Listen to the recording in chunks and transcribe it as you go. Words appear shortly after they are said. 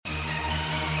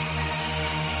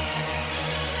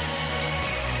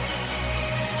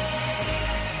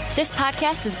This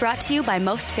podcast is brought to you by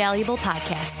Most Valuable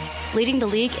Podcasts, leading the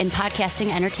league in podcasting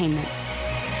entertainment.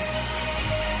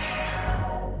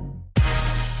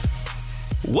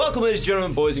 Welcome, ladies and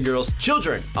gentlemen, boys and girls,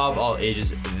 children of all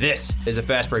ages. This is a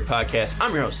Fast Break Podcast.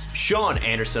 I'm your host, Sean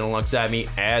Anderson. Alongside me,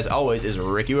 as always, is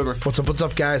Ricky Wimmer. What's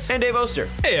up, guys? And Dave Oster.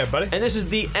 Hey, everybody. And this is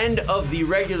the end of the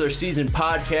regular season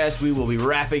podcast. We will be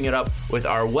wrapping it up with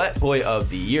our Wet Boy of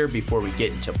the Year before we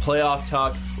get into playoff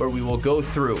talk, where we will go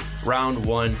through round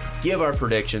one, give our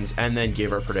predictions, and then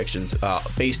give our predictions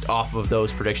based off of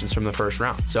those predictions from the first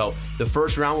round. So the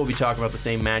first round, we'll be talking about the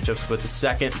same matchups, but the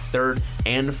second, third,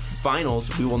 and finals,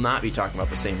 we will not be talking about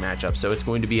the same matchup. So it's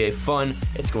going to be it's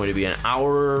going to be an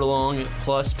hour-long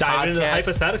plus Dive into the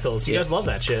podcast. hypotheticals. You guys love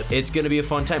that shit. It's going to be a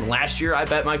fun time. Last year, I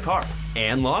bet my car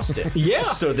and lost it. Yeah.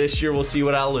 So this year, we'll see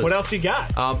what I'll lose. What else you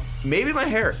got? Maybe my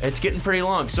hair. It's getting pretty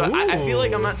long. So I feel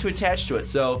like I'm not too attached to it.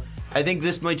 So I think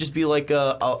this might just be like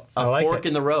a fork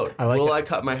in the road. Will I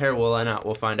cut my hair? Will I not?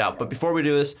 We'll find out. But before we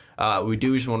do this, we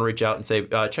do just want to reach out and say,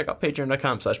 check out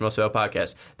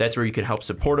patreon.com/mostvaluablepodcast. That's where you can help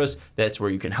support us. That's where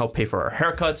you can help pay for our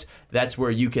haircuts. That's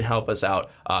where you can help us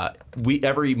out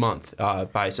every month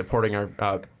by supporting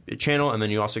our channel. And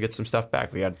then you also get some stuff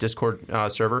back. We got a Discord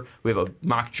server. We have a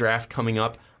mock draft coming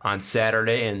up on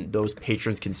Saturday, and those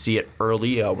patrons can see it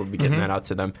early. We'll be getting that out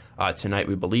to them tonight,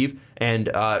 we believe. And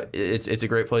it's a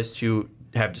great place to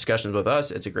have discussions with us.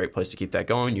 It's a great place to keep that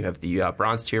going. You have the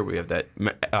bronze tier. We have that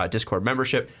Discord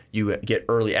membership. You get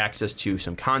early access to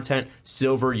some content.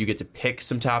 Silver, you get to pick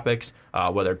some topics,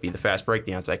 whether it be the Fast Break,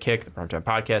 the Onside Kick, the Primetime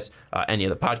Podcast, any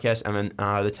of the podcasts, and then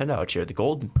the $10 tier, the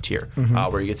gold tier,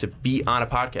 where you get to be on a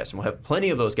podcast. And we'll have plenty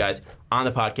of those guys on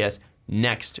the podcast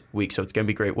next week, so it's gonna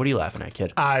be great. What are you laughing at,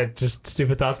 kid? Just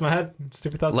stupid thoughts in my head.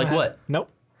 Like what? Nope.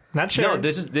 Not sure. No,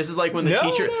 this is like when the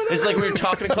teacher. This is like when you're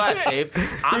talking to class, Dave.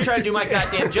 I'm trying to do my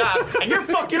goddamn job, and you're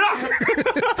fucking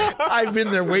up. I've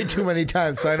been there way too many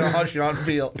times, so I know how Sean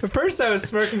feels. At first, I was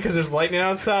smirking because there's lightning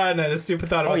outside, and I had a stupid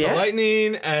thought about the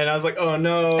lightning, and I was like, "Oh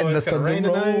no, And it's the gonna rain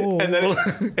thunder tonight." roll. And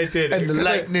then it did. And the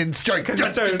lightning strike.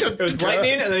 Because it was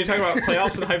lightning, and then you talk about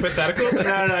playoffs and hypotheticals, and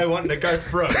then I went into Garth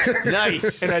Brooks.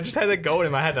 Nice. And I just had that going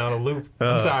in my head on a loop.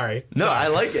 I'm sorry. No, I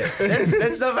like it.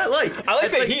 That's stuff I like. I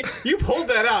like That's that you pulled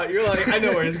that out. You're like, I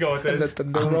know where he's going with And the this.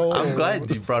 thunder roll. I'm glad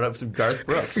you brought up some Garth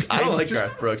Brooks. I don't like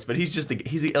Garth Brooks, but he's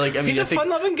a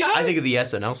fun-loving guy. I think of the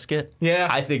SNL skit. Yeah.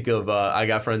 I think of I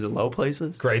Got Friends in Low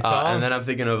Places. Great song. And then I'm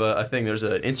thinking of a thing. There's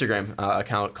an Instagram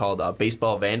account called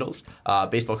Baseball Vandals,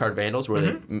 baseball card vandals, where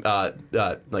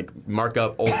they like mark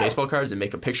up old baseball cards and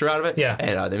make a picture out of it. Yeah.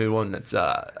 And they made one that's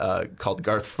called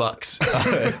Garth Fucks.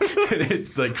 And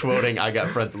it's like quoting I Got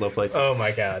Friends in Low Places. Oh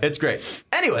my god. It's great.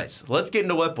 Anyways, let's get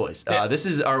into Wet Boys. This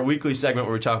is our weekly segment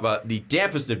where we talk about the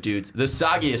dampest of dudes, the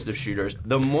soggiest of shooters,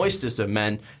 the moistest of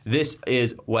men. This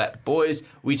is Wet Boys.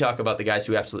 We talk about the guys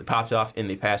who absolutely popped off in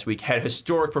the past week, had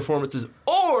historic performances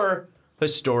or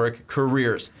historic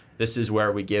careers. This is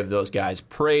where we give those guys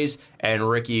praise. And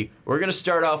Ricky, we're going to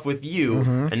start off with you.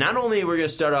 And not only are we going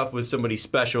to start off with somebody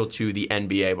special to the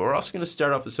NBA, but we're also going to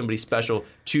start off with somebody special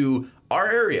to our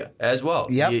area as well.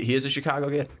 Yep. He is a Chicago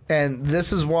kid. And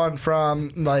this is one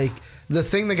from, like, the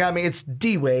thing that got me, it's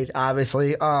D-Wade,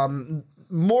 obviously.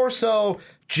 More so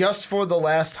just for the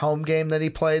last home game that he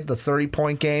played, the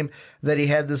 30-point game that he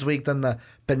had this week, than the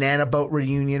Banana Boat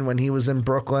reunion when he was in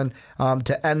Brooklyn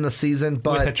to end the season.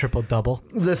 But with a triple-double.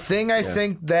 The thing I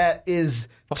think that is,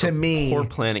 Also, to me... poor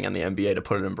planning on the NBA to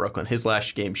put it in Brooklyn. His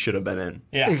last game should have been in.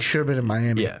 Yeah. It should have been in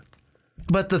Miami. Yeah.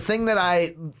 But the thing that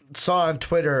I saw on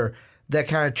Twitter that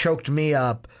kind of choked me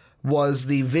up was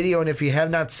the video, and if you have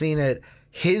not seen it,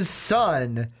 his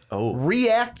son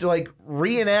reenacted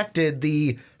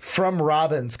the From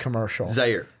Robbins commercial.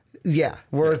 Zaire. Yeah,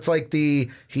 where it's like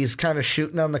he's kind of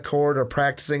shooting on the court or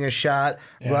practicing a shot,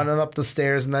 running up the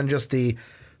stairs, and then just the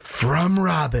From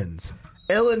Robbins,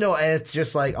 Illinois. And it's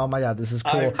just like, oh my God, this is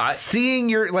cool.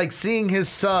 Seeing his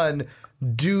son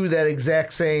do that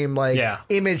exact same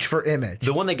image for image.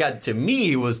 The one that got to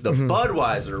me was the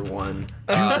Budweiser one.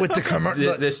 With the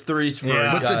commercial, this threes for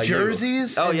with the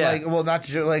jerseys. Oh, and yeah. Not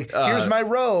here's my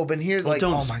robe, and here's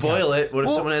don't spoil it. What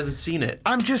if someone hasn't seen it?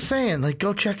 I'm just saying,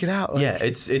 go check it out.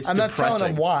 It's I'm not depressing.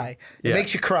 telling them why. It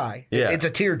makes you cry. Yeah. It's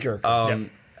a tearjerker.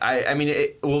 I mean,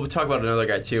 we'll talk about another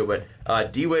guy too, but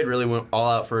D-Wade really went all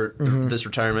out for this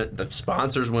retirement. The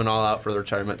sponsors went all out for the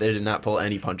retirement. They did not pull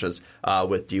any punches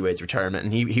with D-Wade's retirement.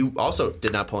 And he also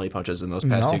did not pull any punches in those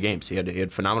past 2 games. He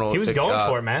had phenomenal... He was going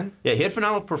for it, man. Yeah, he had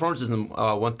phenomenal performances in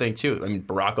one thing, too. I mean,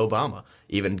 Barack Obama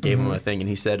even gave him a thing, and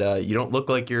he said, you don't look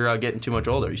like you're getting too much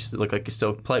older. You look like you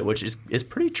still play, which is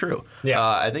pretty true. Yeah.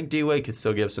 I think D-Wade could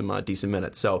still give some decent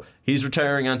minutes. So he's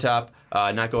retiring on top,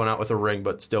 not going out with a ring,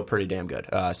 but still pretty damn good.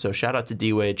 So shout out to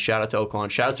D-Wade, shout out to Oaklawn,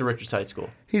 shout out to Richards High School.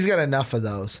 He's got enough of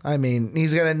those. I mean,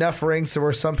 he's got enough rings to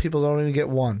where some people don't even get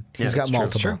one. He's got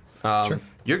multiple. True.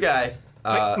 Your guy...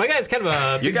 my guy's kind of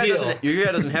a big deal. Your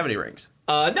guy doesn't have any rings.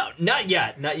 No, not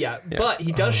yet. Yeah. But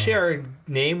he does share a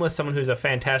name with someone who's a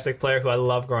fantastic player who I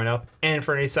love growing up,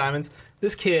 Anfernee Simons.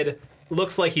 This kid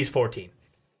looks like he's 14.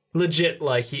 Legit,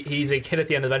 like he's a kid at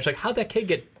the end of the bench. Like, how'd that kid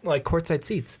get like courtside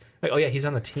seats? Like, oh yeah, he's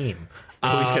on the team.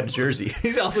 He's got a jersey.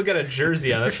 He's also got a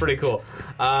jersey on. That's pretty cool.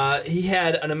 He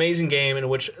had an amazing game in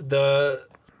which the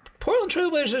Portland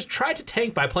Trailblazers tried to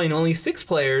tank by playing only 6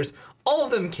 players, all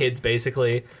of them kids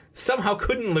basically. Somehow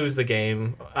couldn't lose the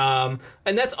game. And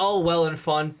that's all well and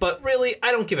fun, but really,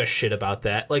 I don't give a shit about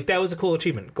that. Like, that was a cool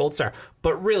achievement. Gold star.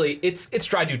 But really, it's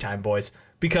dry do time, boys.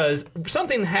 Because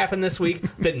something happened this week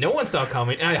that no one saw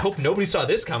coming, and I hope nobody saw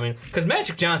this coming, because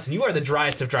Magic Johnson, you are the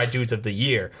driest of dry dudes of the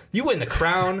year. You win the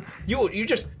crown. You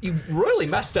really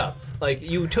messed up. Like,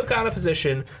 you took on a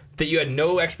position that you had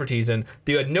no expertise in,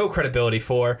 that you had no credibility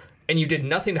for, and you did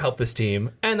nothing to help this team,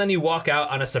 and then you walk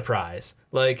out on a surprise.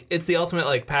 Like, it's the ultimate,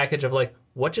 like, package of, like,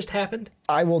 what just happened?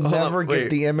 I will never get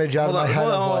the image out of my head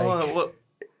of, like...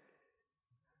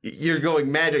 You're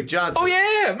going Magic Johnson. Oh,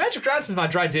 yeah. Magic Johnson's my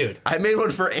dry dude. I made one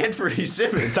for Anfernee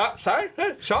Simons. Sorry?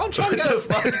 Sean, what the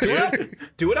fuck, dude?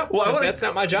 Do it up. Well, that's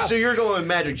not my job. So you're going with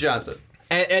Magic Johnson.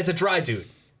 As a dry dude.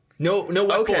 No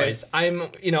wet boys.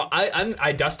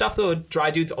 I dust off the dry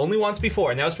dudes only once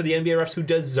before, and that was for the NBA refs who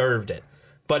deserved it.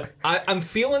 But I'm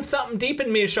feeling something deep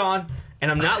in me, Sean, and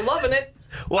I'm not loving it.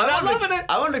 Well, I'm not loving it.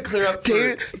 I wanted to clear up.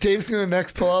 Dave's going to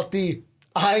next pull out the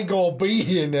I ain't gonna be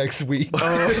here next week. Well,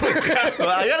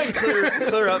 I gotta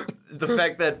clear up the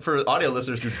fact that for audio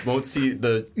listeners who won't see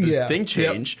the thing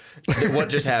change, what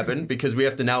just happened, because we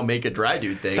have to now make a dry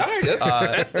dude thing. Sorry,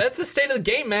 that's the state of the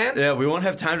game, man. Yeah, we won't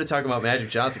have time to talk about Magic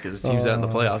Johnson because his team's out in the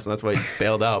playoffs, and that's why he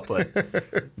bailed out. But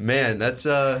man, that's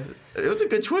it was a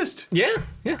good twist. Yeah.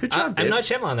 Good job, Dave. I'm not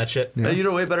channeling that shit. Yeah. You did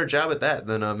a way better job at that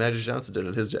than Magic Johnson did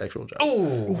at his actual job.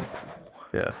 Ooh.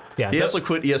 Yeah. He also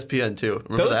quit ESPN too.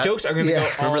 Remember those that? jokes are going to go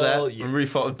all Remember that? year. Remember he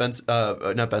fought with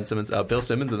not Ben Simmons, Bill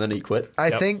Simmons, and then he quit.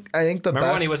 I think the Remember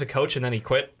best. when he was a coach and then he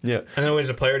quit? Yeah. And then when he was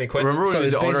a player and he quit? Remember when he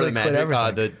was the owner of the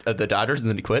Magic, the Dodgers, and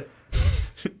then he quit?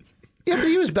 Yeah, but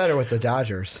he was better with the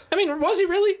Dodgers. I mean, was he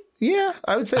really? Yeah,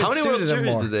 I would say. How many World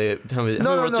Series did they?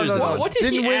 No. What did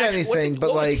didn't he win anything, but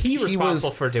what like was he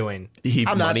responsible for doing?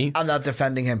 I'm not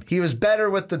defending him. He was better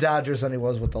with the Dodgers than he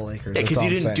was with the Lakers. Yeah, because he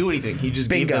didn't do anything. He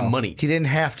just gave them money. He didn't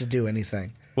have to do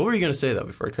anything. What were you going to say though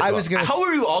before I cut you off? How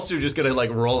were you also just going to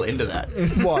like roll into that?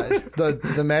 What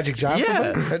the Magic Johnson?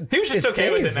 Yeah, he was just okay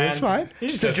with it, man. It's fine.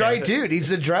 He's a dry dude. He's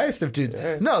the driest of dudes.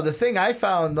 Yeah. No, the thing I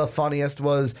found the funniest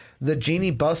was the Jeannie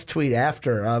Buss tweet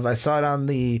after. I saw it on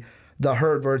the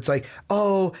Herd where it's like,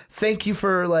 oh, thank you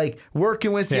for like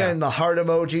working with you, and the heart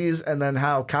emojis, and then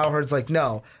how Cowherd's like,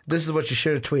 no, this is what you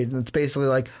should have tweeted, and it's basically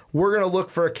like, we're gonna look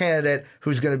for a candidate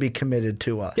who's gonna be committed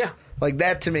to us. Yeah, like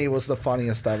that to me was the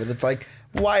funniest of it. It's like,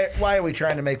 why are we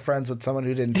trying to make friends with someone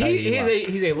who didn't tell you?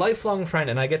 He's a lifelong friend,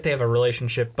 and I get they have a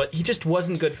relationship, but he just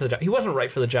wasn't good for the job. He wasn't right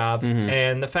for the job,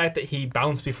 and the fact that he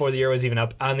bounced before the year was even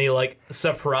up on the like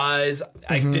surprise.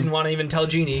 I didn't want to even tell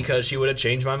Jeannie because she would have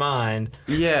changed my mind.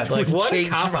 Yeah, like what a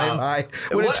cop out.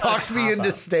 Would have talked me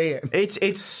into staying.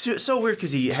 It's so weird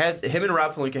because him and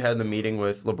Rob Pelinka had the meeting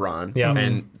with LeBron,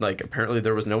 and like apparently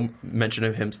there was no mention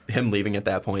of him leaving at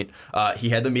that point.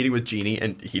 He had the meeting with Jeannie,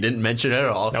 and he didn't mention it at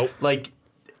all. Nope. Like.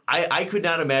 I could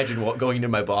not imagine going into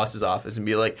my boss's office and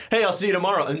be like, hey, I'll see you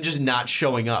tomorrow, and just not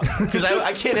showing up. Because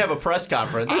I can't have a press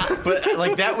conference. But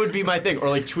like that would be my thing. Or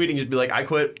like tweeting, just be like, I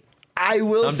quit. I'm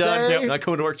done. Yep, not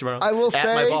coming to work tomorrow. I will say,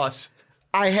 my boss.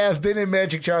 I have been in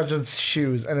Magic Johnson's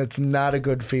shoes, and it's not a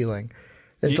good feeling.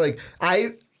 It's like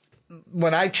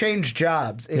when I changed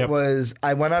jobs, it was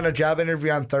I went on a job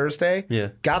interview on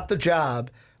Thursday, got the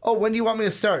job. Oh, when do you want me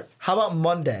to start? How about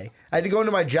Monday? I had to go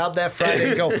into my job that Friday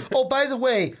and go, oh, by the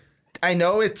way, I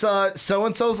know it's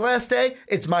so-and-so's last day.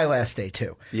 It's my last day,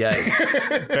 too. Yeah.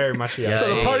 Very much, yeah.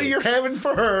 So the party you're having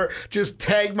for her, just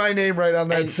tag my name right on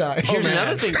that side. Here's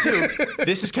another thing, too.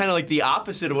 This is kind of like the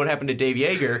opposite of what happened to Dave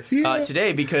Yeager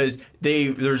today, because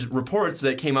there's reports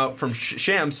that came out from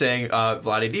Shams saying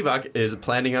Vlade Divac is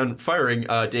planning on firing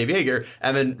Dave Yeager,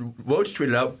 and then Woj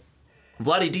tweeted out,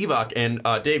 Vlade Divac and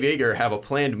Dave Yeager have a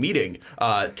planned meeting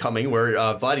coming where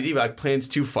Vlade Divac plans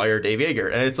to fire Dave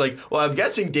Yeager. And it's like, well, I'm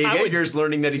guessing Dave Yeager's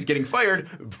learning that he's getting fired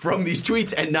from these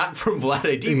tweets and not from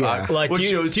Vlade Divac. Yeah. Like, do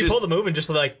you pull the move and just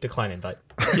like decline invite?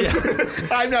 Yeah.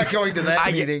 I'm not going to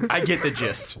that meeting. I get the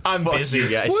gist. I'm Fuck busy. you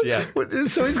guys. Yeah.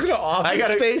 So he's going to office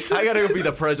space? I gotta go be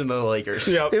the president of the Lakers.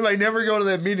 Yep. If I never go to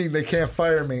that meeting, they can't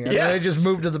fire me. And then I just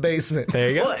move to the basement. There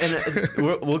you go. Well,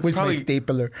 and we'll With probably my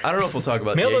stapler. I don't know if we'll talk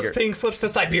about Mail Yeager. those pink slips to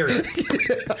Siberia.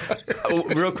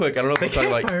 Real quick, I don't know if we'll talk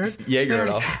about Yeager at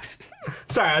all.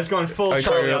 Sorry, I was going full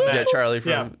Charlie, on that. yeah, Charlie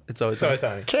from It's Always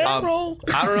Sunny. Carol.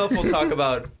 I don't know if we'll talk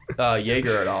about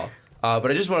Yeager at all.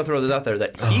 But I just want to throw this out there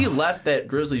that he left that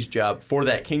Grizzlies job for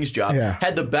that Kings job. Yeah.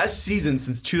 Had the best season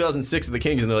since 2006 of the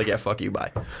Kings, and they're like, "Yeah, fuck you, bye."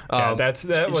 That was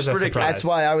a ridiculous. surprise. That's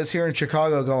why I was here in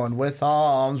Chicago going, with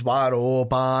arms wide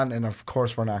open. And of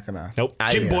course, we're not going to. Nope.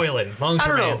 Jim Boylan, I long-term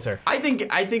don't know. answer. I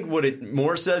think what it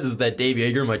more says is that Dave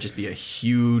Yeager might just be a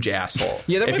huge asshole.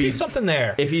 Yeah, there If might be he's- something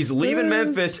there. If he's leaving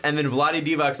Memphis and then Vlade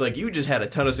Divac's like, you just had a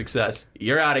ton of success,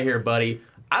 you're out of here, buddy.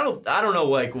 I don't know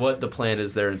like what the plan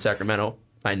is there in Sacramento.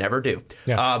 I never do.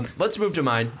 Yeah. Let's move to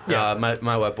mine. Yeah.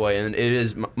 My wet boy, and it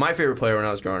is my favorite player when I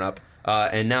was growing up,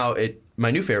 and now my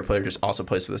new favorite player just also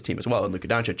plays for this team as well, and Luka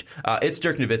Doncic. It's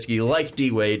Dirk Nowitzki, like D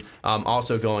Wade,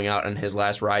 also going out on his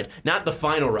last ride. Not the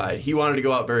final ride. He wanted to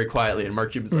go out very quietly, and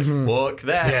Mark Cuban's like, "Fuck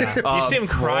that." Yeah. You see him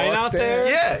crying out there?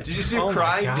 Yeah. Did you see him Oh my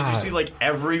crying? Did you God. see like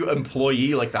every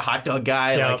employee, like the hot dog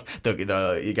guy, Yep. like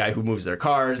the guy who moves their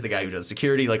cars, the guy who does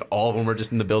security, like all of them were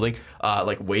just in the building,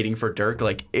 like waiting for Dirk.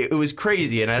 Like it was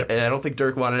crazy, and I don't think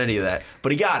Dirk wanted any of that,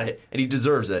 but he got it, and he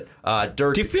deserves it.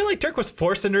 Dirk. Do you feel like Dirk was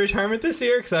forced into retirement this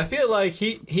year? Because I feel like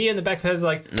he in the back of his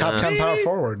like Top 10 power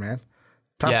forward, man.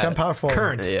 Top 10 power forward.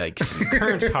 Current. Yikes.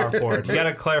 current power forward. You got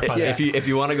to clarify that. If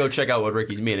you want to go check out what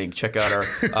Ricky's meaning, check out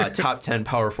our top 10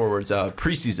 power forwards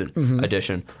preseason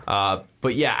edition.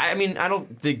 But yeah, I mean, I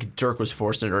don't think Dirk was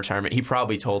forced into retirement. He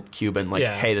probably told Cuban like,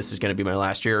 "Hey, this is going to be my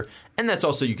last year," and that's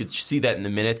also you could see that in the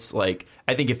minutes. Like,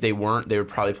 I think if they weren't, they would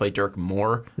probably play Dirk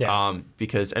more. Yeah.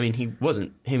 Because I mean, he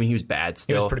wasn't. I mean, he was bad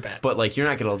still. He was pretty bad. But like, you're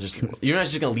not just going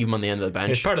to leave him on the end of the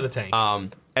bench. It's part of the tank.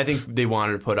 I think they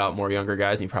wanted to put out more younger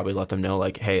guys, and he probably let them know,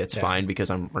 like, hey, it's fine because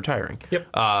I'm retiring. Yep.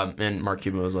 And Mark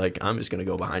Cuban was like, I'm just going to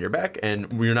go behind your back, and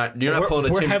you're not pulling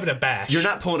a we're Tim. having a bash. You're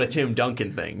not pulling a Tim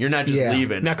Duncan thing. You're not just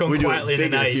leaving. Not going we quietly do it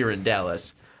in the bigger night. here in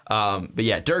Dallas. But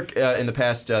yeah, Dirk in the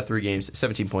past 3 games,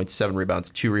 17 points, 7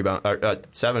 rebounds,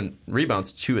 7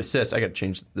 rebounds, 2 assists. I got to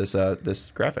change this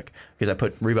graphic because I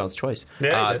put rebounds twice.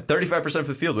 Yeah, 35% from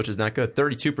the field, which is not good.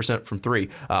 32% from 3,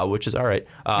 which is all right.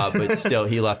 But still,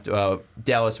 he left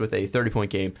Dallas with a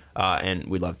 30-point game, and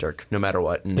we love Dirk no matter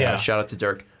what. And shout out to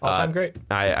Dirk. All-time great.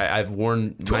 I've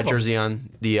worn my jersey on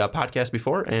the podcast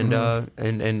before, and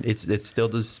it still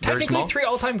does very Technically, small. 3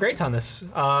 all-time greats on this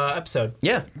episode.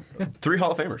 Yeah. 3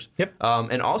 Hall of Famers. Yep.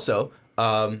 And also,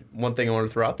 one thing I want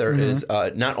to throw out there is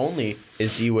not only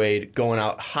is D Wade going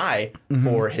out high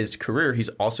for his career, he's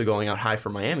also going out high for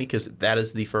Miami because that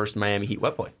is the first Miami Heat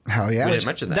wet boy. Hell yeah. We didn't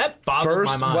mention that. That boggled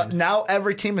my mind. Now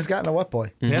every team has gotten a wet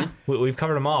boy. Yeah, we've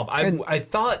covered them all. I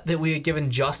thought that we had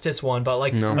given Justice one, but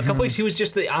like a couple weeks he was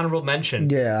just the honorable mention.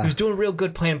 Yeah. He was doing real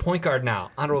good playing point guard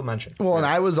now. Honorable mention. Well, and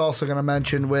I was also going to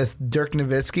mention with Dirk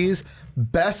Nowitzki's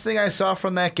best thing I saw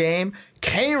from that game.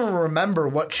 Can't even remember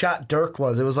what shot Dirk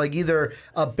was. It was like either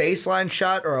a baseline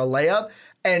shot or a layup.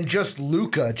 And just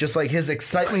Luka, just like his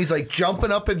excitement, he's like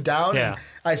jumping up and down. Yeah. And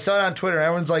I saw it on Twitter.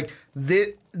 Everyone's like,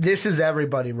 this is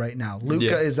everybody right now.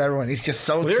 Luka is everyone. He's just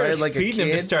so We excited were like a feeding him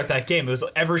to kid. start that game. It was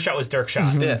every shot was Dirk's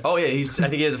shot. Yeah. Oh yeah. I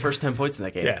think he had the first 10 points in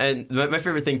that game. Yeah. And my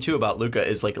favorite thing too about Luka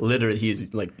is like literally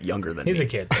he's like younger than He's me. a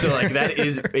kid. So like that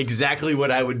is exactly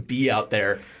what I would be out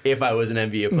there if I was an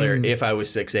NBA player, if I was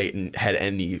 6'8" and had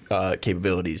any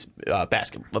capabilities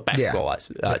basketball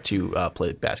wise to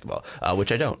play basketball,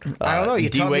 which I don't. I don't know. You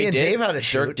taught me and Dave how to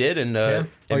shoot. Dirk did, and Well,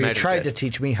 you Magic tried did. to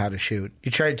teach me how to shoot.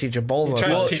 You tried to teach a bowl of us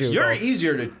tried how to to teach shoot. You're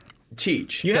easier to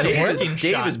teach. You had Dave a is- working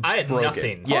Dave shot. is I had broken.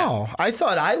 nothing. Yeah. Oh, I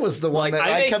thought I was the one Like, that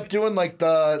I kept doing like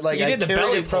the You I did the carried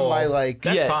belly it from pull. my like.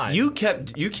 That's fine. You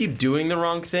keep doing the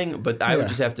wrong thing, but I would Yeah.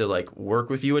 just have to like work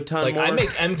with you a ton Like more. I make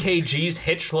MKG's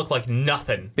hitch look like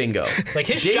nothing. Bingo. Like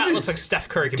his Dave shot is- looks like Steph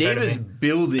Curry compared Dave is to me.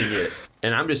 building it,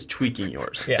 and I'm just tweaking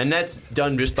yours. Yeah. And that's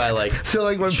done just by like So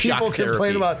like when shock people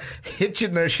complain therapy. about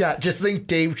hitching their shot, just think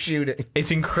Dave shooting.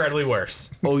 It's incredibly worse.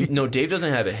 Oh no, Dave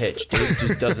doesn't have a hitch. Dave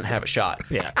just doesn't have a shot.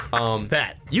 Yeah.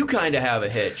 That. You kind of have a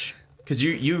hitch because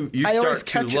you I start always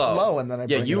too catch low. it low and then I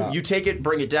bring it up. You take it,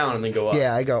 bring it down, and then go up.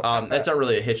 Yeah, I go. That's not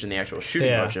really a hitch in the actual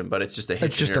shooting motion, but it's just a hitch.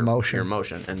 It's just in your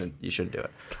motion, and then you shouldn't do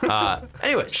it.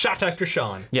 Anyways, Shot Doctor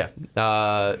Sean. yeah, but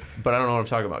I don't know what I'm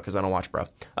talking about because I don't watch, bro.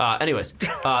 Anyways,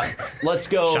 let's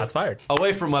go. Shots fired.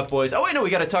 Away from Wet Boys. Oh wait, no, we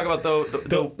got to talk about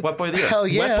the Wet Boy of the Year. Hell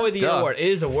yeah. Wet Boy of the Year award. It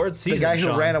is award season. The guy who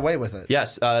Sean. ran away with it.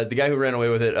 Yes, the guy who ran away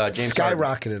with it, James Harden.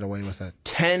 Skyrocketed away with it.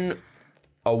 10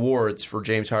 awards for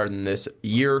James Harden this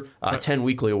year, 10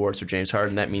 weekly awards for James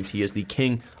Harden. That means he is the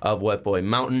king of Wet Boy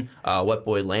Mountain, Wet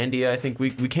Boy Landia. I think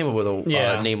we came up with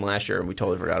a name last year and we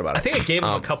totally forgot about it. I think I gave him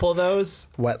a couple of those.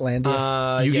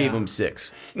 Wetlandia. You gave him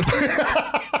 6.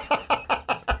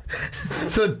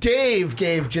 So Dave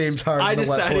gave James Harden I the Wet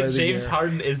Boy decided of the James Year.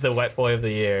 Harden is the Wet Boy of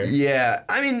the Year. Yeah,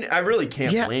 I mean, I really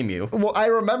can't blame you. Well, I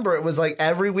remember it was like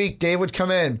every week Dave would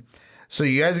come in. So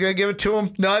you guys going to give it to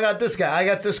him? No, I got this guy. I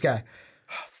got this guy.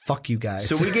 Fuck you guys.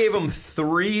 So we gave him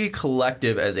 3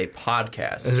 collective as a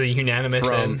podcast. As a unanimous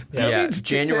from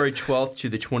January 12th to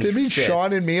the 25th. Did mean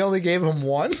Sean and me only gave him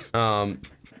 1? And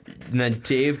then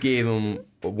Dave gave him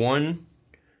 1,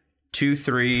 2,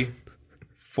 3,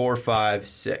 4, 5,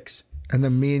 6. And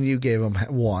then me and you gave him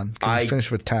 1. I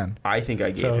finished with 10. I think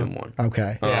I gave him 1.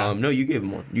 Okay. No, you gave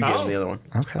him 1. You gave him the other one.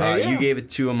 Okay. You gave it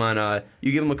to him on.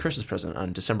 You gave him a Christmas present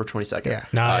on December 22nd. Yeah.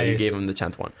 Nice. You gave him the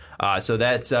 10th one. So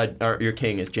that's your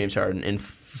king is James Harden. In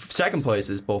second place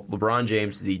is both LeBron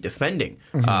James, the defending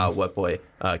Wet Boy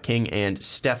king, and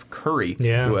Steph Curry,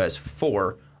 who has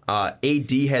 4.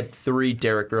 AD had 3,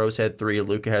 Derrick Rose had 3,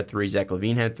 Luka had 3, Zach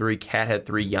LaVine had 3, Kat had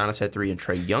 3, Giannis had 3, and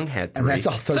Trae Young had 3. And that's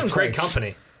all third Some place. great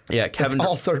company. Yeah, Kevin. It's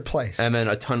all third place. And then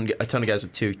a ton of guys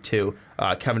with 2.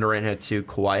 Kevin Durant had 2,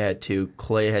 Kawhi had 2,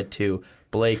 Clay had 2,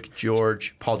 Blake,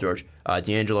 Paul George,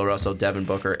 D'Angelo Russell, Devin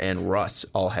Booker, and Russ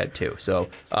all had 2. So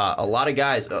a lot of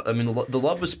guys. I mean, the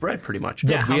love was spread pretty much.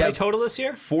 Yeah, how many total this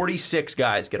year? 46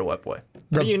 guys get a Wet Boy.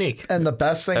 Pretty unique. And the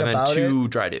best thing And then about 2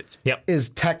 it dry dudes. Yep. is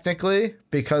technically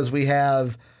because we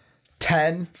have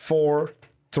 10, 4,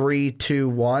 3, 2,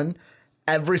 1.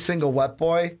 Every single Wet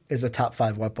Boy is a top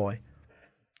 5 Wet Boy.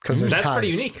 Because there's That's ties. pretty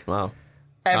unique. Wow.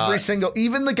 Every single,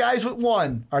 even the guys with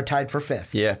 1 are tied for 5th.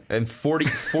 Yeah, and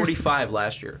 45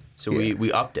 last year. So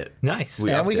we upped it. Nice.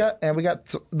 We got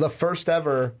the first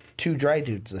ever 2 dry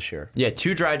dudes this year. Yeah,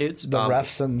 2 dry dudes. The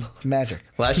refs and Magic.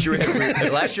 Last year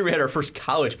we had our first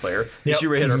college player. This year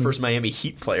we had our first Miami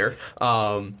Heat player.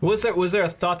 Was there a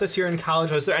thought this year in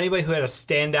college? Was there anybody who had a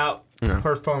standout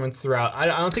performance throughout? I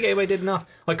don't think anybody did enough.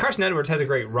 Like Carson Edwards has a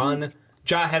great run.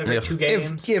 Ja had a great 2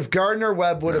 games. If Gardner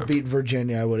Webb would have beat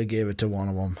Virginia, I would have gave it to one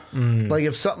of them. Like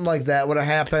if something like that would have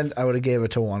happened, I would have gave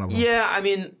it to one of them. Yeah, I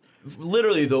mean,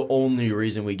 literally the only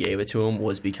reason we gave it to him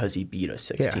was because he beat a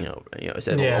 16 over.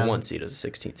 A 1 seed as a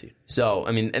 16 seed. So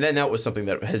I mean, and then that was something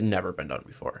that has never been done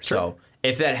before. Sure. So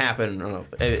if that happened, I don't know.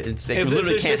 It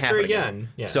literally can't happen again.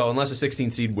 Yeah. So unless a 16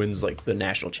 seed wins like the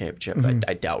national championship,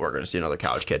 I doubt we're going to see another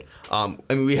college kid. I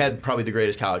mean, we had probably the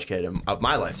greatest college kid of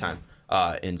my lifetime.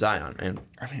 In Zion, and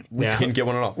we couldn't get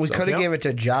one at all. We could have gave it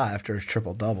to Ja after his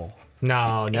triple-double.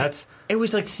 No, that's... It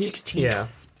was like 16,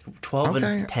 12,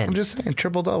 and 10. I'm just saying,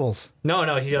 triple-doubles.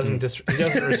 No, he doesn't he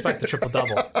doesn't respect the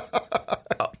triple-double.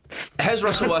 Has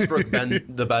Russell Westbrook been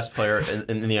the best player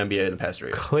in the NBA in the past 3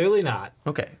 years? Clearly not.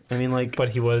 Okay. I mean, like... But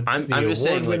he was the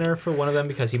award winner like, for one of them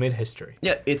because he made history.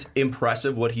 Yeah, it's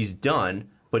impressive what he's done,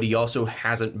 but he also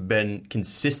hasn't been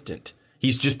consistent.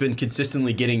 He's just been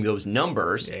consistently getting those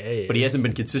numbers, but he hasn't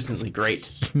been consistently great.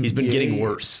 He's been getting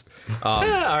worse.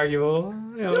 Arguable.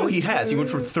 No, he has. He went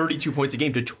from 32 points a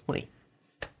game to 20.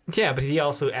 Yeah, but he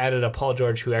also added a Paul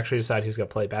George who actually decided he was going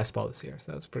to play basketball this year,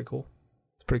 so that's pretty cool.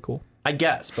 It's pretty cool. I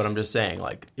guess, but I'm just saying,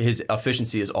 like, his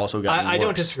efficiency has also gotten worse. I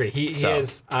don't disagree. He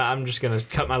is. I'm just going to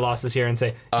cut my losses here and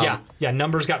say,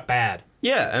 numbers got bad.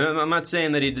 Yeah, and I'm not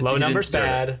saying that he did. Low numbers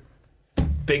bad.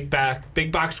 Big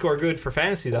box score good for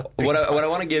fantasy though. What I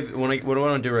want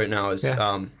to do right now is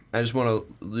I just want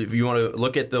to, if you want to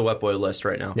look at the Wet Boy list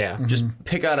right now, just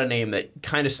pick out a name that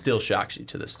kind of still shocks you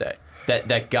to this day.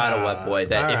 That got a Wet Boy.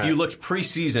 That if you looked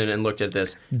preseason and looked at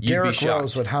this, you'd Derrick be shocked.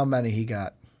 Rose with how many he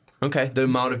got. Okay, the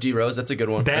amount of D Rose, that's a good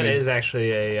one. That is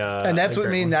actually and that's what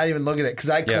me not even looking at because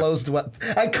I closed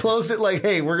it like,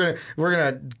 hey, we're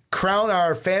gonna crown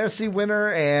our fantasy winner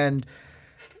and.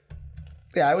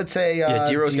 Yeah, I would say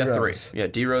D Rose got 3. Yeah,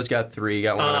 D Rose got 3.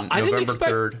 Got one on November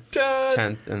 3rd,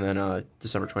 10th, and then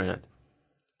December 29th.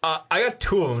 I got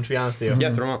 2 of them, to be honest with you.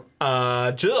 Yeah, throw them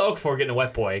up. Jahlil Okafor getting a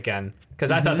Wet Boy again,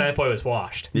 because I thought that boy was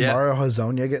washed. Yeah. Mario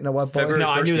Hezonja getting a Wet Boy? February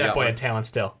I knew 1st, that boy had talent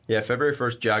still. Yeah, February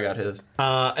 1st, Ja got his.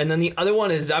 And then the other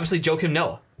one is obviously Joakim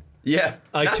Noah. Yeah.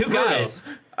 Like 2 guys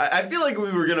I feel like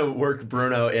we were going to work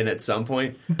Bruno in at some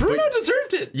point. Bruno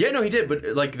deserved it. Yeah, no, he did.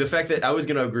 But like the fact that I was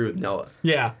going to agree with Noah.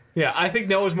 Yeah. I think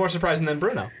Noah's more surprising than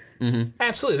Bruno. Mm-hmm.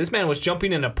 Absolutely. This man was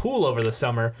jumping in a pool over the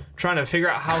summer trying to figure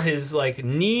out how his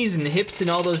knees and hips and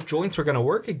all those joints were going to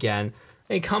work again.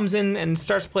 And he comes in and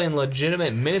starts playing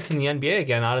legitimate minutes in the NBA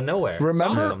again out of nowhere.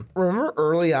 Remember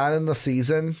early on in the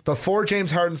season, before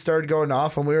James Harden started going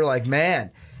off, and we were like, man,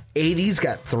 AD's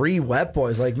got 3 wet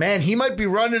boys. Like, man, he might be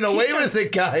running away with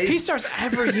it, guys. He starts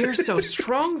every year so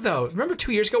strong, though. Remember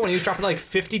 2 years ago when he was dropping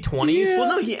 50 20s? Yeah. Well,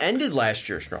 no, he ended last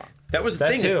year strong. That was the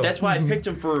thing. That's why I picked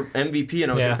him for MVP,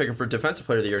 and I was going to pick him for Defensive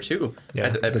Player of the Year, too. Yeah.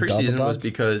 At preseason was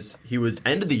because he was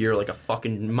ended the year like a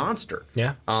fucking monster.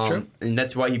 Yeah, it's true. And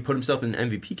that's why he put himself in the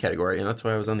MVP category, and that's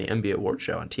why I was on the NBA Award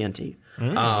show on TNT.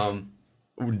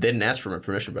 They didn't ask for my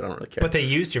permission, but I don't really care. But they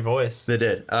used your voice. They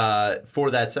did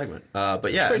for that segment.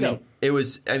 But yeah,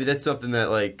 that's something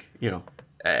that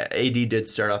AD did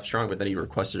start off strong, but then he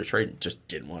requested a trade and just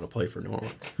didn't want to play for New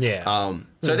Orleans. Yeah.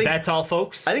 So I think that's all,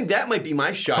 folks. I think that might be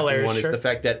my shocking one is the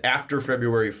fact that after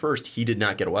February 1st, he did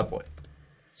not get a wet boy.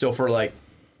 So for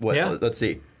let's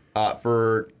see,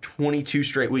 for 22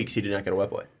 straight weeks, he did not get a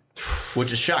wet boy.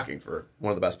 Which is shocking for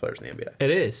one of the best players in the NBA. It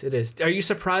is. Are you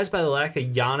surprised by the lack of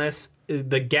Giannis,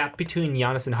 the gap between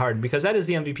Giannis and Harden? Because that is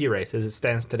the MVP race as it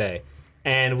stands today.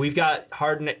 And we've got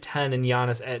Harden at 10 and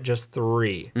Giannis at just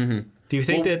 3. Mm-hmm. Do you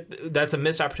think that's a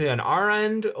missed opportunity on our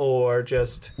end, or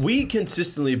just... We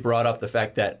consistently brought up the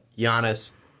fact that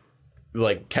Giannis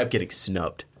kept getting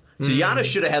snubbed. So Giannis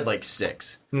should have had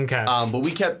 6. Okay. But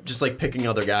we kept just picking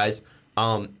other guys.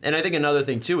 And I think another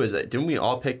thing, too, is that didn't we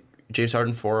all pick James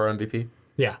Harden for our MVP?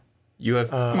 Yeah. You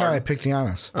have... No, I picked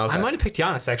Giannis. Okay. I might have picked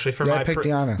Giannis, actually. I picked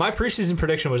Giannis. My preseason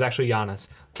prediction was actually Giannis.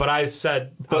 But I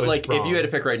said if you had to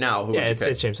pick right now, who would you pick?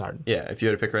 It's James Harden. Yeah, if you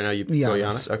had to pick right now, you'd go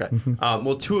Giannis? Okay. Mm-hmm.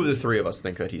 Well, 2 of the 3 of us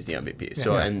think that he's the MVP.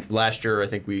 So, and last year, I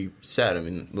think we said,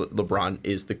 LeBron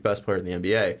is the best player in the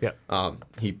NBA. Yeah.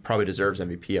 He probably deserves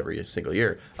MVP every single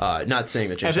year. Not saying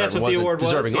that James Harden wasn't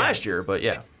deserving last year, but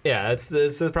yeah. Yeah, that's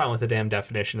the problem with the damn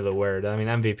definition of the word.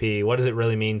 MVP, what does it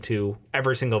really mean to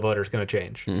every single voter is going to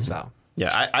change. Mm-hmm. So...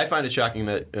 Yeah, I find it shocking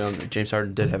that James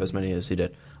Harden did have as many as he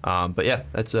did. But yeah,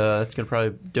 that's going to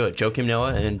probably do it. Joakim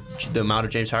Noah and the amount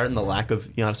of James Harden, the lack of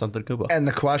Giannis Antetokounmpo. And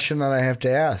the question that I have to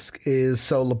ask is,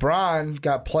 so LeBron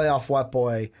got playoff wet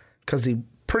boy because he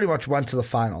pretty much went to the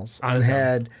finals and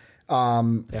had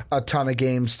a ton of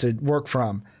games to work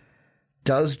from.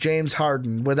 Does James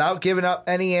Harden, without giving up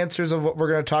any answers of what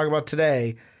we're going to talk about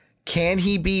today, can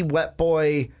he be wet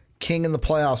boy king in the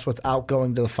playoffs without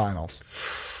going to the finals?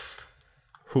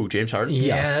 Who, James Harden? Yeah,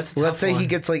 yes. that's a tough Let's say one. he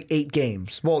gets 8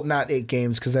 games. Well, not 8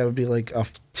 games because that would be a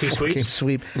 2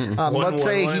 sweep. Let's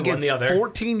say he gets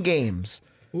 14 games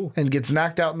and gets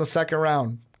knocked out in the second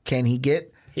round. Can he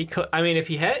get? He could.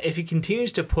 If he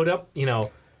continues to put up,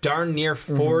 darn near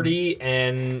 40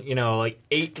 and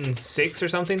 8 and 6 or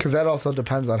something. Because that also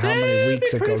depends on how many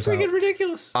weeks it goes out.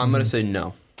 Ridiculous. I'm going to say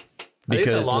no.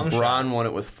 Because LeBron won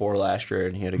it with 4 last year,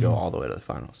 and he had to go all the way to the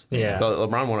finals. Yeah, but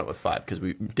LeBron won it with 5 because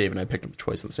Dave and I picked him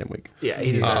twice in the same week. Yeah,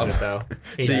 he deserved it though.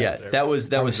 That was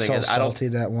the thing. So salty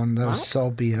that one. That was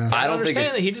so BS. I don't think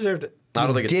that he deserved it. I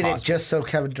don't think it's possible. Did it just so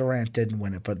Kevin Durant didn't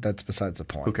win it, but that's besides the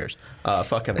point. Who cares?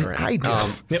 Fuck Kevin Durant. I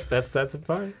do. Yep, that's the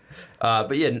part.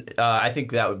 But yeah, I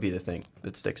think that would be the thing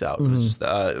that sticks out. It's just,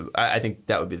 I think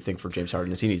that would be the thing for James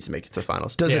Harden is he needs to make it to the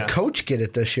finals. Does a coach get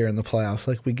it this year in the playoffs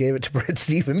like we gave it to Brett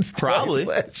Stevens? Probably.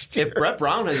 Last year? If Brett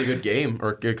Brown has a good game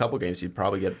or a couple games, he'd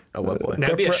probably get a wet boy.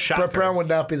 That'd be a shocker. Brett Brown would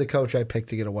not be the coach I picked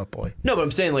to get a wet boy. No, but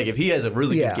I'm saying if he has a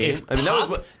really good game. That was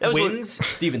what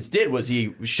Stevens did was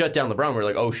he shut down LeBron. We're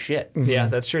like, oh shit. Yeah,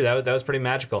 that's true. That was pretty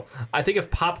magical. I think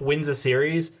if Pop wins a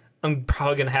series, I'm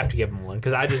probably going to have to give him one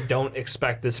because I just don't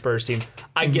expect this Spurs team.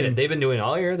 I get it. They've been doing it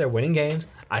all year. They're winning games.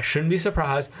 I shouldn't be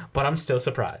surprised, but I'm still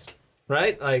surprised.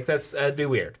 Right? That'd be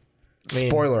weird.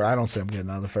 Spoiler, I don't see him getting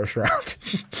out of the first round.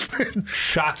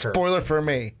 Shocker. Spoiler for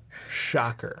me.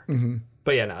 Shocker. Mm-hmm.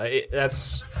 But yeah, no,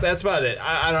 that's about it.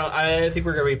 I think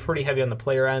we're going to be pretty heavy on the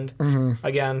player end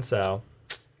again, so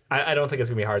I don't think it's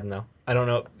going to be Harden, though. I don't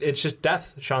know. It's just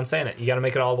depth. Sean's saying it. You got to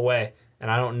make it all the way. And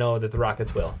I don't know that the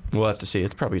Rockets will. We'll have to see.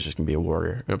 It's probably just going to be a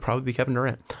Warrior. It'll probably be Kevin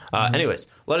Durant. Anyways,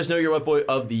 let us know your wet boy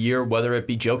of the year, whether it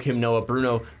be Joakim Noah,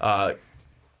 Bruno.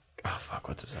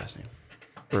 What's his last name?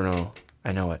 Bruno.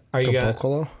 I know it. Are you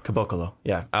Caboclo.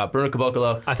 Yeah. Bruno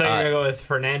Caboclo. I thought you were going to go with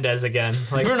Fernandez again.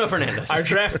 Like, Bruno Fernandez. Our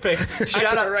draft pick.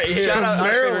 Shout out right here.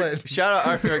 Shout out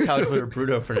our favorite college player,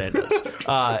 Bruno Fernandez.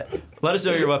 Let us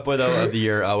know your wet boy though of the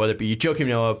year, whether it be Joakim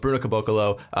Noah, Bruno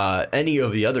Caboclo, any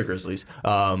of the other Grizzlies,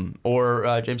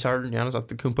 or James Harden, Giannis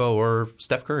Antetokounmpo, or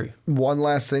Steph Curry. One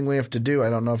last thing we have to do. I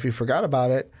don't know if you forgot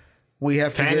about it. We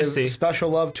have to give special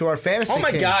love to our fantasy king.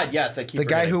 Oh my God, yes, I keep the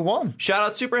forgetting. guy who won. Shout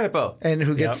out Super Hippo. And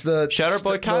who gets shout out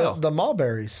boy Kyle. The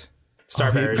Mulberries.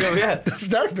 Starberries. Oh, yeah. The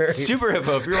Starberries. Super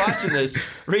Hippo, if you're watching this,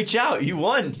 reach out. You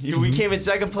won. We came in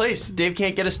second place. Dave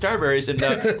can't get us Starberries, and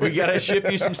we got to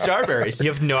ship you some Starberries.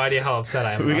 You have no idea how upset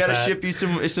I am. We got to ship you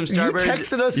some Starberries. You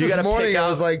texted us this morning. I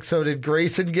was like, so did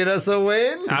Grayson get us a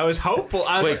win? I was hopeful.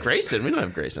 Wait, Grayson? We don't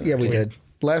have Grayson. Yeah, we did.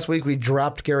 Last week we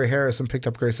dropped Gary Harris and picked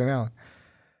up Grayson Allen.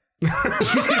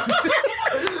 He's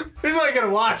not going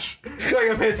to watch. He's not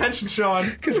going to pay attention, Sean.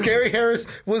 Because Gary Harris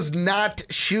was not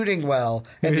shooting well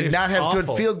and did not have good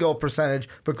field goal percentage,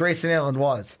 but Grayson Allen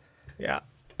was. Yeah.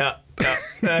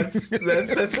 That's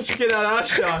what you get out of us,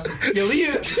 Sean. You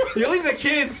leave the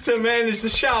kids to manage the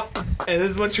shop, and this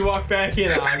is what you walk back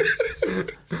in on.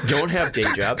 Don't have day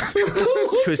jobs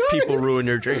because people ruin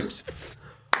your dreams.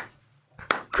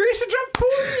 Grayson dropped 40.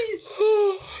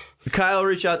 Kyle,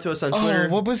 reach out to us on Twitter.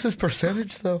 What was his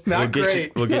percentage, though? Not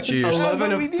great. We'll get you your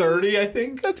 11 of 30, I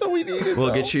think. That's all we needed.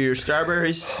 We'll get you your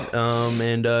Starberries,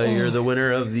 and you're the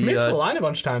winner of the. Made the line a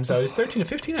bunch of times, though. He was 13 to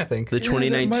 15, I think. The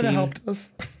 2019. That might have helped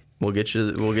us. We'll get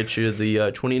you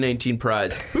the 2019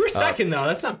 prize. We were second, though.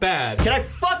 That's not bad. Can I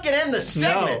fucking end the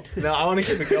segment? No, I want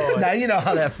to keep it going. Now you know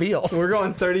how that feels. We're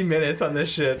going 30 minutes on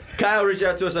this shit. Kyle, reach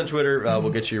out to us on Twitter.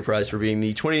 We'll get you your prize for being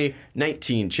the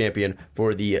 2019 champion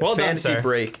for the Fantasy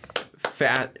Break.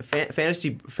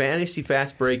 Fantasy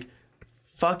Fast Break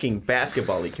fucking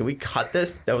basketball league. Can we cut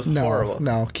this? That was horrible.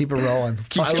 No, keep it rolling.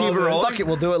 Keep it rolling? Fuck it,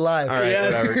 we'll do it live. All right,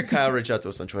 whatever. Kyle, reach out to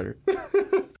us on Twitter.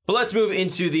 But let's move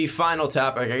into the final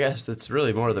topic. I guess that's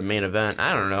really more of the main event.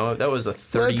 I don't know. That was a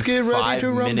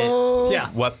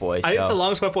 35-minute wet boy. I think it's the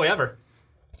longest wet boy ever.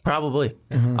 Probably.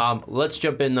 Let's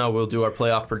jump in, though. We'll do our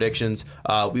playoff predictions.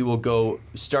 We will go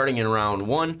starting in round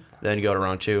 1, then go to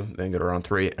round 2, then go to round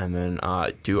 3, and then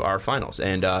do our finals.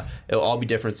 And it'll all be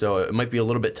different, so it might be a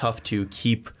little bit tough to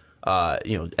keep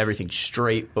everything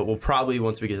straight. But we'll probably,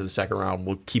 once we get to the second round,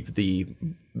 we'll keep the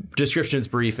descriptions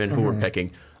brief and who we're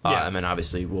picking. And then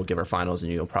obviously we'll give our finals,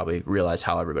 and you'll probably realize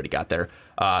how everybody got there.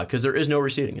 Because there is no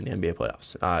reseeding in the NBA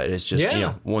playoffs. It is just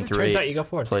 1 through 8. Turns out you go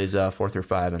forward. Plays 4 through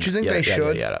 5. And do you think they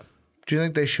should? Do you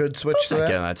think they should switch to that?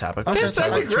 Get on that topic. That's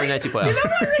a great 2019 playoffs.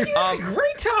 That's a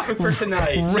great topic for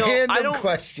tonight. Random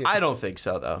question. I don't think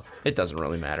so, though. It doesn't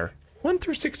really matter. 1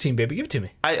 through 16, baby. Give it to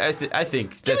me. I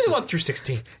think give me 1 through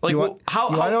 16. Like, you want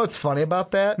to know what's funny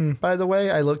about that? By the way,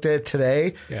 I looked at it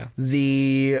today. Yeah.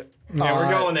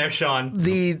 We're going there, Sean.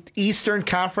 The Eastern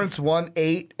Conference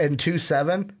 1-8 and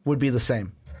 2-7 would be the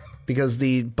same, because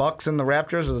the Bucks and the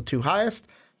Raptors are the 2 highest.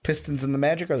 Pistons and the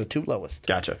Magic are the 2 lowest.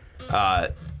 Gotcha.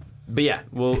 But yeah,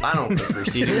 well, I don't think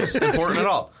reseeding is important at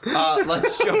all.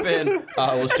 Let's jump in.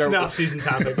 We'll start an off-season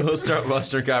topic. We'll start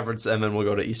Western Conference, and then we'll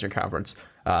go to Eastern Conference,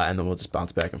 and then we'll just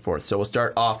bounce back and forth. So we'll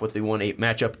start off with the 1-8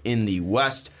 matchup in the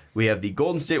West. We have the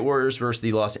Golden State Warriors versus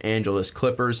the Los Angeles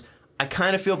Clippers. I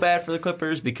kind of feel bad for the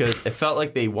Clippers because it felt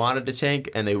like they wanted to tank,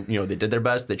 and they did their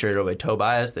best. They traded away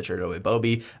Tobias, they traded away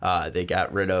Bobby, they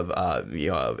got rid of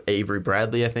Avery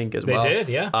Bradley, I think, as well. They did,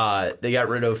 yeah. They got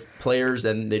rid of players,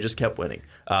 and they just kept winning.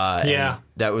 And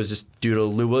that was just due to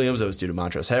Lou Williams. That was due to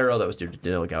Montrezl Harrell. That was due to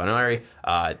Danilo Gallinari.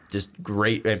 Just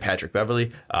great, and Patrick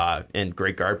Beverley, and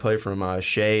great guard play from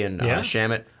Shea and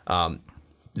Shamet.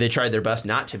 They tried their best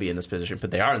not to be in this position,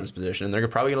 but they are in this position, and they're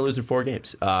probably going to lose in 4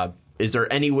 games. Is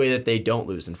there any way that they don't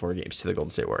lose in 4 games to the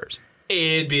Golden State Warriors?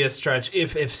 It'd be a stretch.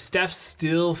 If Steph's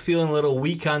still feeling a little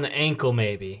weak on the ankle,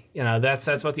 maybe. That's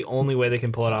about the only way they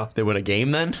can pull it off. They win a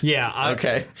game then? Yeah.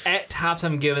 Okay. At tops,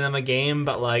 I'm giving them a game,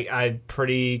 but I'm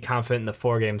pretty confident in the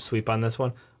 4-game sweep on this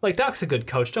one. Doc's a good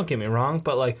coach, don't get me wrong,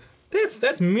 but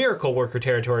that's miracle worker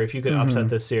territory if you could upset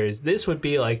this series. This would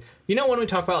be when we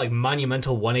talk about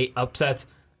monumental 1-8 upsets,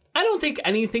 I don't think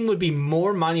anything would be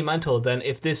more monumental than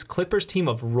if this Clippers team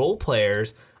of role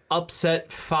players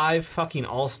upset 5 fucking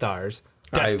all-stars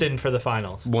destined for the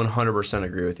finals. 100%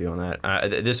 agree with you on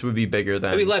that. This would be bigger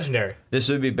than... It'd be legendary. This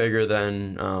would be bigger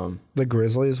than... the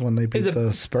Grizzlies when they beat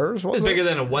the Spurs, It's bigger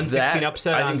than a 116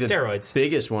 upset on steroids. The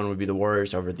biggest one would be the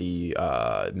Warriors over the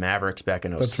Mavericks back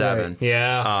in 07. Right.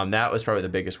 Yeah. That was probably the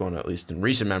biggest one, at least in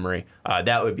recent memory.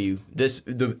 That would be...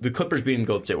 The Clippers beating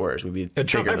Golden State Warriors would be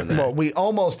bigger than that. Well, we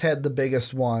almost had the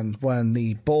biggest one when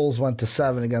the Bulls went to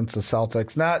 7 against the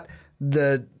Celtics. Not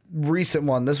the recent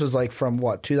one. This was like from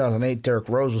 2008. Derrick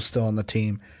Rose was still on the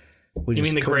team. You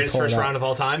mean the greatest first round of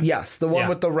all time? Yes, the one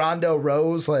with the Rondo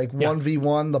Rose, like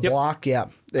 1v1, the block. Yeah.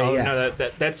 No,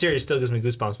 that series still gives me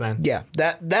goosebumps, man. Yeah,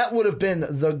 that would have been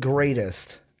the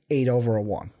greatest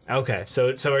 8/1. Okay,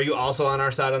 so are you also on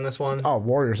our side on this one? Oh,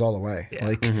 Warriors all the way. Yeah.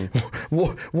 Like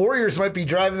Warriors might be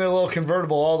driving their little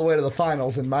convertible all the way to the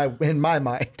finals in my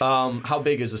mind. How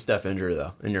big is the Steph injury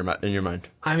though in your mind?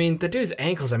 I mean, the dude's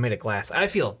ankles are made of glass. I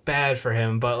feel bad for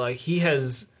him, but like he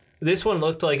has. This one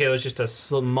looked like it was just a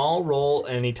small roll,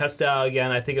 and he tested out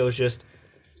again. I think it was just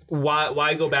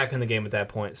why go back in the game at that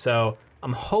point. So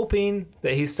I'm hoping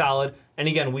that he's solid. And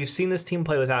again, we've seen this team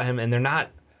play without him, and they're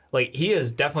not like he is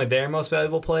definitely their most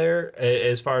valuable player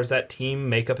as far as that team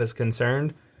makeup is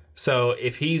concerned. So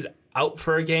if he's out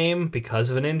for a game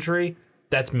because of an injury,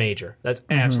 that's major. That's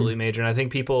absolutely major. And I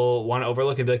think people want to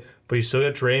overlook it and be like, but you still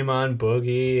got Draymond,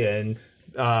 Boogie,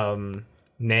 and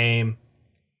Name.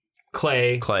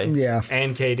 Clay, yeah,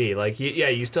 and KD. Like,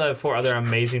 you still have 4 other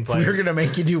amazing players. We're gonna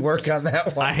make you do work on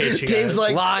that one. I hate you Dave's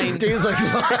guys. Lying. Dave's like,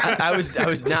 I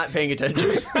was not paying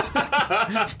attention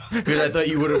because I thought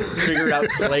you would have figured out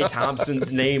Klay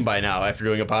Thompson's name by now after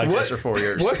doing a podcast for 4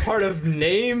 years. What part of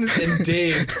names and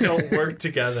Dave don't work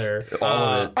together? All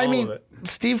of it. I mean,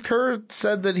 Steve Kerr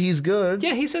said that he's good.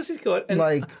 Yeah, he says he's good.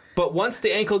 And, but once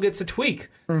the ankle gets a tweak,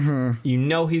 you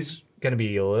know he's gonna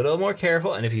be a little more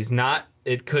careful. And if he's not,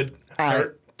 it could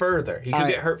hurt further. He could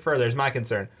get hurt further, is my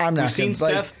concern. We've seen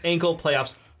Steph ankle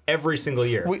playoffs every single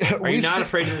year. Are you not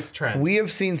afraid of this trend? We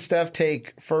have seen Steph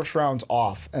take first rounds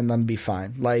off and then be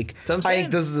fine. Like, I think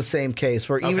this is the same case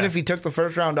where even if he took the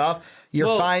first round off,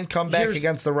 you're fine. Come back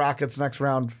against the Rockets next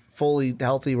round fully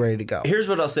healthy, ready to go. Here's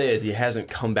what I'll say is he hasn't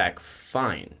come back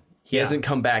fine. He hasn't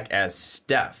come back as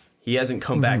Steph. He hasn't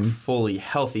come back fully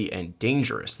healthy and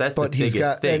dangerous. That's the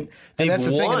biggest thing. And that's the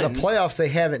thing. In the playoffs, they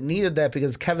haven't needed that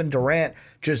because Kevin Durant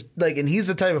just and he's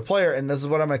the type of player, and this is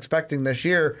what I'm expecting this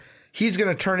year. He's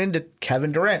going to turn into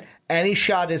Kevin Durant. Any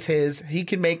shot is his. He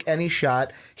can make any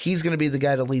shot. He's going to be the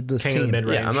guy to lead this team. Of the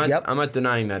mid-range. Yeah, I'm not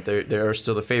denying that there are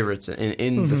still the favorites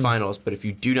in the finals. But if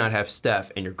you do not have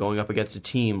Steph and you're going up against a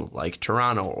team like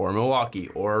Toronto or Milwaukee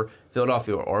or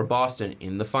Philadelphia or Boston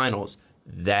in the finals,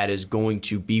 that is going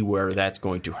to be where that's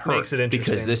going to hurt. Makes it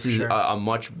interesting. Because this is a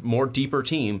much more deeper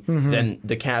team than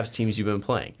the Cavs teams you've been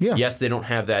playing. Yeah. Yes, they don't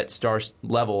have that star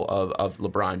level of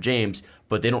LeBron James,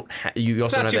 but they don't. You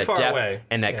also don't have that depth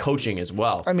and that coaching as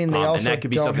well. I mean, they also and that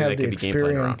could be don't something have that the could be game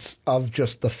played around. experience of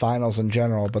just the finals in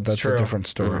general, but that's a different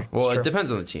story. Well, it depends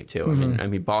on the team too. I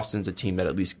mean, Boston's a team that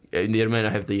at least they might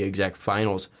not have the exact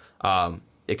finals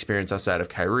experience outside of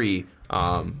Kyrie,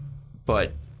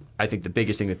 but I think the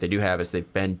biggest thing that they do have is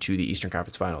they've been to the Eastern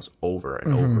Conference Finals over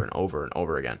and over and over and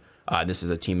over again. This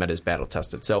is a team that is battle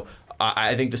tested. So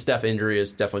I think the Steph injury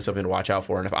is definitely something to watch out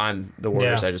for. And if I'm the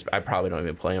Warriors, I probably don't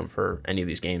even play him for any of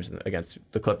these games against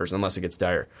the Clippers unless it gets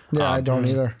dire. Yeah, I don't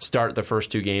either. Start the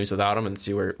first 2 games without him and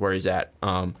see where he's at.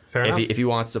 If he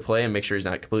wants to play and make sure he's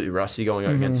not completely rusty going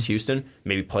up against Houston,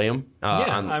 maybe play him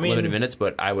on limited minutes,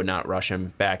 but I would not rush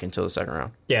him back until the second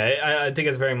round. Yeah, I think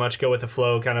it's very much go with the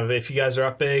flow. Kind of, if you guys are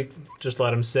up big, just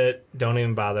let him sit. Don't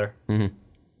even bother.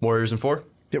 Warriors in 4?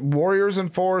 Warriors in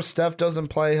 4. Steph doesn't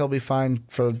play. He'll be fine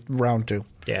for round 2.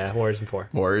 Yeah, Warriors in 4.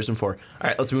 Warriors in 4. All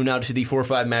right, let's move now to the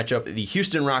 4-5 matchup. The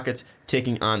Houston Rockets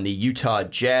taking on the Utah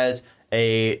Jazz.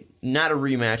 Not a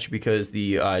rematch because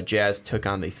the Jazz took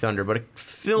on the Thunder, but a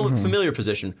familiar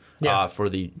position for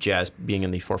the Jazz being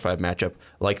in the 4-5 matchup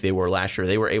like they were last year.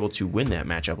 They were able to win that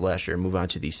matchup last year and move on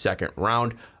to the second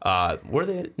round. Were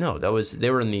they? No, they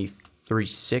were in the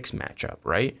 3-6 matchup,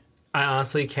 right? I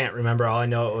honestly can't remember. All I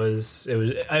know it was.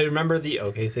 I remember the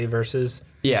OKC versus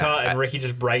Utah and Ricky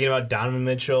just bragging about Donovan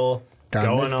Mitchell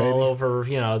going all over,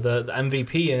 the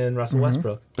MVP and Russell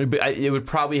Westbrook. It would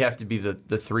probably have to be the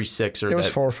 3-6 or it was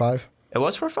 4-5. It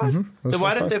was 4-5. Then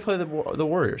why didn't they play the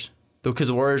Warriors? Because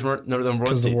the Warriors weren't none of them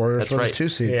 1 seed. That's right. 2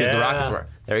 seed. Because the Rockets were.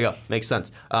 There you go. Makes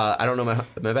sense. I don't know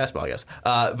my basketball, I guess.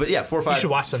 But yeah, 4-5. You should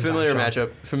watch some. Familiar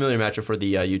matchup for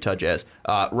the Utah Jazz.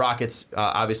 Rockets,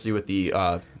 obviously with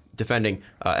the defending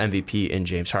MVP in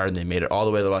James Harden. They made it all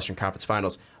the way to the Western Conference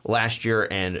Finals last year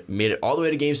and made it all the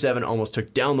way to Game 7, almost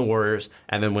took down the Warriors,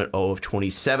 and then went 0 of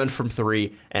 27 from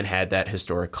 3 and had that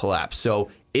historic collapse.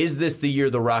 So is this the year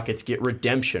the Rockets get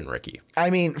redemption, Ricky? I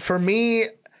mean, for me,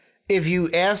 if you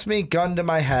asked me gun to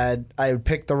my head, I would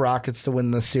pick the Rockets to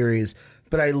win the series.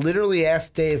 But I literally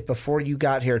asked Dave before you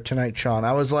got here tonight, Sean.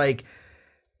 I was like,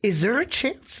 is there a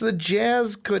chance the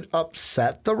Jazz could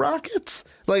upset the Rockets?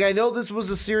 Like, I know this was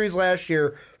a series last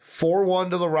year,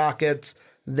 4-1 to the Rockets.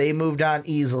 They moved on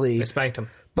easily. They spanked them.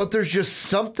 But there's just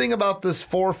something about this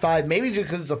 4-5, maybe just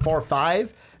because it's a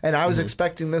 4-5, and I was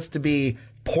expecting this to be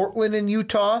Portland and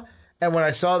Utah, and when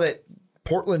I saw that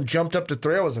Portland jumped up to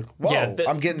 3, I was like, whoa,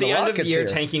 I'm getting the Rockets here. The end of the year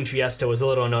tanking fiesta was a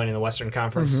little annoying in the Western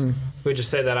Conference. We just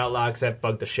say that out loud because that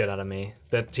bugged the shit out of me.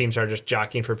 That teams are just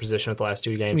jockeying for position at the last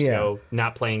 2 games,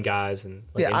 not playing guys and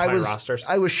entire rosters.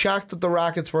 I was shocked that the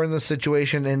Rockets were in this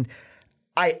situation, and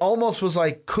I almost was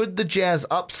like, could the Jazz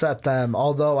upset them,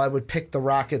 although I would pick the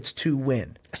Rockets to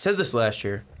win. I said this last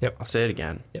year. Yep. I'll say it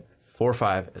again. Yep.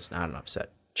 4-5 is not an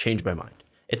upset. Change my mind.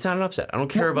 It's not an upset. I don't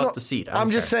care about the seed.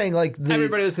 I'm just saying, like,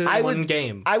 everybody was in one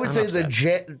game. I would say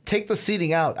take the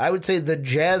seeding out. I would say the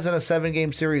Jazz in a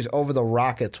 7-game series over the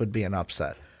Rockets would be an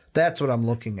upset. That's what I'm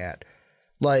looking at.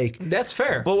 Like, that's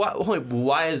fair. But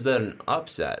why is that an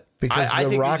upset? Because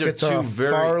the Rockets are a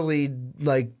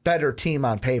farly better team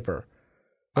on paper.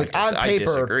 Like, on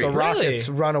paper, the Rockets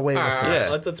run away with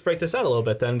this. Let's break this out a little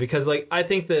bit then, because I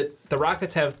think that the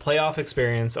Rockets have playoff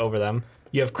experience over them.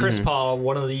 You have Chris Paul,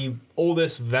 one of the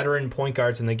oldest veteran point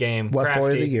guards in the game. Wet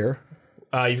Boy of the Year.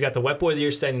 You've got the Wet Boy of the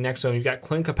Year standing next to him. You've got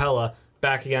Clint Capella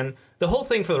back again. The whole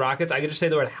thing for the Rockets, I could just say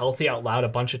the word healthy out loud a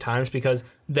bunch of times because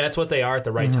that's what they are at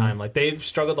the right time. Like, they've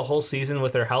struggled the whole season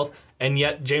with their health, and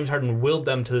yet James Harden willed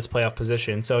them to this playoff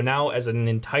position. So now, as an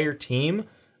entire team,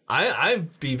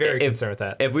 I'd be very concerned with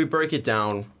that. If we break it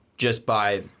down just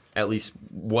by at least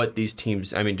what these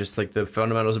teams, I mean, just like the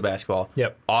fundamentals of basketball.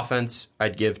 Yep. Offense,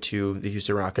 I'd give to the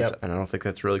Houston Rockets, and I don't think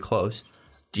that's really close.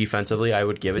 Defensively, I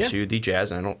would give it to the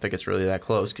Jazz, and I don't think it's really that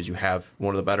close because you have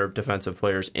one of the better defensive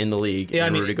players in the league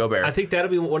in Rudy Gobert. I think that'll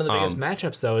be one of the biggest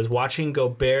matchups, though, is watching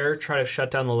Gobert try to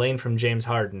shut down the lane from James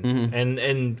Harden.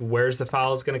 And where's the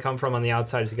fouls going to come from on the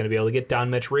outside? Is he going to be able to get down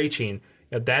Mitch reaching?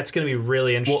 That's going to be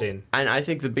really interesting. Well, and I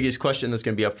think the biggest question that's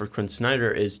going to be up for Quinn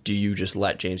Snyder is, do you just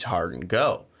let James Harden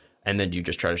go? And then you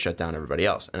just try to shut down everybody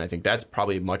else. And I think that's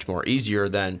probably much more easier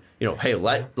than, hey,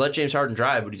 let James Harden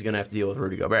drive, but he's going to have to deal with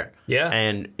Rudy Gobert. Yeah.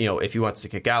 And, if he wants to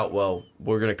kick out, well,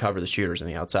 we're going to cover the shooters on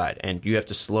the outside. And you have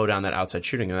to slow down that outside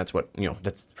shooting. And that's what,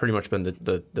 that's pretty much been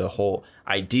the whole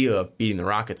idea of beating the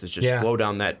Rockets is just slow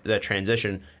down that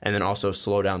transition and then also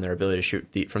slow down their ability to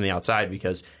shoot from the outside.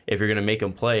 Because if you're going to make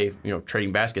them play,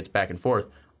 trading baskets back and forth,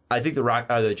 I think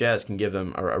the Jazz can give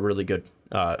them a really good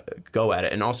go at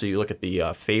it. And also you look at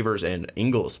the Favors and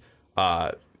Ingles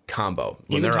combo.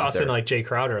 Even toss in like Jay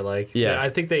Crowder. I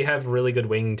think they have really good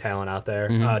wing talent out there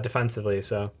defensively.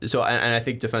 So and I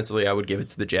think defensively I would give it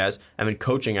to the Jazz. I mean,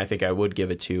 coaching, I think I would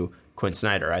give it to Quinn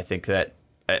Snyder. I think that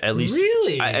at least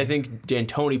really, I think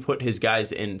D'Antoni put his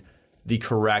guys in the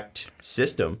correct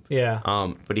system. Yeah.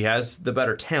 But he has the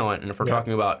better talent, and if we're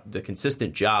talking about the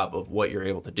consistent job of what you're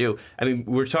able to do, I mean,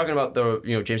 we're talking about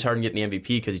the James Harden getting the MVP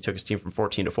because he took his team from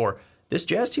 14-4. This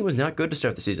Jazz team was not good to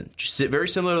start the season. Just very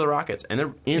similar to the Rockets, and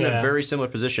they're in a very similar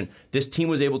position. This team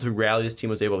was able to rally. This team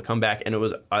was able to come back, and it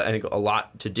was, I think, a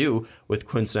lot to do with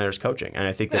Quinn Snyder's coaching. And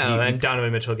I think that and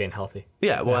Donovan Mitchell getting healthy.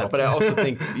 Yeah, well, but I also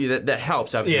think that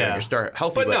helps, obviously, when you start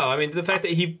healthy. But no, I mean, the fact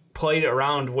that he played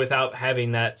around without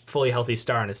having that fully healthy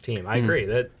star on his team, I agree.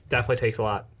 That definitely takes a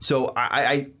lot. So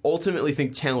I ultimately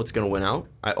think talent's going to win out.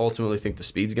 I ultimately think the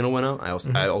speed's going to win out. I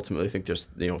ultimately think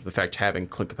just the fact having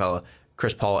Clint Capella,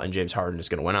 Chris Paul, and James Harden is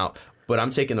going to win out. But I'm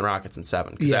taking the Rockets in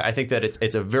 7 because I think that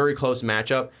it's a very close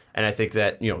matchup, and I think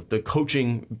that the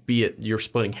coaching, be it you're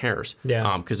splitting hairs,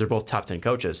 because they're both top 10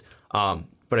 coaches.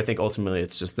 But I think ultimately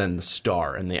it's just then the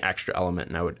star and the extra element,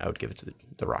 and I would give it to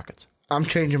the Rockets. I'm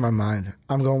changing my mind.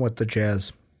 I'm going with the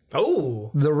Jazz.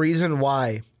 Oh, the reason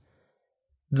why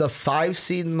the 5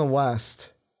 seed in the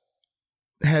West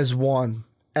has won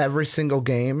every single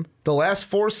game. The last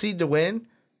 4 seed to win,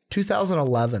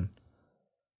 2011.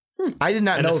 I did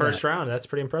not know that. In the first round, that's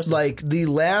pretty impressive. Like the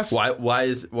last. Why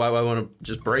I want to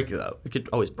just break it though? It could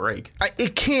always break.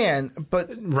 It can,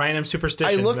 but random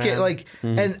superstitions. I look at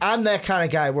and I'm that kind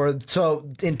of guy where in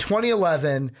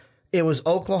 2011 it was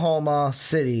Oklahoma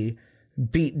City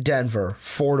beat Denver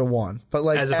 4-1, but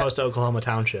as opposed to Oklahoma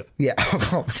Township. Yeah,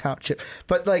 Oklahoma Township.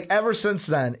 But ever since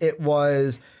then, it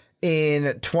was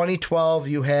in 2012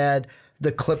 you had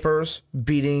the Clippers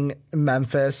beating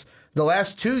Memphis. The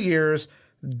last 2 years,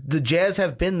 the Jazz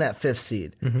have been that 5th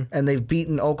seed, and they've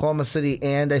beaten Oklahoma City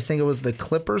and I think it was the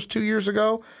Clippers 2 years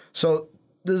ago. So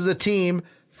this is a team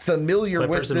familiar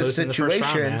with this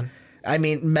situation. Round, I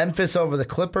mean, Memphis over the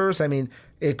Clippers. I mean,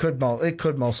 it could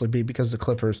mostly be because the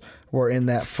Clippers were in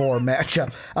that 4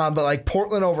 matchup. But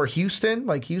Portland over Houston,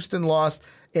 Houston lost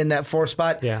in that 4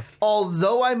 spot. Yeah.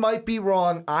 Although I might be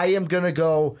wrong, I am going to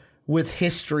go with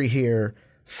history here.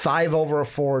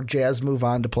 5-4, Jazz move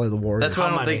on to play the Warriors. That's why I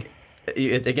don't think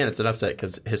Again, it's an upset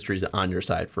because history's on your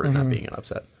side for it not being an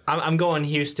upset. I'm going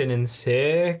Houston in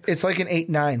 6. It's like an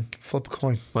 8-9. Flip a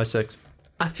coin. Why 6?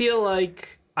 I feel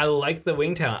like I like the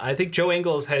wing talent. I think Joe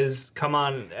Ingles has come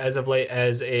on as of late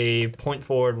as a point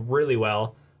forward really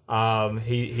well.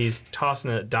 He's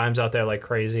tossing dimes out there like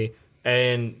crazy.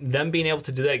 And them being able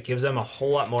to do that gives them a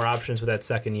whole lot more options with that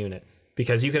second unit.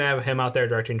 Because you can have him out there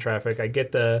directing traffic. I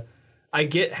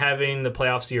get having the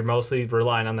playoffs, you're mostly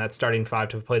relying on that starting 5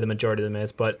 to play the majority of the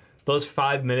minutes, but those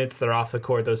 5 minutes that are off the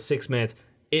court, those 6 minutes,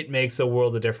 it makes a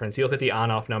world of difference. You look at the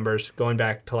on-off numbers going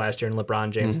back to last year in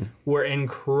LeBron James, were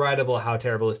incredible how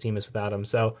terrible his team is without him.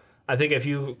 So I think if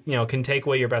you can take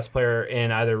away your best player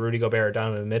in either Rudy Gobert or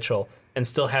Donovan Mitchell and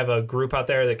still have a group out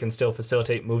there that can still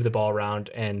facilitate, move the ball around,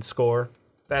 and score,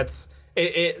 that's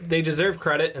it. They deserve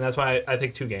credit, and that's why I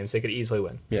think 2 games they could easily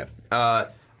win. Yeah.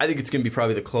 I think it's going to be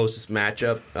probably the closest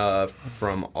matchup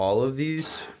from all of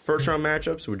these first-round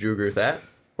matchups. Would you agree with that?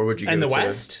 Or would you give in the it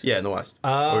West? Yeah, in the West.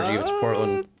 Or would you give it to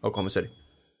Portland, Oklahoma City?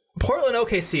 Portland,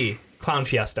 OKC, Clown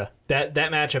Fiesta. That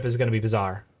matchup is going to be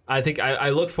bizarre. I think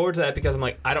I look forward to that because I'm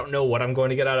like, I don't know what I'm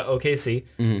going to get out of OKC.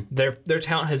 Their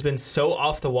talent has been so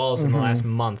off the walls in the last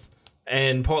month.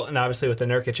 And Portland, obviously, with the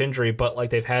Nurkic injury, but like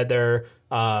they've had their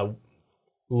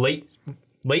late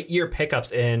year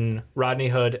pickups in Rodney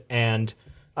Hood and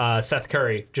Seth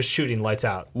Curry just shooting lights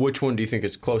out. Which one do you think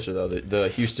is closer, though? The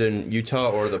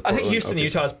Houston-Utah or the Portland? I think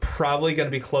Houston-Utah is probably going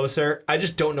to be closer. I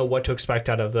just don't know what to expect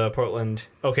out of the Portland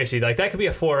OKC. Like, that could be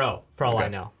a 4-0 for all I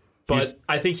know. But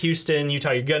I think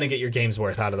Houston-Utah, you're going to get your game's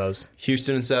worth out of those.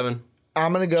 Houston in 7.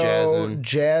 I'm going to go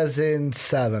Jazz in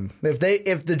 7.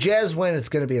 If the Jazz win, it's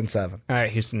going to be in 7. All right,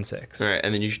 Houston 6. All right,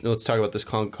 and then let's talk about this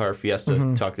Clown Car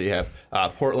Fiesta talk that you have.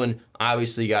 Portland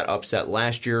obviously got upset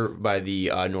last year by the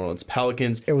New Orleans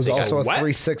Pelicans. It was also a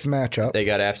 3-6 matchup. They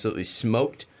got absolutely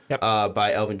smoked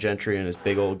by Elvin Gentry and his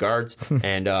big old guards.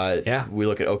 And we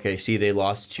look at OKC, they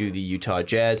lost to the Utah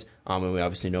Jazz. And we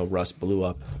obviously know Russ blew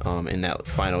up in that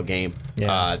final game.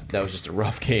 That was just a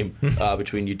rough game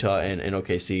between Utah and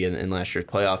OKC in last year's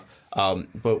playoff.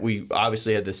 But we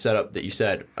obviously had the setup that you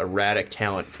said, erratic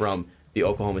talent from the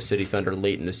Oklahoma City Thunder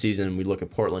late in the season. And we look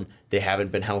at Portland, they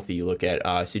haven't been healthy. You look at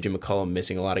C.J. McCollum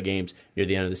missing a lot of games near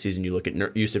the end of the season. You look at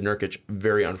Jusuf Nurkic,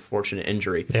 very unfortunate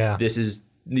injury.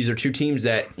 These are 2 teams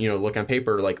that, look on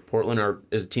paper, like Portland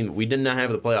is a team that we did not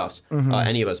have in the playoffs,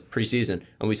 any of us, preseason.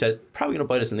 And we said, probably going to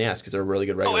bite us in the ass because they're a really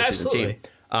good regular season team.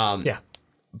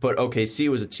 But OKC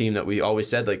was a team that we always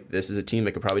said, like, this is a team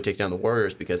that could probably take down the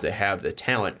Warriors because they have the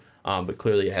talent, but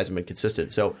clearly it hasn't been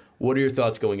consistent. So what are your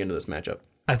thoughts going into this matchup?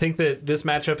 I think that this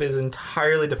matchup is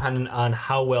entirely dependent on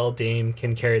how well Dame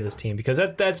can carry this team because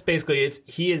that's basically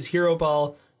he is hero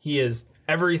ball. He is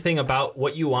everything about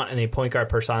what you want in a point guard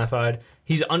personified.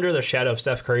 He's under the shadow of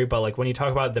Steph Curry, but like when you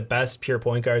talk about the best pure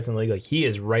point guards in the league, like he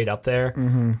is right up there.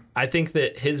 I think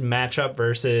that his matchup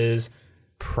versus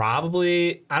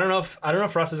probably I don't know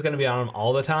if Russ is going to be on him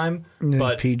all the time,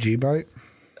 but PG bite.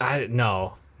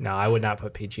 No, I would not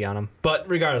put PG on him. But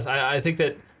regardless, I think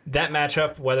that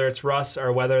matchup, whether it's Russ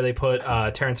or whether they put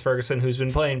Terrence Ferguson, who's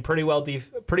been playing pretty well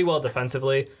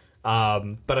defensively.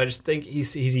 But I just think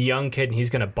he's a young kid and he's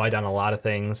going to bite on a lot of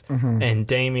things. And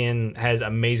Damian has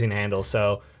amazing handles,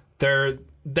 so that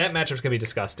matchup's going to be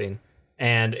disgusting.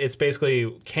 And it's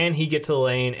basically, can he get to the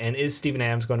lane, and is Steven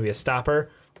Adams going to be a stopper,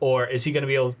 or is he going to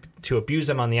be able to abuse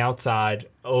them on the outside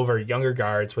over younger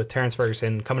guards with Terrence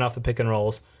Ferguson coming off the pick and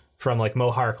rolls from like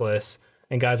Mo Harkless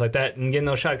and guys like that and getting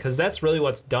those shots, because that's really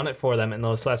what's done it for them in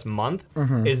this last month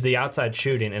is the outside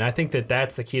shooting. And I think that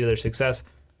that's the key to their success.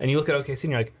 And you look at OKC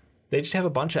and you're like, they just have a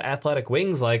bunch of athletic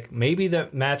wings. Like, maybe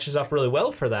that matches up really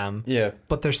well for them. Yeah.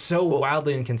 But they're so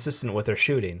wildly inconsistent with their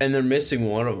shooting. And they're missing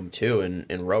one of them, too,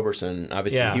 in Roberson.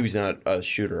 Obviously, he was not a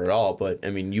shooter at all. But, I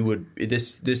mean,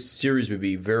 this series would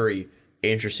be very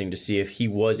interesting to see if he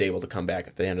was able to come back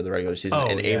at the end of the regular season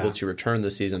able to return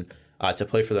this season to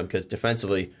play for them. Because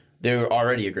defensively, they're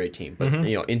already a great team. But,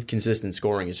 inconsistent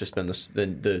scoring has just been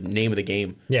the name of the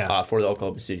game for the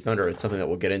Oklahoma City Thunder. It's something that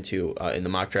we'll get into in the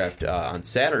mock draft on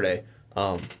Saturday,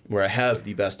 where I have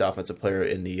the best offensive player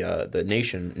in the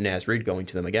nation, Naz Reid, going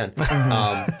to them again.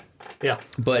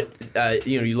 But,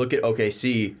 you look at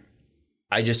OKC,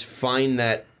 I just find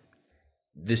that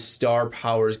the star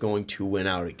power is going to win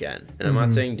out again. And I'm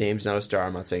not saying Dame's not a star.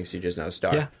 I'm not saying CJ's not a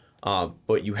star.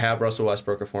 But you have Russell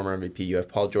Westbrook, a former MVP. You have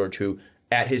Paul George, who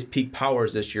at his peak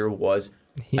powers this year was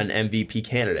an MVP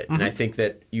candidate. And I think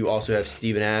that you also have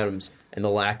Steven Adams, and the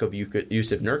lack of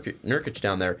Jusuf Nurkic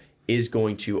down there is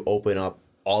going to open up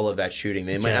all of that shooting.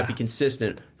 They might not be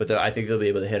consistent, but I think they'll be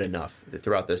able to hit enough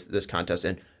throughout this contest.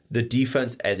 And the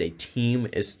defense as a team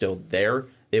is still there.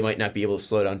 they might not be able to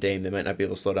slow down Dame. They might not be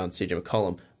able to slow down CJ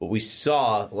McCollum. But we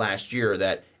saw last year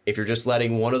that if you're just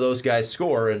letting one of those guys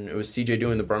score, and it was CJ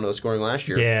doing the brunt of the scoring last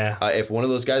year, if one of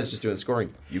those guys is just doing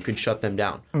scoring, you can shut them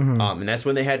down. And that's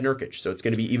when they had Nurkic. So it's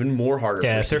going to be even more harder for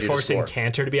CJ to score. If they're forcing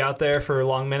Kanter to be out there for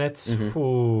long minutes.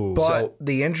 But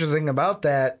the interesting about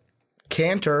that,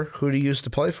 Kanter, who he used to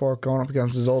play for, going up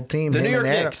against his old team. The New York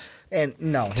Knicks. And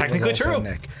no, technically true.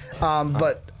 Nick.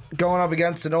 But going up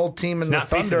against an old team in the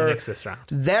Thunder, the Knicks this round.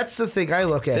 That's the thing I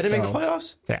look at. Did they make the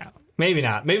playoffs? Yeah. Maybe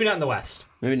not. Maybe not in the West.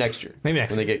 Maybe next year. When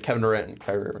they get Kevin Durant and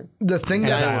Kyrie Irving. The thing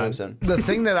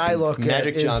that I look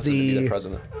Magic at Johnson is to be the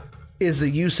president. Is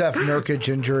the Jusuf Nurkic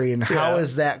injury, and how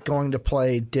is that going to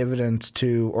play dividends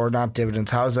to, or not dividends,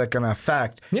 how is that going to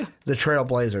affect the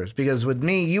Trailblazers? Because with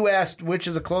me, you asked which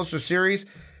is the closer series.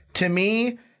 To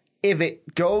me, if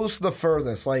it goes the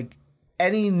furthest, like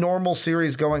any normal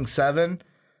series going 7,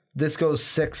 this goes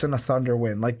 6 and a Thunder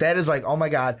win. Like that is like, oh my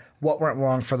God, what went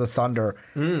wrong for the Thunder?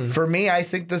 For me, I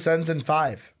think this ends in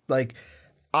 5. Like,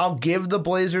 I'll give the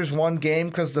Blazers one game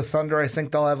because the Thunder, I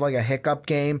think they'll have like a hiccup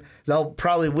game. They'll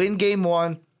probably win game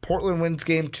 1, Portland wins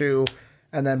game 2,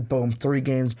 and then boom, 3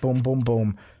 games, boom, boom,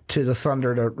 boom, to the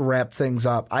Thunder to wrap things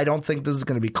up. I don't think this is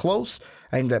going to be close.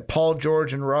 I think that Paul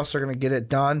George and Russ are going to get it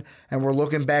done, and we're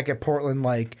looking back at Portland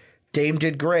like Dame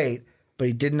did great, but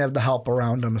he didn't have the help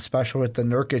around him, especially with the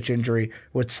Nurkic injury,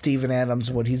 with Steven Adams,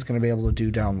 what he's going to be able to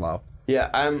do down low. Yeah,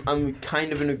 I'm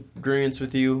kind of in agreement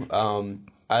with you.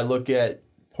 I look at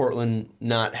Portland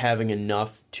not having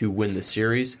enough to win the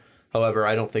series. However,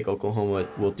 I don't think Oklahoma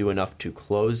will do enough to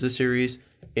close the series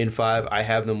in 5. I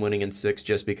have them winning in 6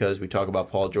 just because we talk about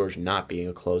Paul George not being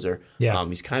a closer. Yeah.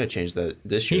 He's kind of changed that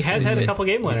this year. He has had a couple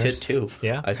game winners. He's hit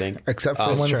 2, I think. Except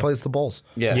for when he plays the Bulls.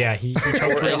 Yeah, he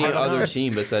or any other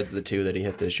team besides the 2 that he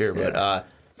hit this year. But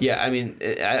I mean,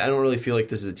 I don't really feel like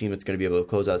this is a team that's going to be able to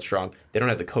close out strong. They don't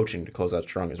have the coaching to close out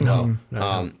strong as well.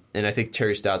 No. And I think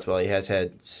Terry Stotts, while he has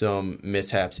had some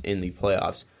mishaps in the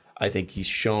playoffs, I think he's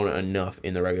shown enough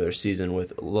in the regular season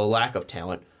with the lack of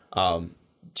talent, compared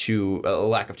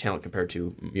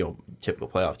to typical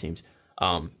playoff teams,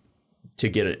 to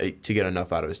get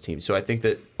enough out of his team. So I think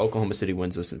that Oklahoma City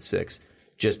wins this in 6.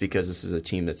 Just because this is a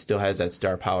team that still has that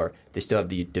star power. They still have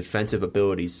the defensive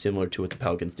abilities similar to what the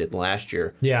Pelicans did last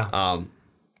year. Yeah.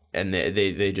 And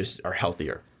they just are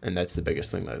healthier. And that's the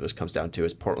biggest thing that this comes down to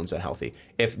is Portland's not healthy.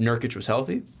 If Nurkic was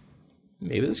healthy,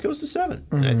 maybe this goes to 7.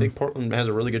 And I think Portland has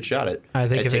a really good shot at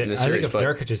taking the series. If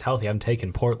Nurkic is healthy, I'm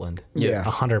taking Portland. Yeah.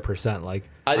 100%. Like,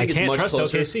 I think can't it's much trust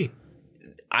closer. OKC.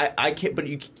 I can't, but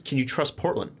can you trust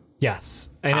Portland? Yes,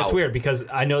 and it's weird because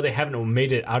I know they haven't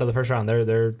made it out of the first round.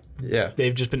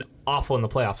 They've just been awful in the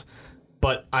playoffs.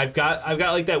 But I've got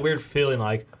like that weird feeling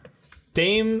like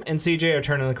Dame and CJ are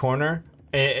turning the corner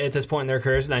at this point in their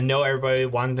careers, and I know everybody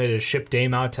wanted to ship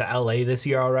Dame out to LA this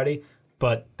year already,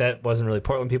 but that wasn't really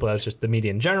Portland people. That was just the media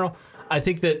in general. I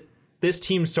think that this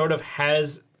team sort of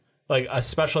has like a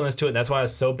specialness to it, and that's why I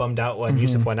was so bummed out when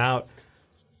Jusuf went out.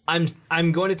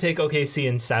 I'm going to take OKC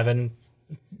in 7.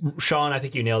 Sean, I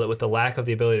think you nailed it with the lack of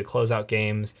the ability to close out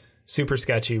games. Super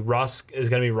sketchy. Russ is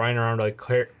going to be running around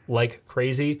like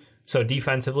crazy. So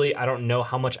defensively, I don't know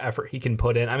how much effort he can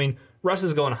put in. I mean, Russ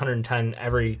is going 110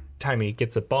 every time he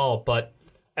gets the ball, but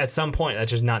at some point,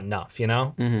 that's just not enough, you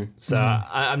know? So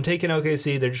I'm taking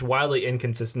OKC. They're just wildly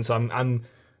inconsistent. So I'm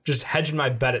just hedging my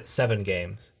bet at 7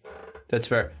 games. That's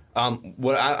fair.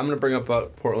 What I'm going to bring up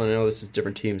about Portland, I know this is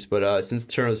different teams, but since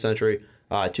the turn of the century,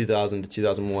 2000 to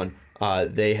 2001,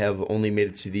 they have only made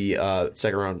it to the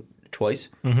second round twice.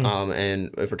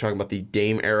 And if we're talking about the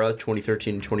Dame era,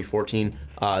 2013 and 2014,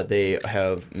 they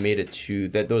have made it to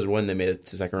that. Those are when they made it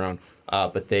to the second round.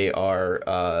 But they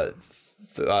are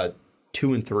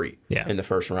 2 and 3 in the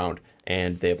first round,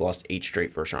 and they have lost 8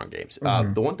 straight first round games.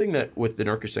 The one thing that with the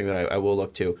Nurkic thing that I will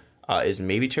look to is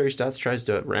maybe Terry Stotts tries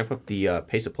to ramp up the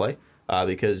pace of play.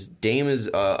 Because Dame is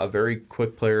a very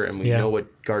quick player, and we know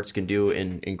what guards can do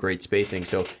in great spacing.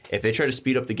 So if they try to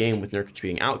speed up the game with Nurkic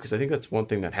being out, because I think that's one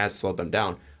thing that has slowed them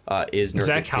down, is Nurkic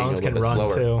Zach being a Collins little can bit run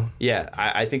slower. Too. Yeah,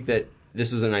 I think that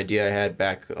this was an idea I had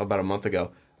back about a month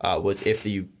ago, was if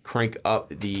you crank up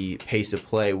the pace of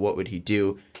play, what would he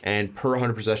do? And per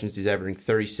 100 possessions, he's averaging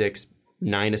 36,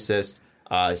 9 assists,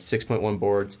 6.1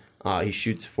 boards. He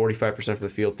shoots 45% from the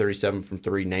field, 37 from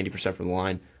 3, 90% from the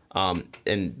line.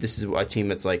 And this is a team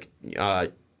that's like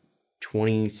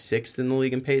 26th in the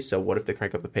league in pace. So what if they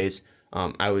crank up the pace?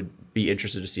 I would be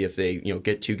interested to see if they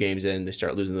get 2 games in, they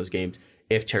start losing those games,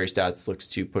 if Terry Stotts looks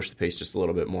to push the pace just a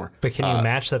little bit more. But can you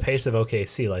match the pace of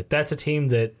OKC? Like, that's a team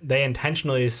that they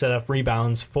intentionally set up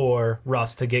rebounds for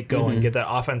Russ to get going, get that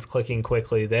offense clicking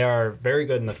quickly. They are very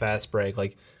good in the fast break.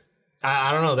 Like,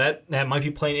 I don't know. That might be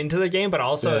playing into the game, but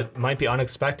also it might be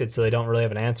unexpected, so they don't really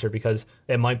have an answer because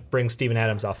it might bring Steven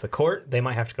Adams off the court. They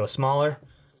might have to go smaller.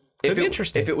 Could be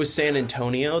interesting. If it was San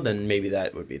Antonio, then maybe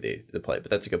that would be the play.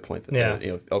 But that's a good point.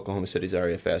 That Oklahoma City's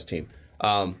already a fast team.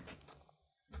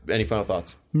 Any final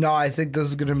thoughts? No, I think this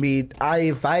is going to be.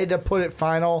 If I had to put it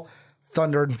final,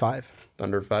 Thunder in 5.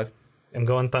 Thunder in 5. I'm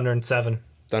going Thunder in 7.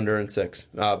 Thunder in 6.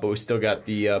 But we still got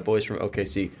the boys from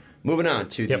OKC. Moving on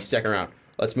to the second round.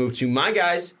 Let's move to my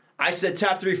guys. I said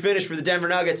top 3 finish for the Denver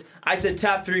Nuggets. I said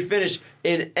top 3 finish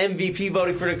in MVP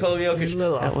voting for Nikola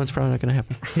Jokic. That one's probably not going to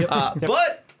happen.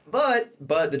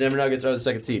 But the Denver Nuggets are the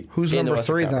second seed. Who's number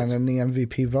 3 then in the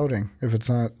MVP voting? If it's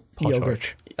not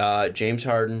Jokic, James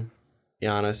Harden,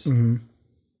 Giannis. Mm-hmm.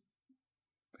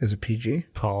 Is it PG?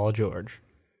 Paul George.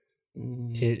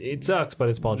 It sucks, but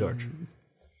it's Paul George.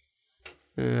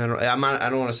 I don't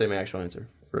want to say my actual answer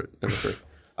for number 3.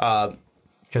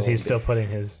 Because he's still putting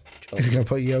his... He's going to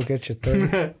put Jokic at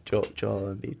 3.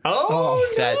 Joel Embiid. Oh,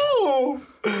 no!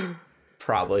 That's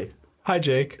probably. Hi,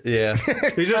 Jake. Yeah.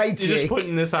 You're just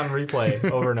putting this on replay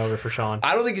over and over for Sean.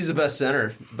 I don't think he's the best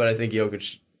center, but I think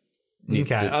Jokic needs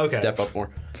to step up more.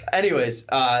 Anyways.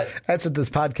 That's what this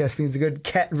podcast needs, a good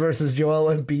Cat versus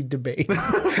Joel Embiid debate.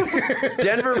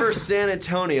 Denver versus San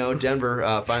Antonio.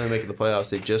 Denver finally making the playoffs.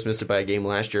 They just missed it by a game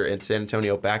last year, and San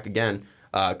Antonio back again.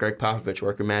 Greg Popovich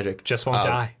working magic. Just won't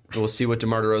die. We'll see what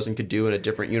DeMar DeRozan could do in a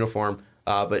different uniform.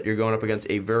 But you're going up against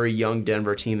a very young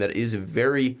Denver team that is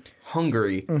very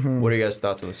hungry. Mm-hmm. What are you guys'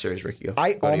 thoughts on the series, Ricky?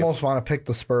 I almost want to pick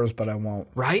the Spurs, but I won't.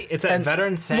 Right? It's a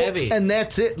veteran savvy. Well, and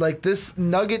that's it. Like this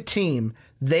Nugget team,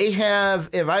 they have,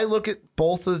 if I look at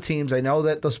both of the teams, I know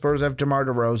that the Spurs have DeMar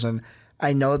DeRozan.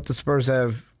 I know that the Spurs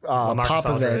have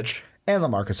Popovich and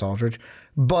LaMarcus Aldridge.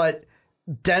 But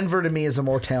Denver, to me, is a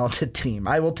more talented team.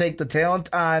 I will take the talent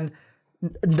on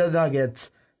the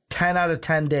Nuggets 10 out of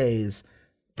 10 days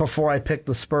before I pick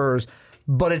the Spurs.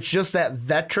 But it's just that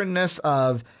veteranness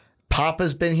of Pop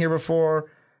has been here before.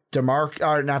 DeMar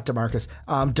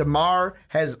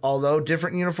has, although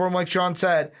different uniform, like Sean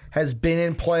said, has been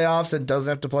in playoffs and doesn't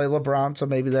have to play LeBron, so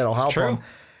maybe that'll help him.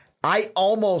 I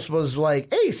almost was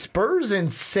like, hey, Spurs in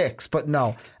 6, but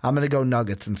no, I'm going to go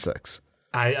Nuggets in 6.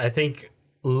 I think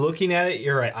looking at it,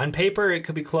 you're right. On paper, it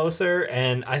could be closer,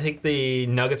 and I think the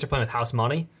Nuggets are playing with house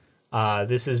money.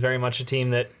 This is very much a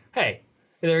team that, hey,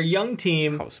 they're a young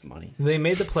team. House money. They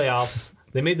made the playoffs.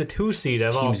 They made the 2 seed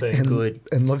of all things. Good.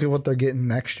 And look at what they're getting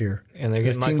next year. And they're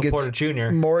getting Michael Porter Jr.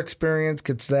 More experience,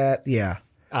 gets that. Yeah.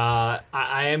 I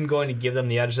am going to give them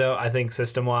the edge, though. I think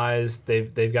system-wise,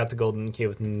 they've got the golden key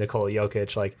with Nikola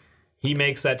Jokic. Like, he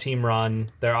makes that team run.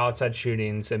 Their outside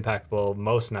shooting's impeccable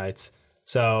most nights.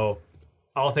 So,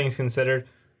 all things considered,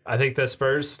 I think the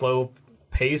Spurs' slow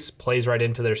pace plays right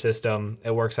into their system.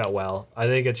 It works out well. I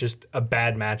think it's just a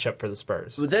bad matchup for the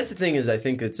Spurs. Well, that's the thing is I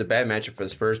think it's a bad matchup for the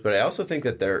Spurs, but I also think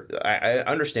that I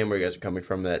understand where you guys are coming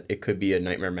from, that it could be a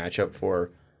nightmare matchup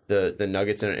for the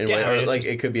Nuggets and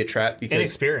it could be a trap because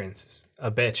inexperience is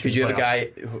a bitch. Because you have a guy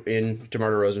in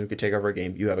DeMar DeRozan who could take over a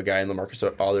game. You have a guy in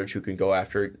LaMarcus Aldridge who can go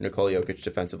after Nikola Jokic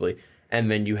defensively, and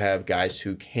then you have guys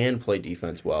who can play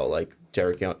defense well, like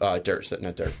Derek White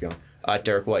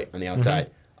on the outside.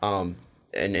 Mm-hmm.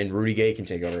 And Rudy Gay can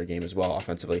take over a game as well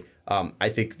offensively. I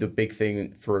think the big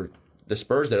thing for the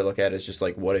Spurs that I look at is just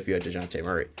like, what if you had DeJounte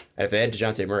Murray? And if they had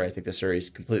DeJounte Murray, I think the series is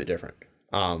completely different.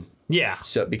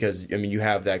 So because you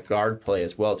have that guard play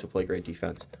as well to play great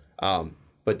defense,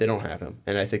 but they don't have him.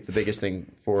 And I think the biggest thing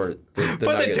for the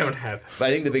Nuggets, they don't have. But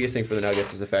I think the biggest thing for the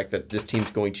Nuggets is the fact that this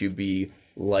team's going to be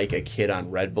like a kid on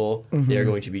Red Bull. Mm-hmm. They're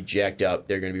going to be jacked up.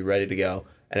 They're going to be ready to go.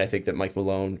 And I think that Mike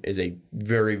Malone is a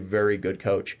very, very good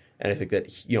coach. And I think that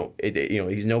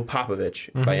he's no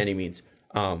Popovich by any means,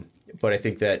 but I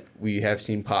think that we have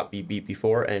seen Pop be beat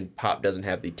before, and Pop doesn't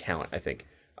have the talent, I think,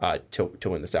 to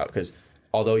win this out. Because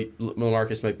although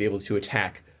LaMarcus might be able to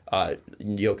attack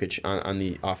Jokic on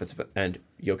the offensive end,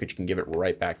 Jokic can give it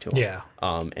right back to him. Yeah.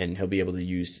 And he'll be able to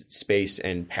use space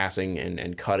and passing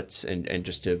and cuts and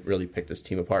just to really pick this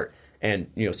team apart.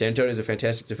 And San Antonio is a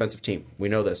fantastic defensive team. We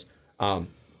know this.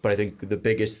 But I think the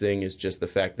biggest thing is just the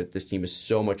fact that this team is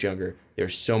so much younger. They're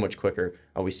so much quicker.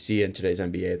 We see in today's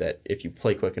NBA that if you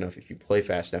play quick enough, if you play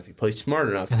fast enough, you play smart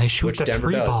enough, and they shoot the Denver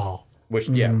does, ball.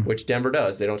 Which Denver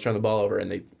does. They don't turn the ball over,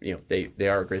 and they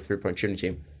are a great 3-point shooting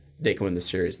team. They can win the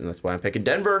series, and that's why I'm picking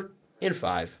Denver in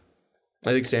 5.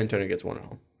 I think San Antonio gets 1 at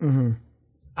home. Mm-hmm.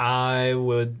 I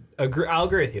would agree. I'll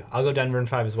agree with you. I'll go Denver in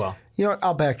 5 as well. You know what?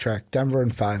 I'll backtrack. Denver in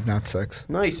 5, not 6.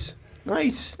 Nice.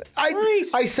 Nice.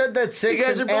 I said that 6. You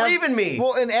guys are believing me.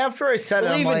 Well, and after I said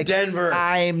it, I'm like, Denver.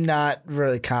 I'm not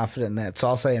really confident in that, so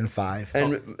I'll say in 5.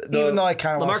 And even though I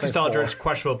kind of want to say 4. LaMarcus Aldridge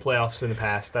questionable playoffs in the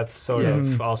past. That's sort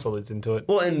of also leads into it.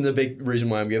 Well, and the big reason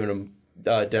why I'm giving them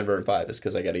Denver in 5 is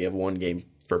because I got to give one game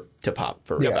to pop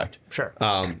for respect. Sure.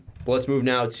 Well, let's move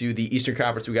now to the Eastern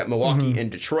Conference. We got Milwaukee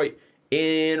and Detroit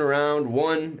in round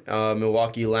 1.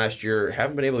 Milwaukee last year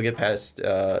haven't been able to get past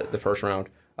the first round.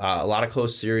 A lot of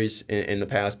close series in the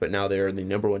past, but now they're the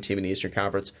number 1 team in the Eastern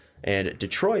Conference. And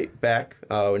Detroit back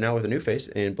now with a new face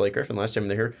in Blake Griffin. Last time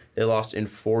they were here, they lost in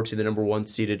 4 to the number 1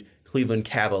 seeded Cleveland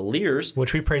Cavaliers.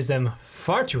 Which we praise them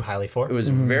far too highly for. It was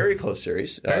a very close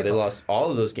series. They close. lost all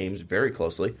of those games very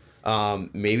closely.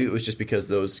 Maybe it was just because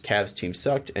those Cavs teams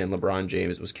sucked and LeBron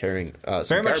James was carrying some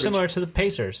very much garbage. similar to the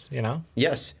Pacers, you know?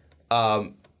 Yes.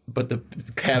 But the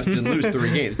Cavs didn't lose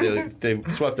 3 games. They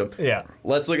swept them. Yeah.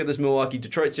 Let's look at this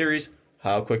Milwaukee-Detroit series.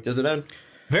 How quick does it end?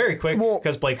 Very quick,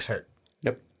 because Blake's hurt.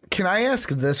 Yep. Can I ask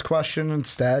this question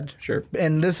instead? Sure.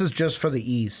 And this is just for the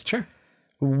East. Sure.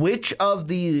 Which of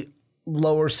the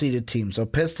lower seeded teams, so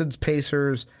Pistons,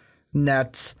 Pacers,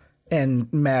 Nets,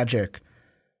 and Magic,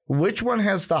 which one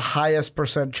has the highest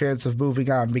 % chance of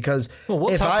moving on? Because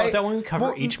we'll talk about that when we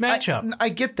cover each matchup. I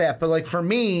get that, but like for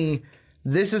me,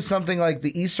 this is something like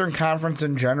the Eastern Conference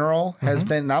in general has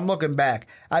been, and I'm looking back,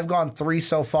 I've gone 3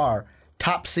 so far.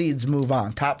 Top seeds move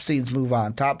on, top seeds move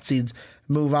on, top seeds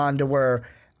move on, to where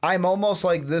I'm almost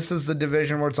like this is the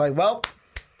division where it's like, well,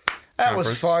 that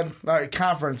was fun. All right,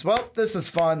 conference. Well, this is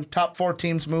fun. Top 4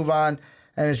 teams move on,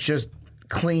 and it's just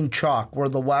clean chalk, where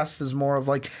the West is more of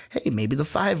like, hey, maybe the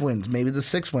 5 wins, maybe the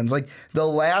 6 wins. Like the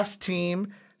last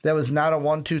team that was not a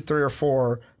 1, 2, 3, or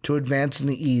 4 to advance in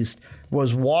the East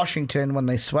was Washington when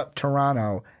they swept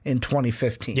Toronto in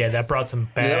 2015. Yeah, that brought some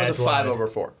bad That was a 5 blood. over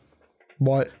 4.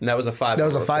 What? And that was a 5 That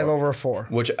was over a 5 4, over 4.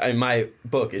 which in my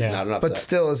book is not an upset. But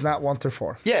still is not 1 through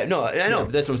 4. Yeah, no, I know.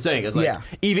 That's what I'm saying. Is like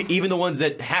even the ones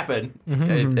that happen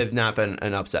have not been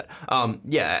an upset.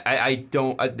 I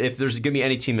don't. If there's going to be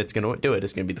any team that's going to do it,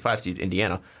 it's going to be the 5 seed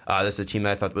Indiana. That's a team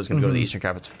that I thought was going to go to the Eastern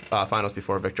Conference Finals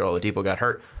before Victor Oladipo got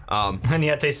hurt. And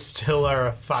yet they still are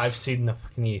a 5 seed in the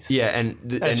fucking East. Yeah,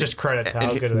 that's just credit to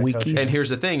how good of that coach is. And here's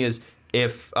the thing: is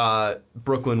if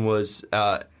Brooklyn was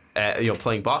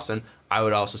playing Boston, I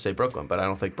would also say Brooklyn, but I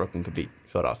don't think Brooklyn could beat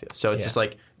Philadelphia. So it's just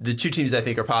like the 2 teams I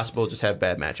think are possible just have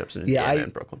bad matchups in Indiana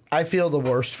and Brooklyn. I feel the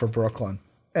worst for Brooklyn.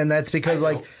 And that's because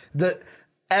like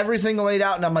everything laid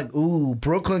out, and I'm like, ooh,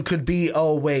 Brooklyn could be,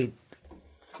 oh wait,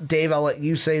 Dave, I'll let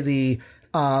you say the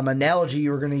analogy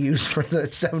you were going to use for the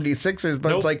 76ers,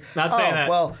 but it's like, not saying that.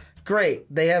 Well,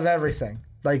 great, they have everything.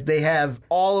 Like they have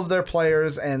all of their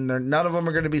players, and none of them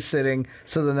are going to be sitting,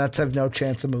 so the Nets have no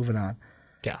chance of moving on.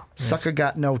 Yeah. Sucker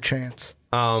got no chance.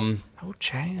 No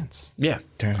chance. Yeah.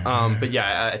 But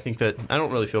yeah, I think that I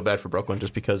don't really feel bad for Brooklyn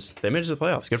just because they made it to the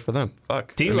playoffs. Good for them.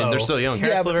 Fuck. D'Lo, I mean, they're still young.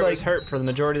 Karis LeVert was hurt for the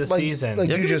majority of the season. Like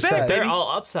you just said. They're all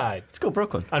upside. Let's go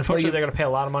Brooklyn. Unfortunately, they're going to pay a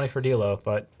lot of money for D'Lo,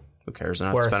 but who cares?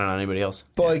 They're not spending on anybody else.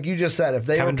 But like you just said, if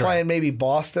they were playing maybe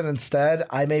Boston instead,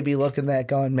 I may be looking at that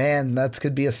going, man, that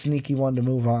could be a sneaky one to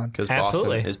move on. Because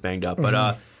Boston is banged up.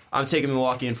 But I'm taking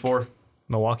Milwaukee in 4.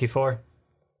 Milwaukee 4.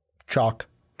 Chalk.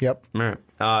 Yep. All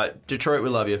right. Detroit, we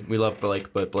love you. We love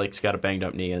Blake, but Blake's got a banged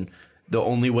up knee, and the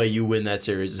only way you win that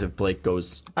series is if Blake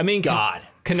goes. I mean, God,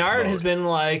 Kennard has been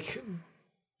like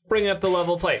bringing up the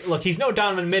level of play. Look, he's no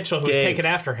Donovan Mitchell who's taken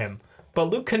after him, but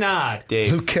Luke Kennard.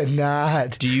 Luke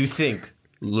Kennard. Do you think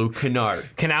Luke Kennard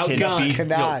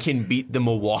can beat the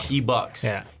Milwaukee Bucks?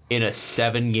 Yeah. In a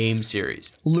 7-game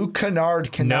series. Luke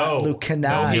Kennard cannot. No. Luke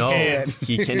Kennard. No,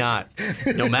 he cannot.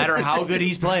 No matter how good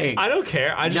he's playing. I don't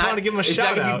care. I just want to give him a shout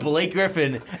out. It's not going to be Blake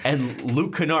Griffin and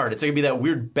Luke Kennard. It's going to be that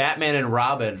weird Batman and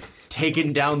Robin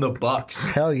taking down the Bucks.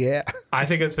 Hell yeah. I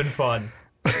think it's been fun.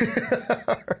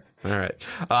 All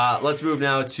right. Let's move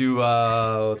now to,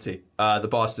 the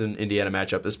Boston-Indiana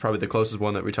matchup. This is probably the closest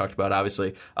one that we talked about,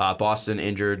 obviously. Boston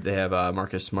injured. They have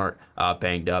Marcus Smart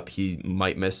banged up. He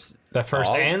might miss the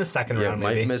first and the second round,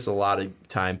 maybe. Might miss a lot of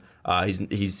time.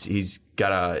 He's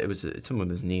got it's something with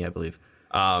his knee, I believe.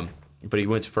 But he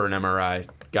went for an MRI,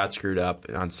 got screwed up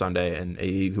on Sunday, and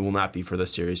he will not be for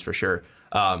this series for sure.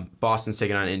 Boston's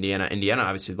taking on Indiana. Indiana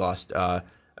obviously lost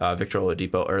Victor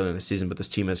Oladipo early in the season, but this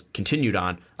team has continued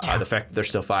on. The fact that they're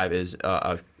still 5 is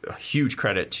a huge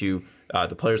credit to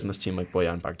the players on this team like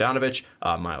Bojan Bogdanovic,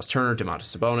 Miles Turner,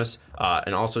 Domantas Sabonis,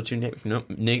 and also to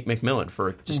Nate McMillan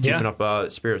for just keeping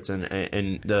up spirits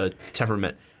and the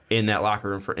temperament in that locker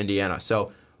room for Indiana.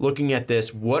 So looking at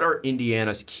this, what are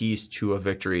Indiana's keys to a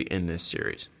victory in this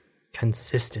series?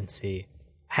 Consistency.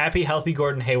 Happy, healthy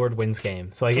Gordon Hayward wins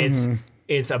games. Like it's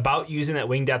it's about using that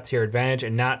wing depth to your advantage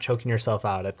and not choking yourself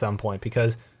out at some point,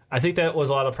 because I think that was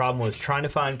a lot of the problem, was trying to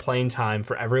find playing time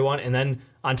for everyone. And then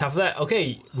on top of that,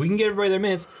 okay, we can get everybody their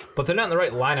minutes, but they're not in the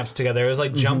right lineups together. It was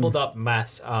like jumbled up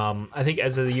mess. I think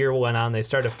as the year went on, they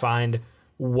started to find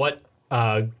what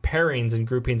pairings and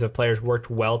groupings of players worked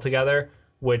well together,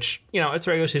 which, it's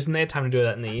regular season. They had time to do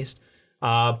that in the East.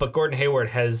 But Gordon Hayward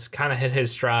has kind of hit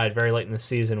his stride very late in the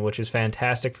season, which is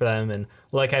fantastic for them. And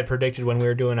like I predicted when we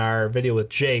were doing our video with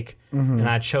Jake, and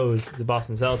I chose the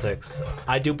Boston Celtics,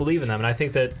 I do believe in them. And I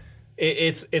think that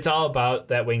it's all about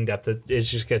that wing depth that is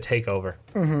just going to take over.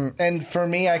 And for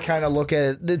me, I kind of look at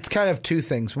it, it's kind of two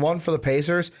things. One, for the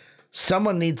Pacers,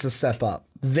 someone needs to step up.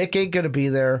 Vic ain't going to be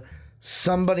there.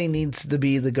 Somebody needs to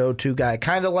be the go-to guy.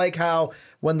 Kind of like how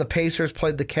when the Pacers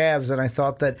played the Cavs, and I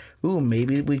thought that,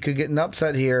 maybe we could get an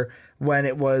upset here when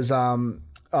it was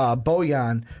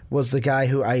Bojan was the guy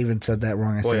who, I even said that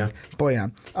wrong, I think.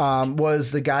 Bojan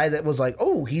was the guy that was like,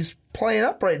 he's playing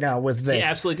up right now with Vic. He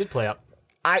absolutely did play up.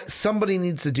 Somebody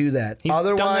needs to do that. He's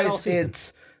Otherwise,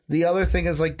 it's the other thing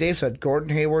is, like Dave said, Gordon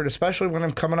Hayward, especially when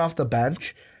I'm coming off the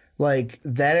bench, like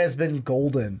that has been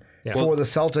golden. Yeah. For the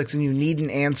Celtics, and you need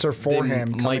an answer for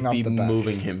him coming off the bench. Might be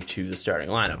moving him to the starting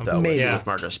lineup, though, with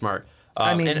Marcus Smart. You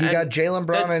got Jaylen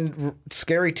Brown and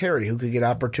Scary Terry, who could get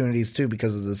opportunities, too,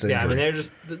 because of this injury.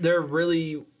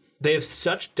 Yeah, they have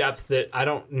such depth that I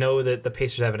don't know that the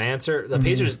Pacers have an answer. The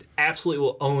Pacers absolutely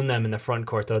will own them in the front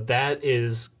court, though. That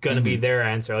is going to be their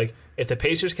answer. Like, if the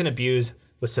Pacers can abuse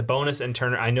with Sabonis and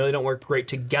Turner, I know they don't work great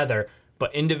together,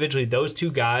 but individually, those two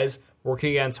guys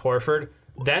working against Horford,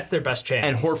 that's their best chance.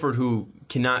 And Horford, who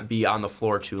cannot be on the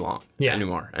floor too long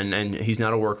anymore. And he's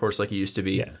not a workhorse like he used to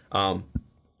be. Yeah.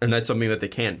 And that's something that they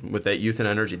can. With that youth and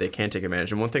energy, they can take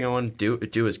advantage. And one thing I want to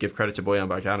do is give credit to Bojan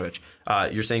Bogdanovic.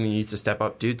 You're saying he needs to step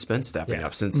up. Dude's been stepping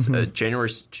up since January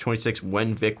 26th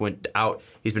when Vic went out.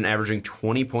 He's been averaging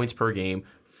 20 points per game,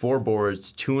 4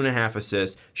 boards, 2.5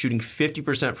 assists, shooting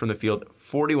 50% from the field,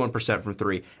 41% from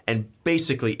 3, and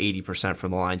basically 80%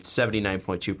 from the line,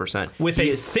 79.2%. With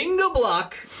a single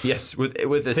block. Yes, with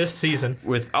this season.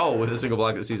 With a single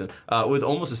block this season. With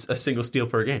almost a single steal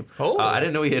per game. I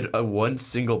didn't know he had one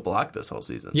single block this whole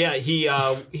season. Yeah,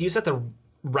 he's at the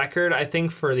record, I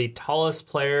think, for the tallest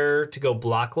player to go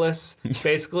blockless,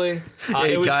 basically.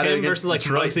 It was him versus like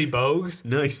Muggsy Bogues.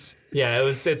 Nice. Yeah,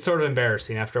 it's sort of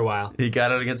embarrassing after a while. He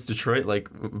got it against Detroit like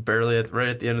barely right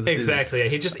at the end of the season. Exactly. Yeah,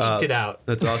 he just eked it out.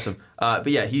 That's awesome. But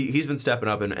yeah, he's been stepping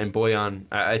up, and Bojan,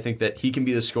 I think that he can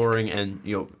be the scoring, and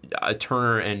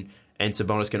Turner and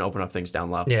Sabonis can open up things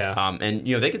down low. Yeah. And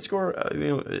they can score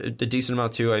a decent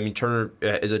amount too. I mean, Turner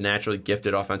is a naturally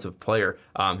gifted offensive player.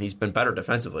 He's been better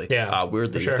defensively. Yeah.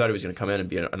 Weirdly, you thought he was going to come in and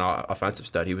be an offensive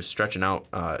stud. He was stretching out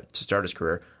to start his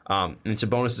career. And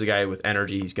Sabonis is a guy with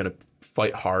energy. He's going to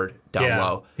fight hard down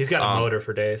low. He's got a motor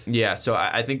for days. Yeah, so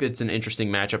I think it's an interesting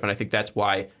matchup, and I think that's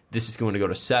why this is going to go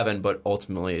to 7, but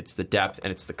ultimately it's the depth and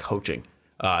it's the coaching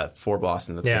for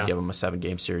Boston that's going to give them a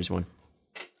 7-game series win.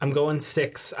 I'm going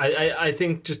 6. I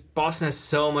think just Boston has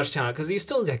so much talent, because you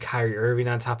still got Kyrie Irving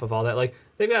on top of all that. Like,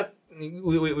 they've got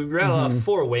we read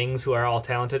 4 wings who are all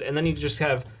talented, and then you just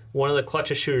have one of the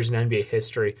clutchest shooters in NBA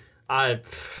history.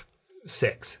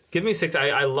 6. Give me 6.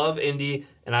 I love Indy,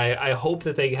 and I hope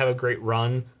that they have a great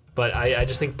run, but I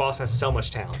just think Boston has so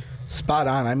much talent. Spot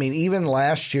on. I mean, even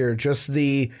last year,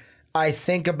 I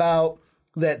think about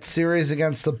that series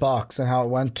against the Bucks and how it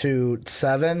went to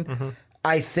 7.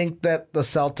 I think that the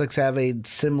Celtics have a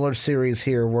similar series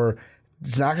here where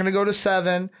it's not going to go to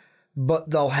 7, but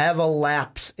they'll have a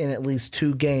lapse in at least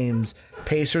 2 games.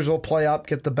 Pacers will play up,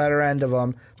 get the better end of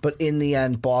them, but in the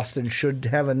end, Boston should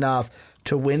have enough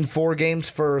to win 4 games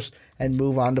first and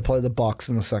move on to play the Bucks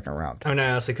in the second round. I mean, I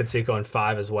honestly could see it going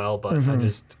 5 as well, but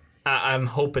I'm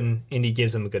hoping Indy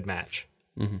gives them a good match.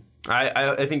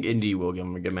 I think Indy will give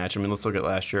them a good match. I mean, let's look at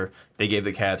last year. They gave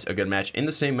the Cavs a good match in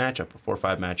the same matchup, a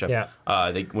 4-5 matchup.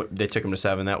 Yeah. They took them to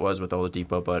 7. That was with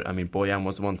Oladipo, but I mean, Bojan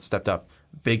was the one that stepped up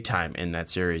big time in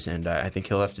that series, and I think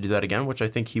he'll have to do that again, which I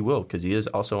think he will, because he is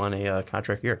also on a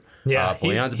contract year. Yeah,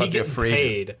 Bojan's about to get free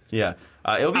agent. Yeah,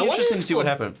 it'll be interesting to see what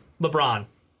happens. LeBron.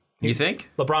 You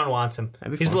think? LeBron wants him.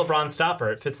 He's the LeBron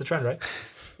stopper. It fits the trend, right?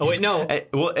 Oh wait, no.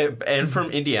 And from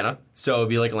Indiana, so it'll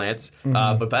be like Lance,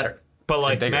 but better. But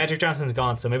like Magic Johnson's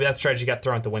gone, so maybe that strategy got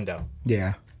thrown out the window.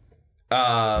 Yeah.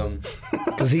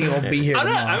 Because he won't be here. I'm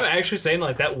actually saying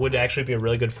like that would actually be a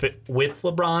really good fit with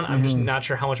LeBron. I'm just not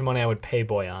sure how much money I would pay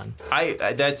Bojan.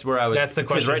 That's where I was. That's the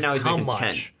question. Because right now he's making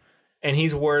 10, and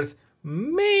he's worth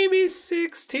maybe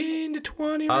 16 to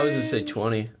 20. I was gonna say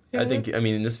 20. Yeah. I think. I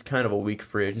mean, this is kind of a weak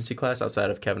free agency class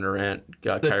outside of Kevin Durant,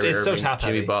 Kyrie Irving,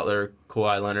 Jimmy Butler,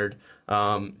 Kawhi Leonard.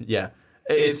 Yeah.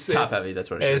 It's top heavy. That's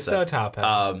what I should It's say. so top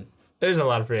heavy. There's a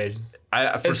lot of free agents.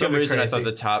 For some reason, I thought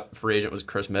the top free agent was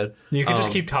Chris Mid. You can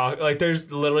just keep talking. Like,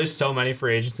 there's literally so many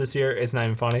free agents this year. It's not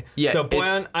even funny. Yeah, so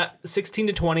Bojan, 16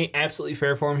 to 20, absolutely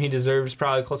fair for him. He deserves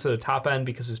probably close to the top end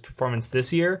because of his performance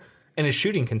this year, and his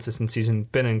shooting consistency's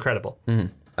been incredible.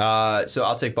 Mm-hmm. So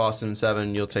I'll take Boston in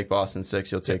 7. You'll take Boston in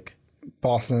 6. You'll take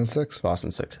Boston in 6. Boston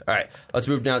 6. All right. Let's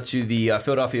move now to the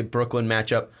Philadelphia-Brooklyn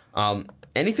matchup.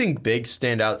 Anything big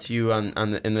stand out to you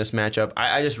in this matchup?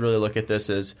 I just really look at this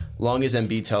as long as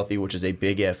Embiid's healthy, which is a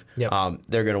big if. Yep.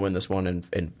 They're going to win this one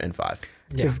in 5.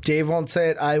 Yeah. If Dave won't say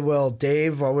it, I will.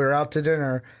 Dave, while we were out to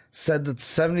dinner, said that the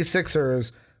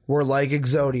 76ers were like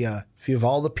Exodia. If you have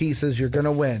all the pieces, you're going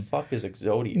to win. What the fuck is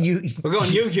Exodia? We're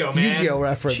going Yu-Gi-Oh, man. Yu-Gi-Oh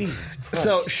reference. Jesus Christ.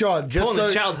 So, Sean,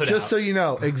 just so you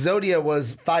know, Exodia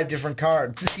was 5 different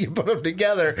cards. You put them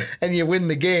together and you win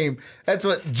the game. That's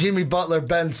what Jimmy Butler,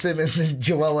 Ben Simmons, and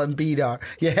Joel Embiid are.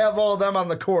 You have all of them on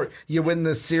the court, you win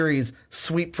this series.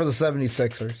 Sweep for the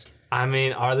 76ers. I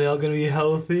mean, are they all going to be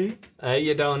healthy?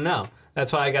 You don't know.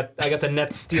 That's why I got the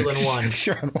Nets stealing one.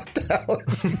 Sean, what the hell?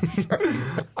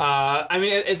 I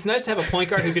mean, it's nice to have a point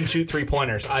guard who can shoot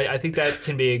 3-pointers. I think that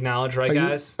can be acknowledged, right,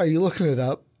 guys? Are you looking it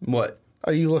up? What?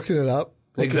 Are you looking it up?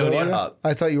 Exodia?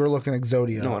 I thought you were looking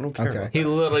Exodia. No, I don't care. Okay. He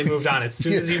literally moved on. As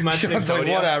soon as you mentioned Exodia, like,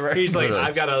 whatever. He's like,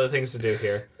 I've got other things to do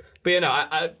here.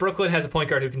 But, Brooklyn has a point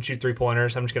guard who can shoot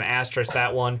 3-pointers. I'm just going to asterisk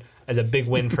that one as a big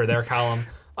win for their column.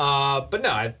 But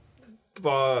no,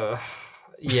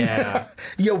 yeah.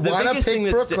 You want to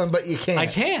pick Brooklyn, but you can't. I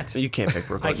can't. You can't pick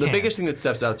Brooklyn. The biggest thing that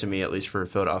steps out to me, at least for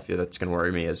Philadelphia, that's going to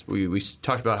worry me is we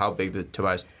talked about how big the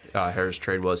Tobias Harris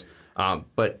trade was,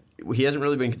 but he hasn't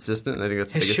really been consistent, and I think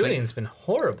that's the biggest thing. His shooting's been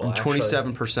horrible,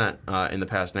 27% in the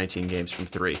past 19 games from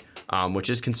 3,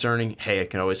 which is concerning. Hey, it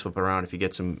can always flip around if you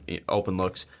get some open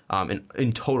looks. And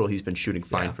in total, he's been shooting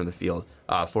fine from the field,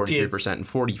 43% and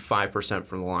 45%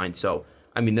 from the line. So,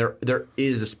 I mean, there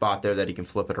is a spot there that he can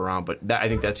flip it around, but I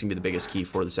think that's going to be the biggest key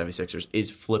for the 76ers is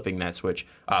flipping that switch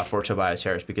for Tobias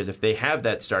Harris, because if they have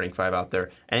that starting 5 out there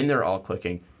and they're all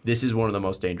clicking, this is one of the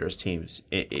most dangerous teams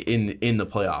in the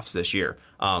playoffs this year.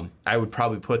 I would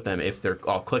probably put them, if they're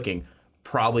all clicking,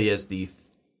 probably as the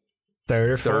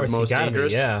third most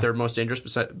dangerous, third most dangerous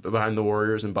behind the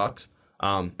Warriors and Bucks.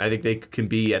 I think they can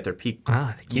be at their peak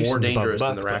more dangerous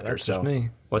than the Raptors. That's just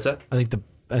me. What's that?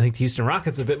 I think the Houston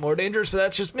Rockets are a bit more dangerous, but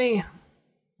that's just me.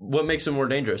 What makes them more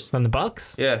dangerous? Than the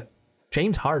Bucks? Yeah.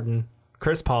 James Harden,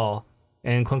 Chris Paul,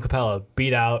 and Clint Capella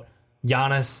beat out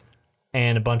Giannis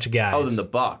and a bunch of guys. Oh, then the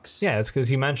Bucks. Yeah, that's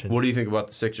because you mentioned. What do you think about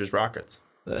the Sixers Rockets?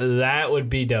 That would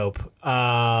be dope.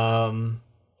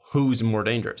 Who's more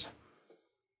dangerous?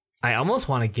 I almost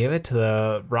want to give it to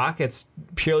the Rockets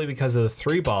purely because of the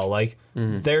 3-ball. Like,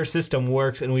 their system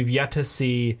works, and we've yet to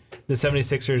see the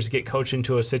 76ers get coached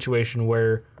into a situation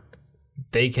where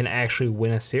they can actually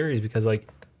win a series, because, like,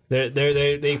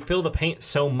 they fill the paint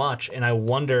so much, and I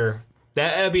wonder...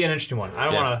 That'd be an interesting one. I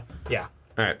don't want to... Yeah.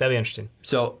 All right. That'd be interesting.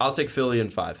 So, I'll take Philly in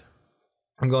 5.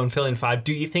 I'm going Philly in 5.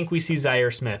 Do you think we see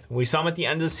Zaire Smith? We saw him at the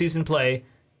end of the season play.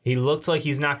 He looked like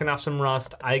he's knocking off some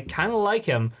rust. I kind of like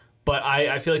him, but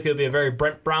I feel like it would be a very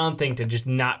Brett Brown thing to just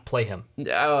not play him.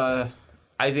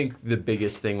 I think the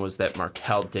biggest thing was that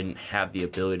Markelle didn't have the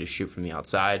ability to shoot from the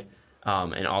outside,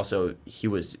 and also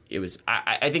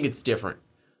I think it's different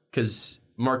because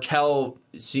Markelle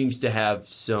seems to have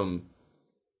some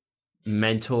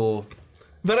mental.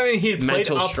 But I mean, he played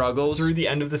up struggles through the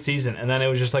end of the season, and then it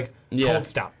was just like cold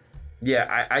stop.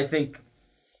 Yeah, I think.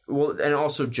 Well, and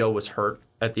also Joe was hurt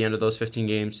at the end of those 15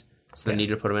 games, so they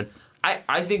needed to put him in.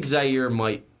 I think Zaire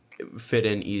might fit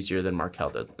in easier than Markelle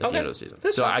did at the end of the season.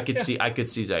 So I could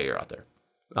see Zaire out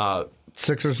there.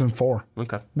 Sixers in 4.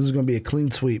 Okay, this is going to be a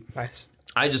clean sweep. Nice.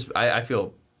 I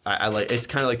feel I like, it's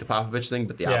kind of like the Popovich thing,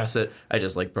 but the opposite. I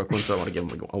just like Brooklyn, so I want to give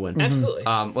them a win. Absolutely.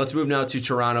 Let's move now to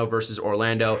Toronto versus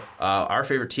Orlando. Our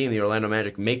favorite team, the Orlando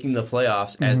Magic, making the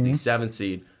playoffs as the 7th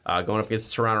seed, going up against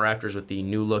the Toronto Raptors with the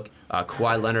new look,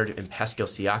 Kawhi Leonard and Pascal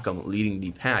Siakam leading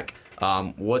the pack.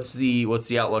 What's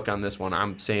the outlook on this one?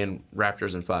 I'm saying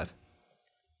Raptors in 5.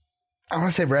 I want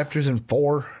to say Raptors in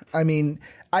 4. I mean,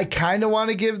 I kind of want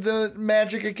to give the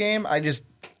Magic a game.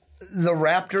 The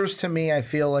Raptors, to me, I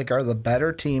feel like are the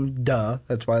better team. Duh.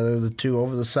 That's why they're the 2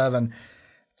 over the 7.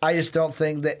 I just don't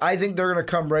think that. I think they're going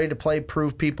to come ready to play,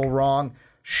 prove people wrong,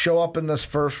 show up in this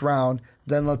first round.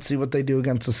 Then let's see what they do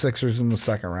against the Sixers in the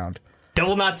second round.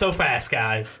 Double not so fast,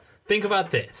 guys. Think about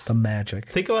this. The Magic.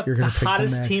 Think about the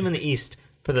hottest team in the East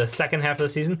for the second half of the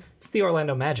season. It's the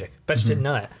Orlando Magic. Bet you didn't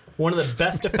know that. One of the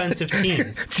best defensive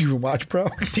teams. Do you even watch Pro?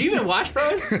 Do you even watch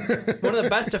Pros? One of the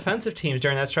best defensive teams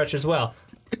during that stretch as well.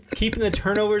 keeping the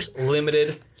turnovers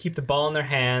limited, keep the ball in their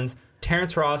hands.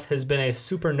 Terrence Ross has been a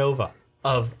supernova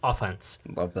of offense.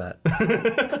 Love that.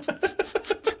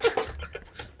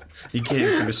 You can't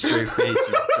even keep a straight face,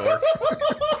 you dork.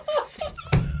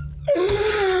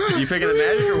 You picking the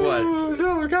Magic or what? Oh,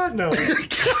 no, God, no.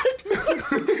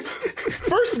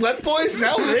 First Wet Boys,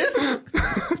 now this?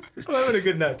 I'm having a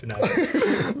good night tonight.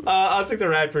 I'll take the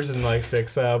Raptors in like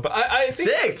 6. But I think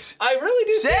 6? I really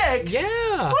do. 6?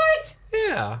 Yeah. What?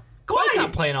 Yeah. Kawhi's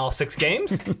not playing all 6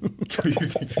 games. You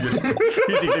think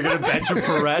they're going to bench him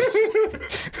for rest?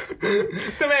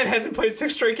 The man hasn't played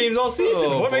 6 straight games all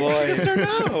season. What makes you think he'll start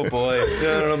now? Oh, boy.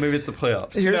 I don't know. Maybe it's the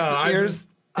playoffs. Here's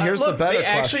look, the better they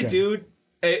actually question. do.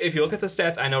 If you look at the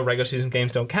stats, I know regular season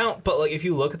games don't count, but like if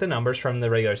you look at the numbers from the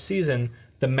regular season,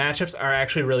 the matchups are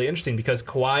actually really interesting because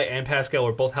Kawhi and Pascal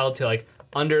were both held to like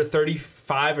under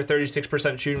 35 or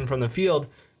 36% shooting from the field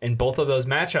in both of those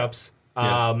matchups.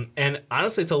 Yeah. And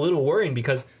honestly, it's a little worrying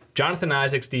because Jonathan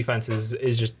Isaac's defense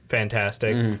is just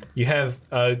fantastic. You have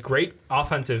a great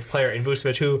offensive player in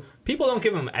Vucevic who people don't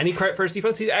give him any credit for his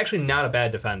defense. He's actually not a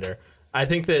bad defender. I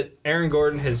think that Aaron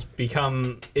Gordon is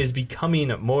becoming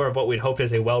more of what we'd hoped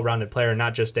as a well-rounded player,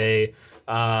 not just a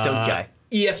dunk guy.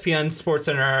 ESPN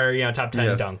SportsCenter, top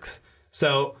 10 dunks.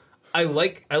 So I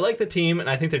like the team, and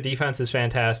I think their defense is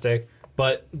fantastic.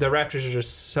 But the Raptors are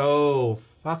just so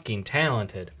fucking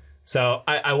talented. So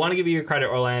I want to give you your credit,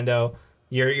 Orlando.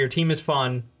 Your team is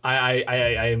fun.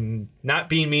 I'm not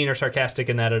being mean or sarcastic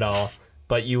in that at all.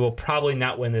 But you will probably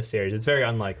not win this series. It's very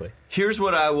unlikely. Here's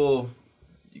what I will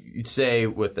say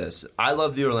with this. I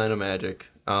love the Orlando Magic,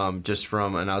 just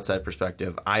from an outside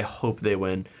perspective. I hope they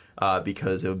win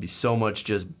because it would be so much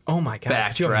just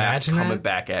backdraft coming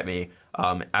back at me.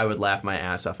 I would laugh my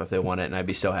ass off if they won it, and I'd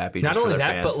be so happy. Not just only for their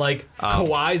that, fans. but like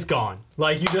Kawhi's gone.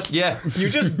 Like you just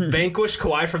vanquished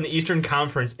Kawhi from the Eastern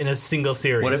Conference in a single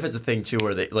series. What if it's a thing too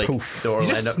where they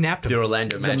the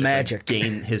Orlando Magic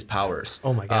gain his powers?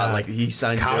 Oh my god! Like he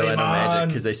signed the Orlando Magic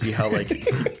because they see how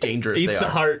dangerous they are. Eats the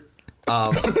heart.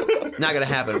 Not gonna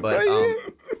happen, but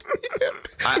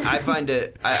I find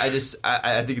it. I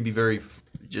think it'd be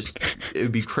it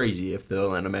would be crazy if the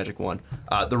Orlando Magic won.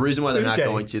 The reason why they're not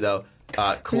going to though.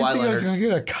 Kawhi Leonard. I was going to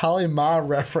get a Kali Ma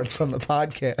reference on the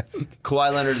podcast.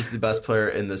 Kawhi Leonard is the best player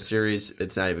in the series.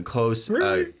 It's not even close.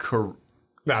 Really? A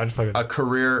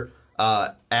career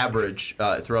average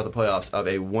throughout the playoffs of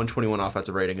a 121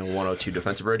 offensive rating and 102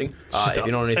 defensive rating. If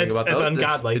you don't know anything about those,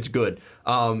 ungodly. It's good,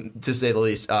 to say the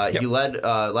least. He led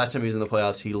last time he was in the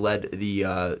playoffs. He led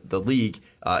the league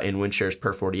in win shares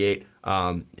per 48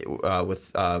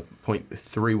 with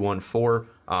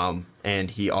 .314.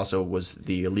 And he also was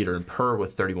the leader in per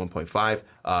with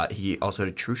 31.5. He also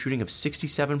had a true shooting of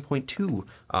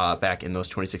 67.2 back in those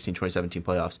 2016-2017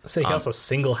 playoffs. So he also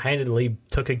single-handedly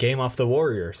took a game off the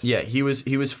Warriors. Yeah, he was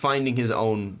finding his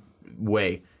own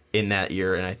way in that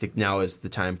year, and I think now is the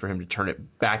time for him to turn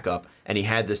it back up. And he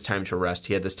had this time to rest.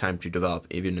 He had this time to develop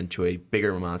even into a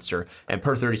bigger monster. And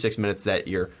per 36 minutes that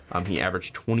year, he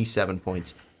averaged 27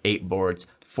 points, 8 boards,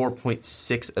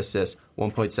 4.6 assists,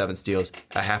 1.7 steals,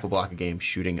 a half a block a game,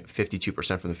 shooting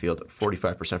 52% from the field,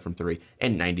 45% from 3,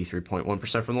 and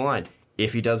 93.1% from the line.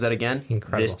 If he does that again,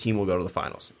 this team will go to the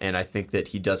finals. And I think that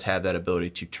he does have that ability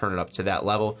to turn it up to that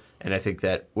level. And I think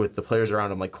that with the players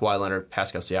around him like Kawhi Leonard,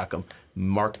 Pascal Siakam,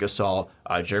 Marc Gasol,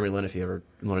 Jeremy Lin, if he ever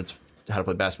learns how to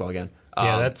play basketball again.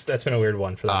 That's been a weird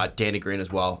one for them. Danny Green as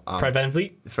well. Fred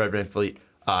VanVleet.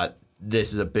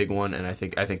 This is a big one, and I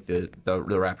think the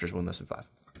Raptors win this in 5.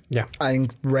 Yeah, I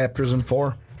think Raptors in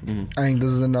 4. Mm-hmm. I think this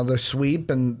is another sweep,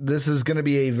 and this is going to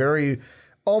be a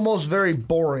almost very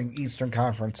boring Eastern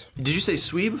Conference. Did you say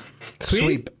sweep?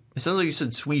 Sweep. It sounds like you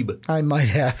said sweeb. I might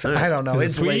have. I don't know.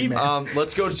 It's late, man.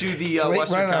 Let's go to the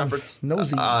Western Conference.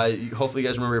 Hopefully you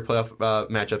guys remember your playoff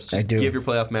matchups. Just give your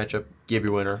playoff matchup, give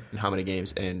your winner, and how many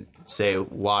games, and say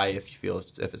why if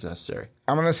it's necessary.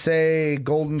 I'm going to say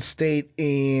Golden State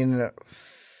in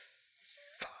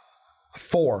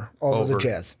 4 over the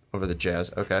Jazz. Over the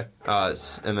Jazz, okay.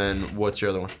 And then what's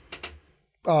your other one?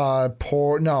 No,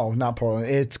 not Portland.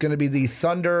 It's going to be the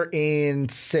Thunder in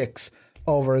 6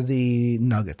 over the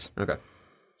Nuggets. Okay.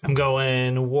 I'm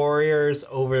going Warriors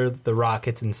over the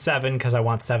Rockets in 7 because I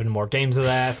want 7 more games of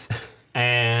that.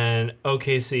 And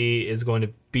OKC is going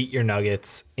to beat your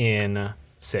Nuggets in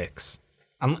 6.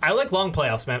 I like long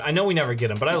playoffs, man. I know we never get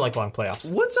them, but I like long playoffs.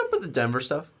 What's up with the Denver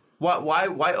stuff? Why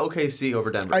OKC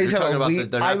over Denver? You're talking about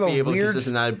they're not being able to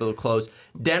consistently not able to close.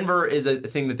 Denver is a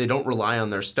thing that they don't rely on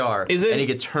their star, and he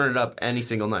can turn it up any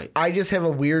single night. I just have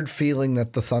a weird feeling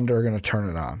that the Thunder are going to turn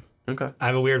it on. Okay. I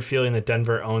have a weird feeling that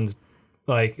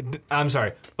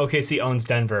OKC owns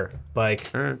Denver.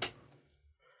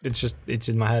 It's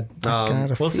in my head.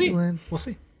 We'll see. We'll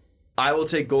see. I will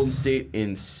take Golden State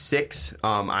in 6.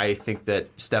 I think that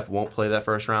Steph won't play that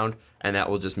first round, and that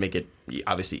will just make it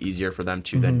obviously easier for them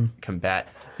to then combat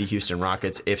the Houston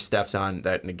Rockets. If Steph's on,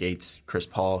 that negates Chris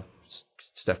Paul.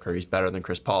 Steph Curry's better than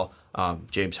Chris Paul.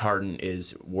 James Harden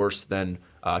is worse than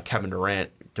Kevin Durant.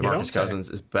 DeMarcus Cousins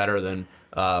is better than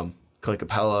Clint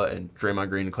Capella, and Draymond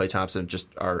Green and Klay Thompson just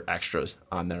are extras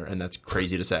on there, and that's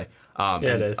crazy to say.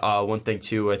 It is. One thing,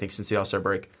 too, I think since the All-Star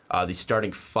break, the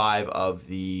starting 5 of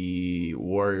the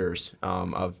Warriors,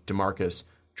 of DeMarcus,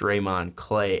 Draymond,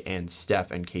 Klay, and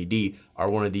Steph and KD, are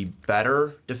one of the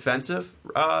better defensive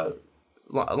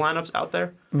lineups out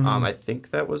there. I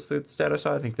think that was the stat I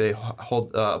saw. I think they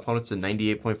hold opponents to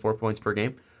 98.4 points per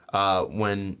game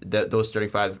when those starting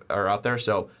 5 are out there.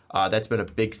 So that's been a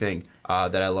big thing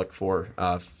that I look for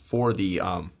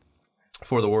the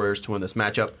Warriors to win this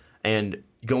matchup. And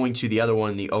going to the other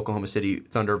one, the Oklahoma City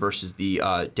Thunder versus the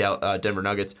Denver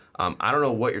Nuggets. I don't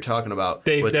know what you're talking about.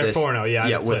 They're 4-0, yeah.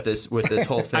 Yeah, with this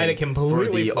whole thing. I had it completely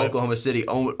for the flipped. Oklahoma City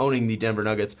owning the Denver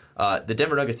Nuggets. The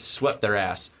Denver Nuggets swept their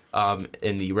ass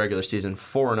in the regular season,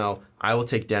 4-0. I will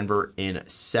take Denver in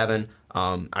 7.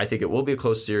 I think it will be a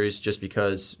close series just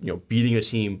because beating a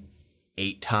team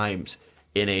 8 times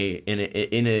in a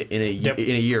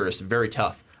year is very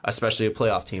tough, especially a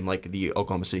playoff team like the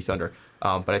Oklahoma City Thunder.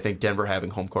 But I think Denver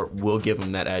having home court will give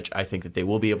them that edge. I think that they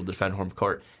will be able to defend home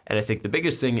court. And I think the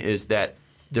biggest thing is that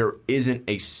there isn't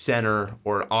a center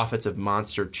or an offensive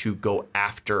monster to go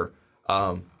after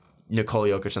Nikola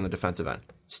Jokic on the defensive end.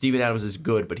 Steven Adams is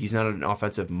good, but he's not an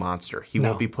offensive monster. He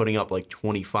won't be putting up like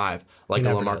 25 like a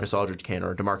LaMarcus Aldridge can,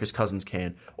 or a DeMarcus Cousins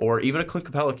can, or even a Clint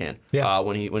Capella can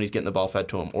when he's getting the ball fed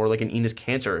to him, or like an Enes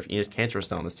Kanter if Enes Kanter is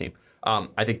still on this team.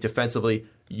 I think defensively,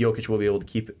 Jokic will be able to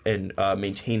keep and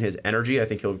maintain his energy. I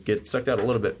think he'll get sucked out a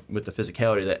little bit with the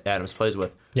physicality that Adams plays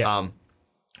with.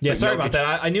 Yeah, sorry about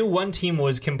that. I knew one team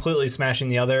was completely smashing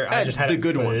the other. I just had the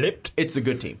good flipped. One. It's the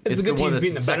good team. It's the good team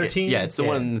beating the better team. Yeah, it's the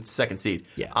one that's second seed.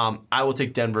 Yeah. I will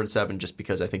take Denver in 7 just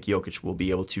because I think Jokic will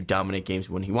be able to dominate games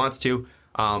when he wants to,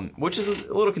 which is a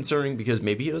little concerning because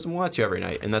maybe he doesn't want to every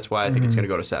night, and that's why I think it's going to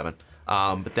go to 7.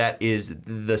 But that is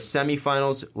the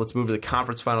semifinals. Let's move to the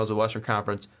conference finals of Western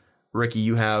Conference. Ricky,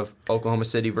 you have Oklahoma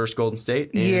City versus Golden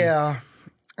State. Yeah.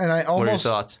 And what are your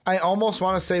thoughts? I almost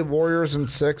want to say Warriors in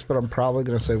 6, but I'm probably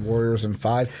going to say Warriors in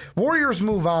 5. Warriors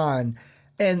move on,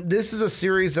 and this is a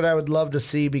series that I would love to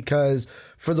see because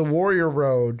for the Warrior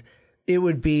Road, it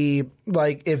would be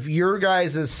like if your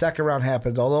guys' second round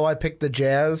happens, although I picked the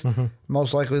Jazz,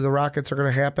 most likely the Rockets are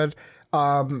going to happen,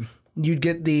 you'd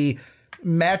get the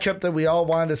matchup that we all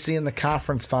wanted to see in the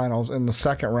conference finals in the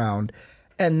second round,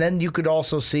 and then you could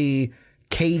also see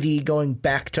KD going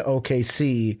back to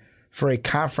OKC for a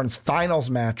conference finals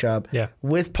matchup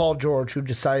with Paul George, who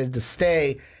decided to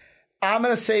stay. I'm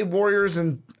going to say Warriors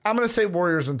in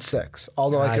 6,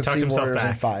 although I could see Warriors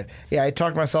in 5. Yeah, I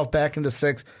talked myself back into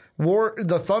 6.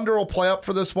 The Thunder will play up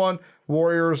for this one.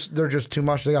 Warriors, they're just too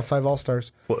much. They got 5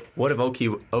 All-Stars. What if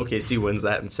OKC wins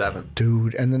that in 7?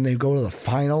 Dude, and then they go to the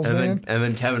finals, and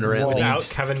then Kevin Durant leaves. Without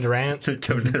Kevin Durant?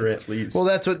 Kevin Durant leaves. Well,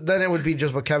 then it would be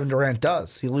just what Kevin Durant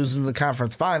does. He loses in the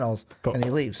conference finals, and he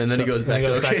leaves. And then he goes back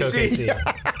to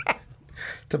OKC.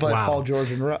 To play Paul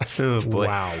George and Russ. Oh, boy.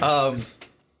 Wow.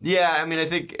 Yeah, I mean, I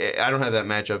think I don't have that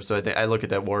matchup, so I look at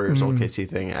that Warriors OKC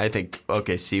thing. I think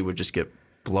OKC would just get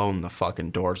blown the fucking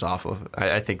doors off of.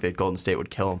 I think that Golden State would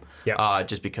kill him,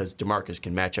 just because DeMarcus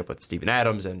can match up with Steven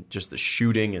Adams and just the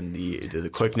shooting and the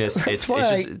quickness. It's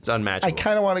unmatchable. I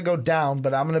kind of want to go down,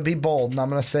 but I'm going to be bold and I'm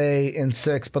going to say in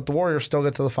 6. But the Warriors still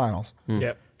get to the finals.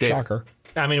 Yep, shocker.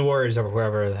 I mean, Warriors or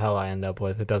whoever the hell I end up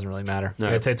with, it doesn't really matter. No.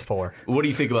 It's 4. What do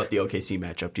you think about the OKC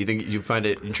matchup? Do you think you find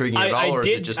it intriguing at all, or is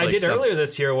it just like I did earlier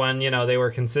this year when they were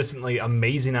consistently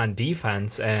amazing on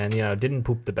defense and didn't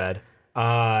poop the bed.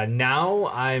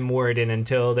 Now I'm worried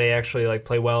until they actually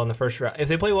play well in the first round. If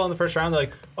they play well in the first round, they're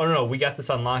like, oh no, we got this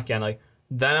on lockdown.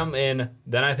 Then I'm in.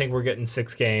 Then I think we're getting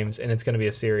 6 games and it's going to be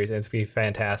a series and it's going to be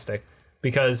fantastic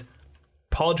because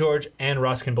Paul George and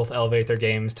Russ can both elevate their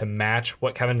games to match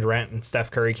what Kevin Durant and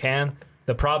Steph Curry can.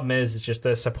 The problem is just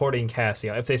the supporting cast.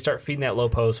 If they start feeding that low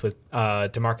post with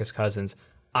DeMarcus Cousins,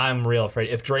 I'm real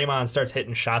afraid. If Draymond starts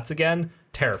hitting shots again,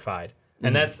 terrified.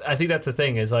 And I think that's the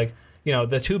thing is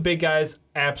the 2 big guys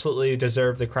absolutely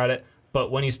deserve the credit,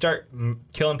 but when you start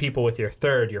killing people with your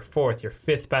 3rd, your 4th, your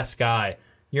 5th best guy,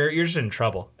 you're just in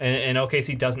trouble. And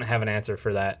OKC doesn't have an answer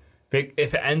for that.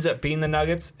 If it ends up being the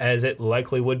Nuggets, as it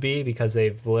likely would be because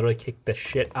they've literally kicked the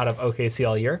shit out of OKC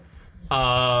all year,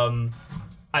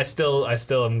 I still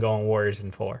am going Warriors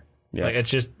in 4. Yeah. It's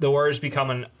just the Warriors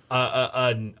become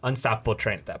an unstoppable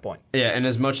train at that point. Yeah, and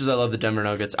as much as I love the Denver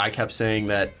Nuggets, I kept saying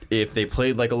that if they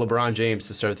played like a LeBron James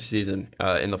to start the season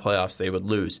in the playoffs, they would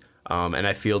lose. And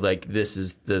I feel like this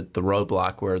is the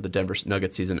roadblock where the Denver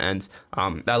Nuggets season ends.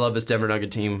 I love this Denver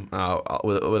Nugget team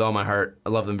with all my heart. I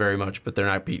love them very much, but they're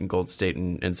not beating Golden State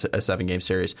in a 7-game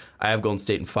series. I have Golden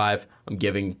State in 5. I'm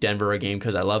giving Denver a game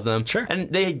because I love them. Sure.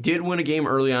 And they did win a game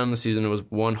early on in the season. It was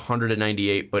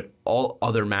 198, but all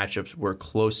other matchups were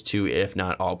close to, if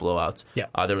not all, blowouts. Yeah.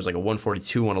 There was like a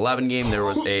 142-111 game. There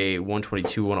was a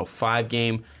 122-105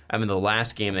 game. I mean, the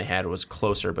last game they had was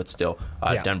closer, but still,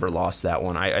 Denver lost that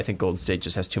one. I think Golden State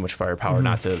just has too much firepower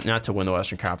not to win the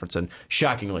Western Conference. And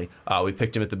shockingly, we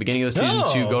picked him at the beginning of the season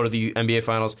to go to the NBA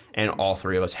Finals, and all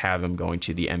three of us have him going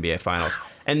to the NBA Finals.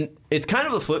 And it's kind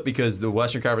of a flip because the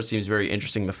Western Conference seems very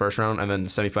interesting in the first round, and then the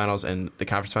semifinals and the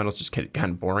conference finals just get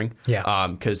kind of boring. Yeah.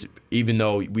 Because even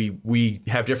though we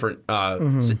have different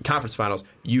conference finals,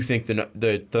 you think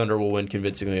the Thunder will win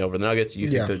convincingly over the Nuggets. You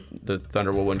think the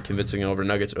Thunder will win convincingly over the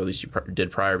Nuggets, or at least you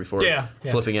did prior before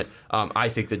flipping it. I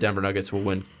think the Denver Nuggets will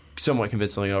win somewhat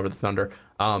convincingly over the Thunder.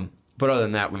 But other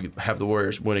than that, we have the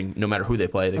Warriors winning no matter who they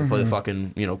play. They can play the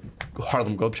fucking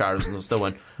Harlem Globetrotters and they'll still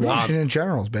win. Washington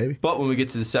Generals, baby. But when we get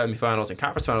to the semifinals and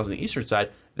conference finals on the Eastern side,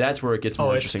 that's where it gets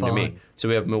more interesting to me. So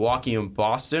we have Milwaukee and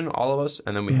Boston, all of us,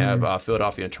 and then we have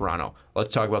Philadelphia and Toronto.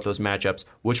 Let's talk about those matchups.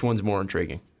 Which one's more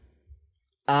intriguing?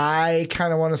 I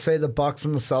kind of want to say the Bucks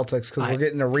and the Celtics because we're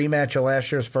getting a rematch of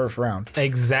last year's first round.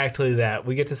 Exactly that.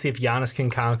 We get to see if Giannis can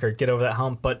get over that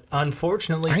hump, but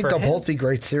unfortunately, I think they'll both be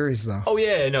great series, though. Oh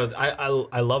yeah, no,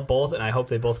 I love both, and I hope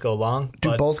they both go long.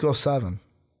 Do both go 7?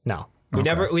 No, we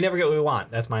never get what we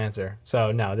want. That's my answer.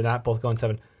 So no, they're not both going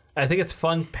 7. I think it's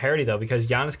fun parity though because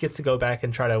Giannis gets to go back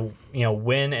and try to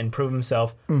win and prove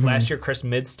himself. Last year, Chris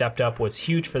Midd stepped up, was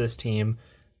huge for this team,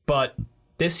 but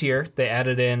this year, they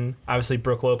added in, obviously,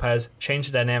 Brook Lopez, changed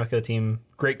the dynamic of the team,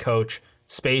 great coach,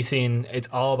 spacing. It's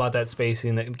all about that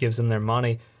spacing that gives them their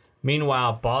money.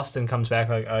 Meanwhile, Boston comes back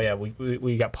like, oh, yeah,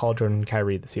 we got Paul George and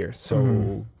Kyrie this year,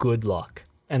 so good luck.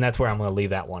 And that's where I'm going to leave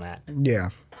that one at. Yeah.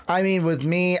 I mean, with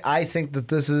me, I think that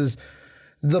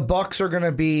the Bucks are going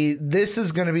to be, this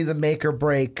is going to be the make or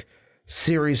break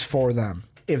series for them.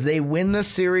 If they win this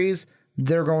series,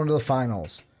 they're going to the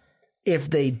finals.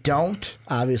 If they don't,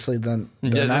 obviously, then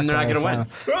they're not going to win.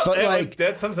 But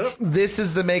that sums it up. This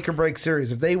is the make or break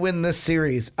series. If they win this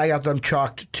series, I got them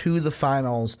chalked to the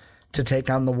finals to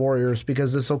take on the Warriors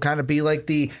because this will kind of be like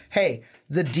the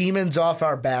demons off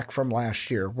our back from last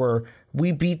year, where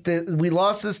we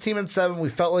lost this team in 7. We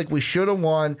felt like we should have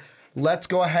won. Let's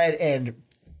go ahead and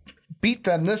beat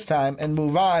them this time and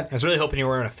move on. I was really hoping you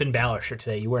were wearing a Finn Balor shirt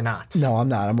today. You were not. No, I'm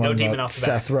not. I'm wearing demon off the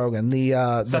Seth back. Rogen,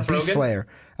 the Beast Slayer.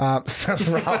 Seth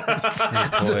Rollins,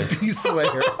 the Beast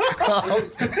Slayer.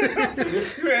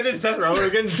 Seth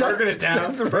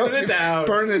Rogen,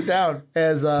 burning it down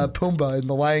as Pumbaa in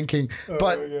The Lion King.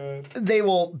 But they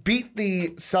will beat the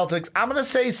Celtics. I'm going to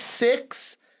say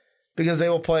 6 because they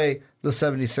will play the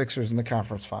 76ers in the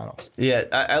conference finals. Yeah,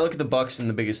 I look at the Bucks, and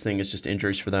the biggest thing is just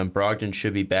injuries for them. Brogdon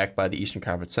should be back by the Eastern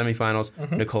Conference semifinals.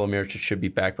 Nikola Mirotic should be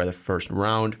back by the first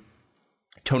round.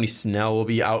 Tony Snell will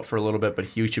be out for a little bit, but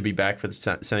he should be back for the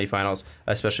semifinals,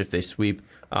 especially if they sweep.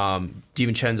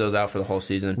 DiVincenzo's out for the whole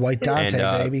season. White Dante,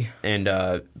 baby. And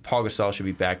Paul Gasol should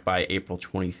be back by April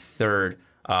 23rd,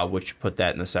 which put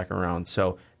that in the second round.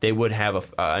 So they would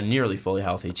have a nearly fully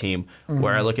healthy team.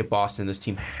 Where I look at Boston, this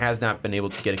team has not been able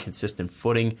to get a consistent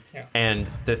footing. Yeah. And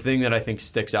the thing that I think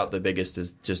sticks out the biggest is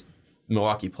just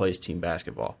Milwaukee plays team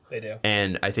basketball. They do.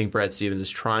 And I think Brad Stevens is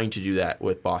trying to do that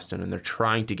with Boston, and they're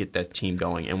trying to get that team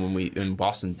going. And when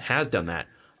Boston has done that,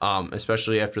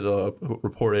 especially after the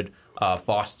reported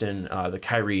Boston, the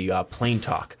Kyrie plane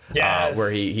talk,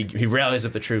 where he rallies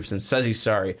up the troops and says he's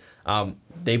sorry.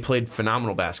 They played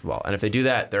phenomenal basketball, and if they do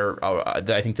that, they're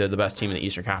I think they're the best team in the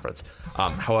Eastern Conference.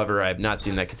 However, I have not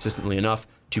seen that consistently enough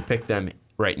to pick them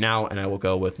right now, and I will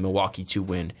go with Milwaukee to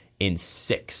win in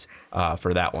 6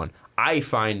 for that one. I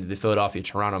find the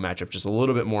Philadelphia-Toronto matchup just a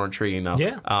little bit more intriguing, though.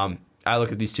 Yeah. I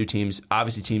look at these two teams,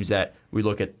 obviously teams that we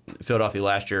look at Philadelphia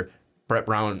last year, Brett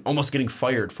Brown almost getting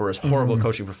fired for his horrible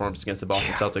coaching performance against the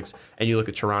Boston Celtics. And you look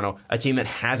at Toronto, a team that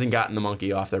hasn't gotten the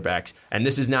monkey off their backs. And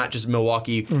this is not just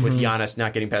Milwaukee with Giannis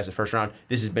not getting past the first round.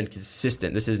 This has been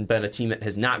consistent. This has been a team that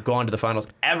has not gone to the finals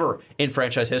ever in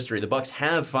franchise history. The Bucks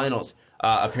have finals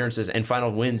appearances and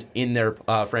final wins in their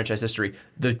franchise history.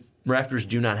 The Raptors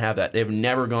do not have that. They've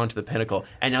never gone to the pinnacle,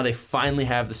 and now they finally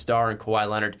have the star in Kawhi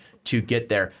Leonard to get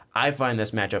there. I find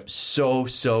this matchup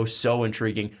so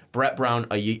intriguing. Brett Brown,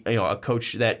 a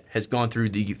coach that has gone through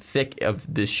the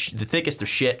thickest of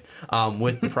shit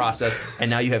with the process,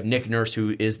 and now you have Nick Nurse,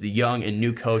 who is the young and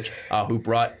new coach who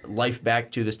brought life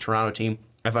back to this Toronto team.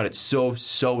 I find it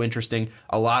so interesting.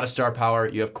 A lot of star power.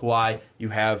 You have Kawhi, you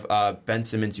have Ben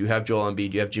Simmons, you have Joel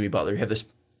Embiid, you have Jimmy Butler, you have this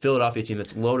Philadelphia team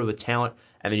that's loaded with talent,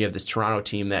 and then you have this Toronto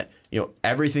team that,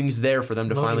 everything's there for them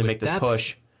to finally make this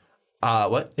push.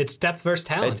 What? It's depth versus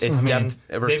talent. It's depth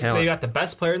versus talent. They got the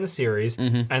best player in the series,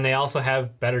 and they also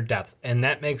have better depth. And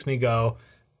that makes me go,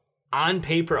 on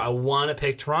paper, I want to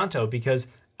pick Toronto because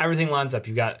everything lines up.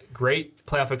 You got great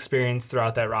playoff experience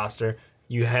throughout that roster.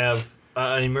 You have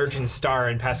an emerging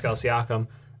star in Pascal Siakam.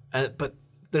 But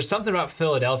there's something about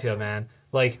Philadelphia, man.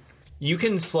 Like, you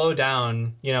can slow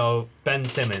down, Ben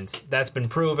Simmons. That's been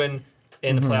proven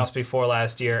in the playoffs before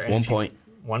last year. And 1 point.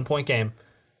 1 point game.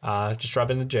 Just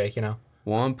rub into Jake,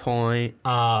 1 point.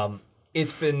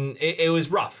 It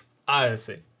was rough,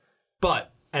 obviously.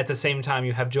 But at the same time,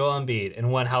 you have Joel Embiid,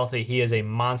 and when healthy, he is a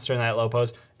monster in that low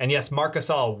post. And yes, Marc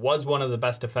Gasol was one of the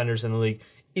best defenders in the league.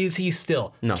 Is he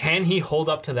still? No. Can he hold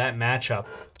up to that matchup?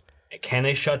 Can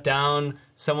they shut down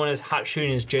someone as hot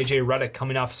shooting as JJ Redick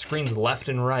coming off screens left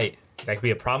and right? That could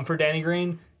be a problem for Danny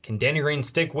Green. Can Danny Green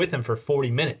stick with him for 40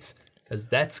 minutes? Because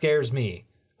that scares me.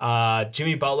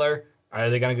 Jimmy Butler, are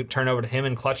they going to turn over to him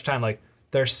in clutch time? Like,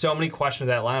 there's so many questions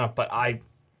with that lineup, but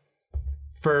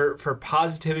for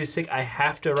positivity's sake, I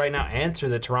have to right now answer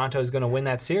that Toronto is going to win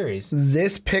that series.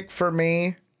 This pick for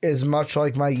me is much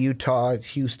like my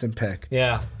Utah-Houston pick.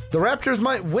 Yeah. The Raptors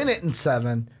might win it in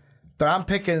 7, but I'm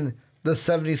picking the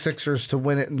 76ers to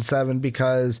win it in 7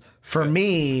 because, for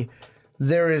me,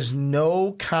 there is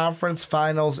no conference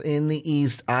finals in the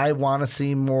East I want to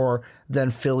see more than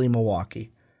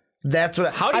Philly-Milwaukee. That's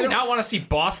what. How do you not want to see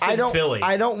Boston, Philly?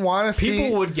 I don't want to see.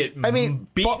 People would get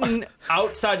beaten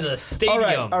outside of the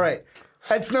stadium. All right.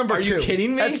 That's number 2. Are you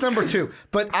kidding me? That's number 2.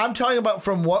 But I'm talking about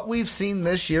from what we've seen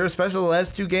this year, especially the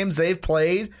last 2 games they've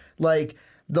played. Like,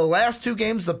 the last 2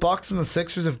 games, the Bucks and the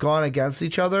Sixers have gone against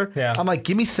each other. Yeah. I'm like,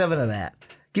 give me 7 of that.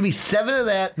 Give me 7 of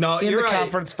that in the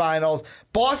conference finals.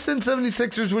 Boston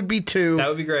 76ers would be 2. That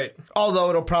would be great. Although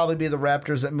it'll probably be the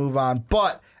Raptors that move on.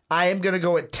 But I am going to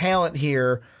go with talent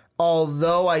here,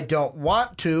 although I don't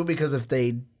want to, because if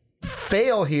they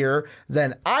fail here,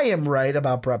 then I am right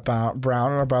about Brett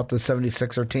Brown and about the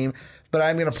 76er team. But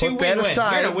I'm going to put that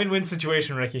aside. You're in a win-win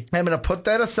situation, Ricky. I'm going to put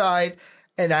that aside.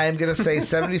 And I am going to say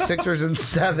 76ers in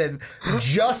 7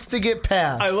 just to get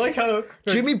past. I like how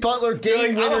Jimmy Butler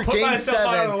game winner, put game myself 7.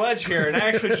 out on the ledge here and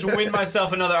actually just win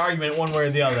myself another argument one way or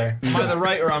the other. I'm either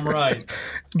right or I'm right.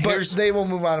 But they will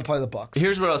move on and play the Bucks.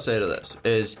 Here's what I'll say to this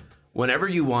is whenever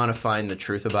you want to find the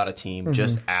truth about a team,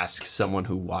 just ask someone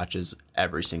who watches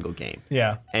every single game.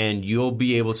 Yeah. And you'll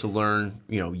be able to learn,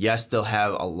 yes, they'll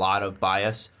have a lot of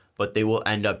bias, but they will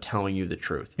end up telling you the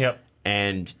truth. Yep.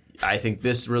 And I think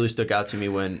this really stuck out to me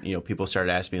when people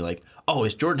started asking me like, "Oh,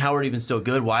 is Jordan Howard even still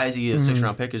good? Why is he a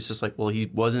 6th-round pick?" It's just like, well, he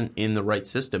wasn't in the right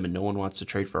system, and no one wants to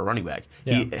trade for a running back.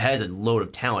 Yeah. He has a load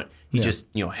of talent. He just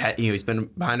he's been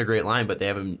behind a great line, but they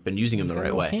haven't been using him the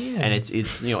right way. And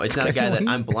it's not a guy that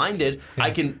I'm blinded. Yeah.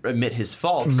 I can admit his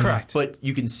faults, correct, but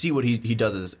you can see what he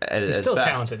does he's still best.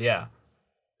 Talented, yeah.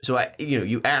 So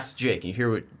you ask Jake, and you hear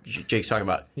what Jake's talking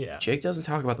about. Yeah. Jake doesn't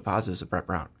talk about the positives of Brett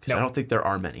Brown because I don't think there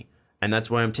are many. And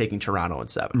that's why I'm taking Toronto in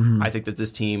 7. I think that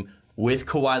this team, with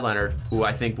Kawhi Leonard, who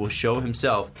I think will show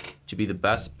himself to be the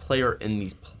best player in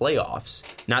these playoffs,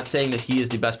 not saying that he is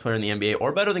the best player in the NBA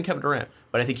or better than Kevin Durant,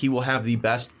 but I think he will have the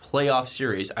best playoff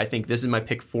series. I think this is my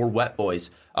pick for Wet Boys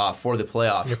for the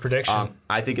playoffs. Your prediction?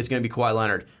 I think it's going to be Kawhi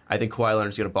Leonard. I think Kawhi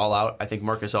Leonard's going to ball out. I think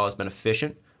Marc Gasol has been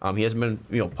efficient. He hasn't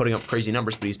been putting up crazy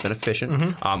numbers, but he's been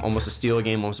efficient. Almost a steal a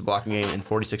game, almost a blocking game, and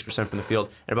 46% from the field,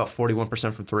 and about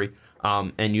 41% from 3.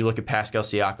 And you look at Pascal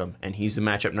Siakam, and he's a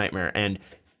matchup nightmare. And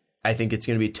I think it's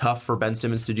going to be tough for Ben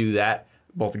Simmons to do that,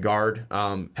 both guard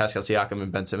Pascal Siakam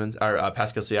and Ben Simmons, or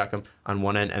Pascal Siakam on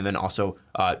one end, and then also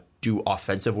do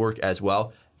offensive work as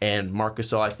well. And Marc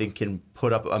Gasol, I think, can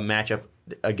put up a matchup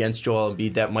against Joel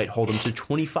Embiid that might hold him to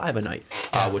 25 a night,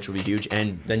 which would be huge.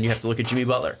 And then you have to look at Jimmy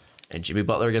Butler. And Jimmy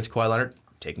Butler against Kawhi Leonard,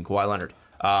 I'm taking Kawhi Leonard.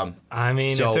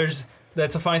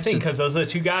 That's a funny thing because those are the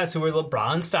 2 guys who are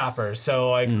LeBron stoppers.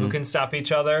 So who can stop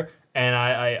each other? And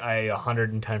I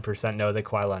 110% know that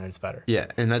Kawhi Leonard's better. Yeah,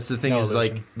 and that's the thing is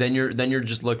like then you're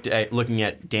just looking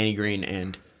at Danny Green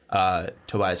and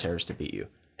Tobias Harris to beat you.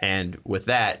 And with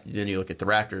that, then you look at the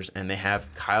Raptors, and they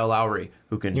have Kyle Lowry,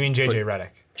 who can... You mean J.J.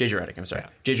 Redick? J.J. Redick, I'm sorry.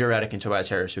 J.J. Redick and Tobias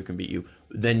Harris, who can beat you.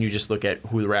 Then you just look at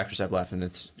who the Raptors have left, and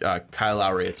it's Kyle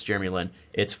Lowry, it's Jeremy Lin,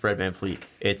 it's Fred VanVleet,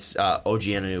 it's OG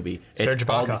Anunoby, Serge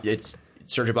Ibaka. It's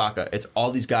Serge Ibaka. It's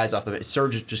all these guys off the...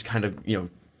 Serge is just kind of,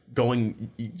 going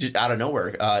just out of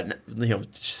nowhere.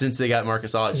 Since they got Marc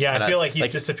Gasol. I feel like he's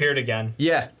disappeared again.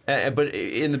 Yeah, but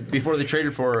before they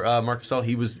traded for Marc Gasol,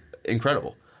 he was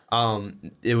incredible.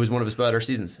 It was one of his better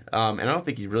seasons, and I don't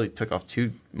think he really took off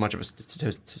too much of a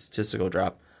statistical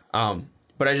drop.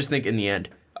 But I just think in the end,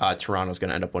 Toronto's going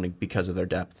to end up winning because of their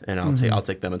depth, and I'll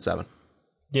take them at 7.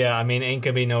 Yeah, I mean, ain't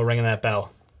gonna be no ringing that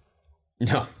bell.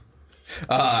 No.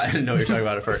 I didn't know what you were talking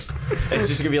about at first. It's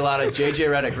just going to be a lot of J.J.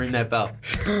 Redick, ring that bell.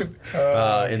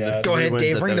 Go ahead,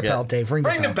 Dave, ring the bell, Dave. Ring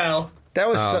the bell. That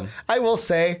was, I will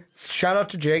say, shout out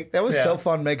to Jake. That was so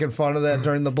fun making fun of that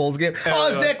during the Bulls game. Zach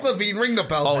LaVine, ring the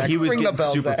bell. Zach. He was ring getting the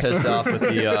bell, super Zach. pissed off with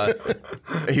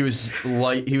the. He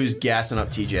was gassing up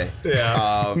TJ.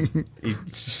 Yeah,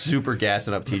 he's super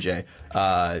gassing up TJ.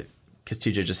 Because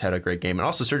TJ just had a great game, and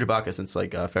also Serge Ibaka since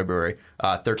February,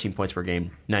 13 points per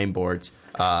game, 9 boards,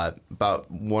 about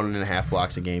 1.5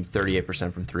 blocks a game,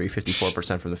 38% from 3,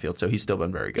 54% from the field. So he's still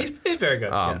been very good. He's very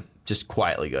good. Just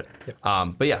quietly good. Yep.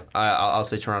 But yeah, I'll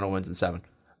say Toronto wins in 7.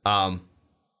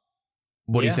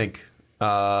 What do you think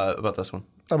about this one?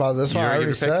 About this one, I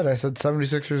already said. I said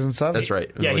 76ers and 7. That's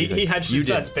right. Yeah, he had his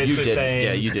bets basically saying...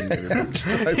 Yeah, you didn't.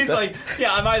 He's like,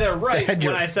 I'm either right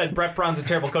when I said Brett Brown's a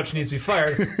terrible coach and needs to be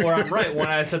fired, or I'm right when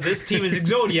I said this team is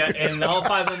Exodia and all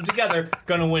 5 of them together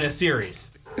going to win a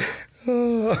series.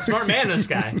 Smart man, this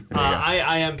guy.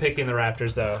 I am picking the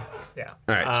Raptors, though. Yeah.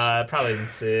 All right. Probably in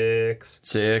 6.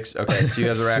 6. Okay, so you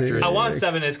have the Raptors. I want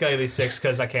 7. It's going to be 6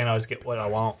 because I can't always get what I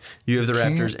want. You have the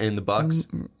Raptors and the Bucks.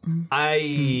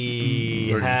 I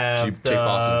have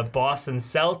the Boston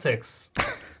Celtics.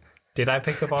 Did I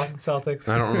pick the Boston Celtics?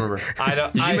 I don't remember.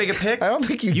 Did you make a pick? I don't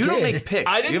think you did. You don't make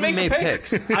picks. I didn't make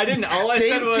picks. I didn't. All I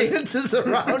Dave said was... dances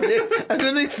around it and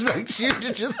then expects you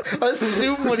to just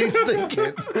assume what he's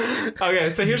thinking. Okay,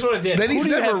 so here's what I did. Then he's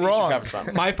never wrong.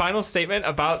 My final statement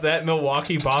about that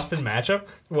Milwaukee-Boston matchup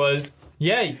was,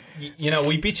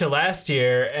 we beat you last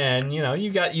year, and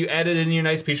you added in your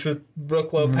nice piece with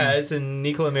Brook Lopez and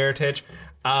Nikola Mirotic,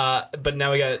 but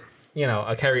now we got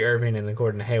a Kyrie Irving and a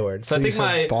Gordon Hayward. So I think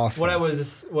what I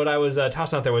was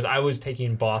tossing out there was I was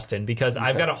taking Boston because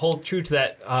I've got to hold true to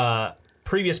that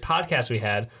previous podcast we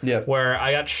had where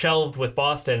I got shelved with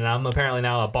Boston, and I'm apparently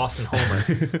now a Boston homer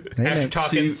after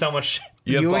talking so much.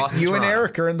 You and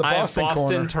Eric are in the Boston corner. I have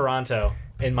Boston, Toronto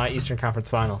in my Eastern Conference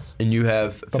Finals. And you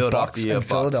have Philadelphia. All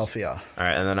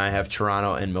right, and then I have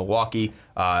Toronto and Milwaukee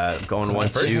going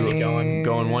 1-2.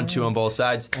 Going 1-2 on both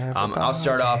sides. I'll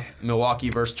start off Milwaukee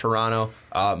versus Toronto.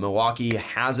 Milwaukee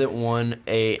hasn't won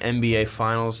a NBA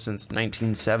Finals since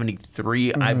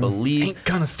 1973, I believe. Ain't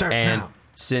gonna start now.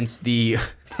 Since the...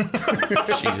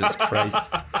 Jesus Christ.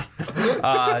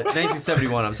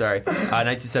 1971, I'm sorry.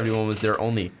 1971 was their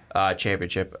only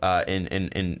championship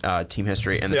in team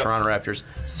history. And the Toronto Raptors,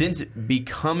 since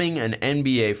becoming an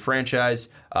NBA franchise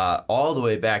all the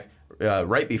way back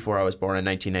right before I was born in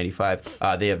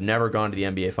 1995, they have never gone to the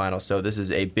NBA Finals. So this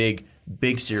is a big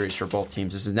series for both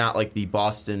teams. This is not like the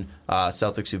Boston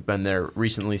Celtics who've been there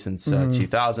recently since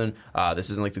 2000. This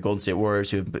isn't like the Golden State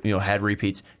Warriors who've had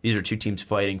repeats. These are two teams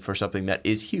fighting for something that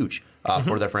is huge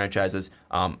for their franchises.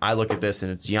 I look at this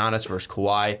and it's Giannis versus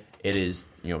Kawhi. It is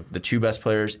the two best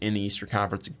players in the Eastern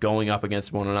Conference going up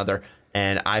against one another,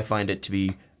 and I find it to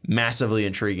be massively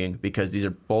intriguing because these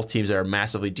are both teams that are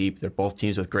massively deep. They're both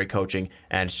teams with great coaching,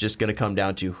 and it's just going to come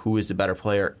down to who is the better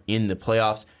player in the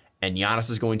playoffs. And Giannis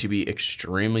is going to be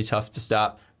extremely tough to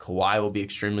stop. Kawhi will be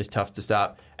extremely tough to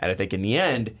stop. And I think in the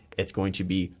end, it's going to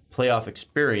be playoff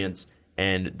experience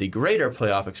and the greater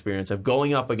playoff experience of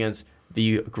going up against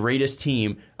the greatest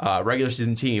team, regular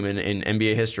season team in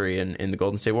NBA history in the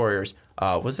Golden State Warriors.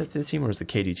 Was that the team or was it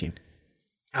the KD team?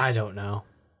 I don't know.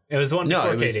 It was one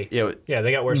before KD. Yeah,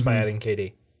 they got worse by adding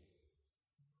KD.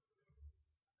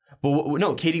 But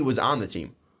no, KD was on the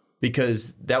team.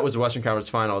 Because that was the Western Conference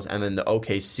Finals, and then the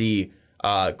OKC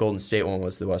Golden State one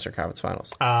was the Western Conference Finals.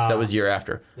 So that was the year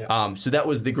after. Yeah. So that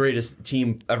was the greatest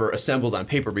team ever assembled on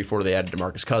paper before they added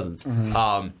DeMarcus Cousins.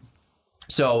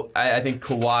 So I think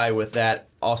Kawhi, with that,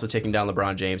 also taking down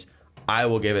LeBron James, I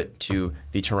will give it to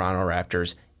the Toronto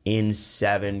Raptors in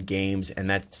 7 games, and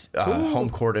that's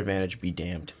home court advantage be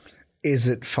damned. Is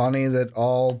it funny that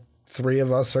all 3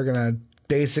 of us are going to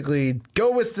basically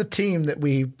go with the team that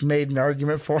we made an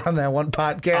argument for on that one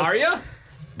podcast? Are you?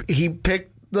 He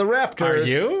picked the Raptors. Are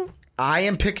you? I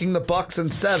am picking the Bucks in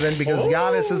 7 because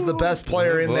Giannis is the best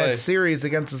player in that series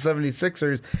against the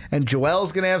 76ers, and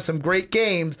Joel's going to have some great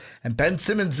games, and Ben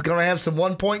Simmons is going to have some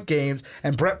one-point games,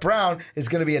 and Brett Brown is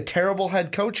going to be a terrible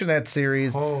head coach in that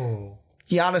series.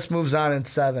 Giannis moves on in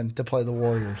 7 to play the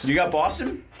Warriors. You got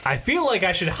Boston? I feel like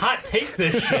I should hot take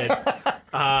this shit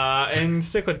and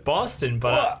stick with Boston,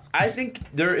 but I think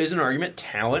there is an argument,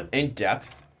 talent and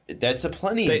depth. That's a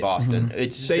plenty in Boston.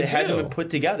 It's just it hasn't been put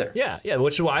together. Yeah,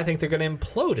 which is why I think they're going to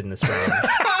implode in this round.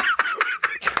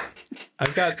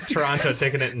 I've got Toronto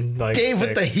taking it in like Dave 6.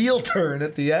 with the heel turn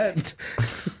at the end.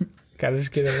 Gotta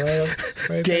just get it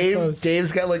right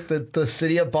Dave's got like the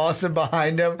city of Boston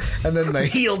behind him, and then the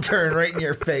heel turn right in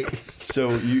your face. So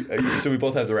we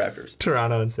both have the Raptors.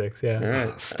 Toronto in 6, yeah. All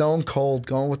right. Stone cold,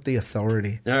 going with the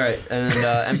authority. All right, and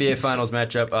then NBA Finals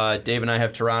matchup. Dave and I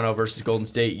have Toronto versus Golden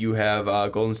State. You have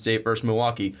Golden State versus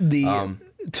Milwaukee.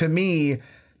 To me,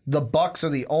 the Bucks are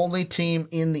the only team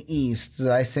in the East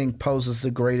that I think poses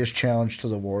the greatest challenge to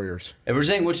the Warriors. If we're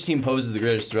saying which team poses the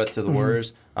greatest threat to the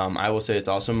Warriors, I will say it's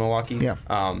also Milwaukee. Yeah.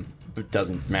 It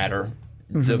doesn't matter.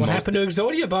 What happened to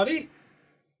Exodia, buddy?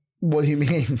 What do you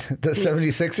mean? The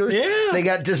 76ers? Yeah. They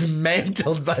got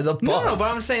dismantled by the Bucks. No,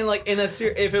 but I'm saying like in a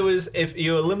if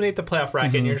you eliminate the playoff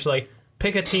bracket and you're just like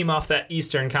pick a team off that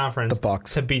Eastern Conference the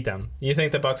Bucks to beat them. You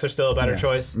think the Bucks are still a better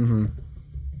choice? Mm-hmm.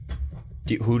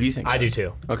 Who do you think? I do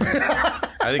too. Okay.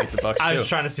 I think it's the Bucks too. I was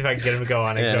trying to see if I could get him to go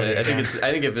on Exodia. I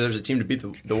think if there's a team to beat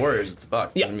the Warriors, it's the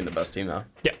Bucks. Doesn't mean the best team though.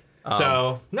 Yeah.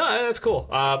 So no, that's cool.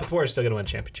 But the Warriors still gonna win a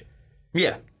championship.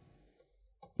 Yeah.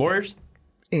 Warriors?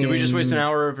 Did we just waste an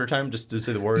hour of your time just to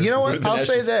say the Warriors? You know what? I'll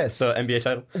say this. The NBA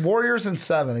title? Warriors in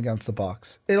 7 against the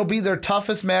Bucks. It'll be their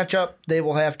toughest matchup. They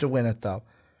will have to win it, though.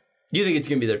 You think it's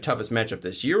going to be their toughest matchup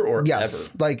this year or yes.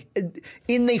 ever? Like,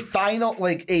 in the final,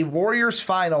 like a Warriors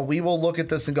final, we will look at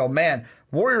this and go, man,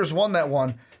 Warriors won that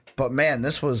one, but man,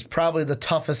 this was probably the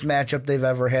toughest matchup they've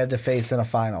ever had to face in a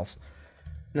finals.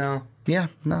 No. Yeah,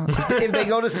 no. If they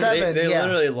go to 7, they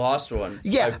literally lost one.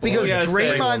 Yeah, because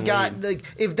Draymond got like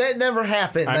if that never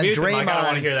happened, then Draymond. I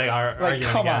want to hear that argument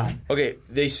come again. on. Okay,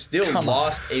 they still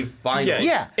lost a finals.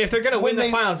 Yeah. If they're going to win the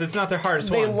finals, it's not their hardest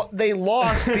one. They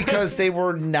lost because they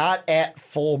were not at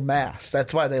full mass.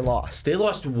 That's why they lost. They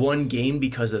lost one game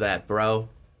because of that, bro.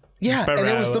 Yeah, and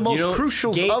it was the most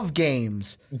crucial of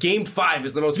games. Game 5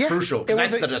 is the most crucial because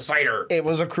that's the decider. It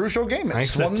was a crucial game. It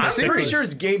swung the series. I'm pretty sure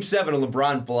it's Game 7 of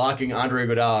LeBron blocking Andre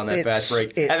Iguodala on that fast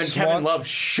break. Kevin Love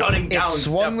shutting down Steph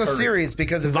Curry. It swung the series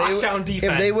because if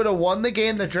they would have won the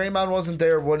game that Draymond wasn't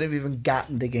there, wouldn't have even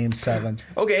gotten to Game 7.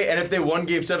 Okay, and if they won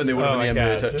Game 7, they would have been the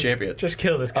NBA champion. Just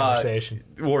kill this conversation.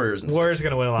 Warriors in 6. Warriors are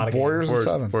going to win a lot of games. Warriors in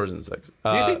 7. Warriors in 6.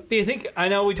 Do you think? I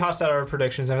know we tossed out our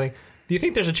predictions and everything. Do you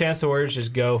think there's a chance the Warriors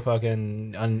just go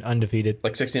fucking undefeated?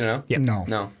 Like 16-0? Yeah.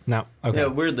 No. Okay. Yeah,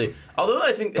 weirdly. Although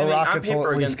I think the Rockets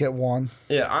will at least get one.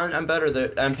 Yeah, on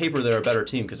paper they're a better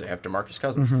team because they have DeMarcus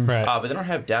Cousins. Mm-hmm. Right. But they don't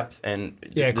have depth. And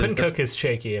Quinn Cook is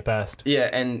shaky at best. Yeah,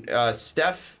 and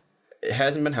Steph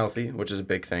hasn't been healthy, which is a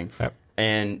big thing. Yep.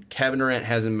 And Kevin Durant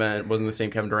wasn't the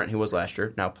same Kevin Durant he was last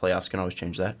year. Now playoffs can always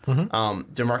change that.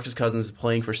 Mm-hmm. DeMarcus Cousins is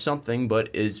playing for something,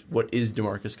 but what is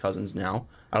DeMarcus Cousins now?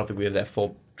 I don't think we have that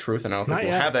full truth, and I don't think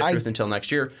we'll have that truth until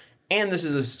next year. And this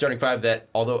is a starting 5 that,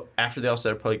 although after the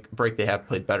All-Star break they have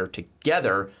played better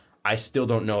together, I still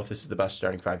don't know if this is the best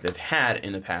starting 5 they've had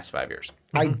in the past 5 years.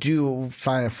 I do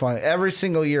find it funny. Every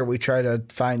single year we try to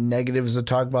find negatives to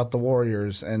talk about the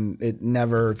Warriors, and it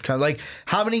never comes. Like,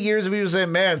 how many years have we been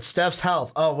saying, man, Steph's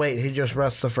health? Oh, wait, he just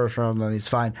rests the first round, and he's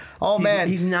fine. Oh, man.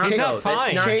 He's not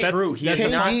fine. That's not true. That's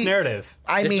a false narrative.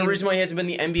 That's the reason why he hasn't been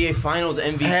the NBA Finals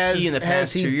MVP in the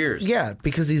past 2 years. Yeah,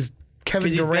 because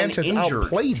Kevin Durant has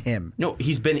outplayed him. No,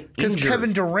 he's been injured. Because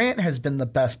Kevin Durant has been the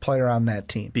best player on that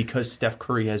team. Because Steph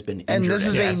Curry has been injured. And this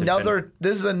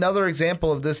is another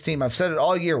example of this team. I've said it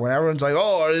all year when everyone's like,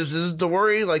 oh, is this the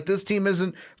worry? Like, this team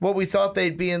isn't what we thought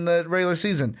they'd be in the regular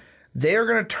season. They're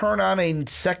going to turn on a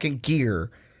second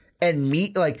gear. And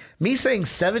me saying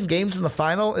 7 games in the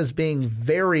final is being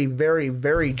very, very,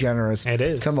 very generous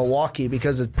to Milwaukee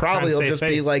because it probably will just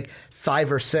be like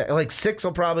 5 or 6. Like 6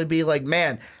 will probably be like,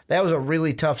 man, that was a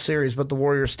really tough series, but the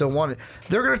Warriors still won it.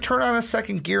 They're going to turn on a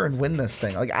second gear and win this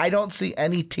thing. Like, I don't see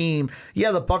any team.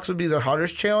 Yeah, the Bucks would be their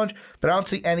hardest challenge, but I don't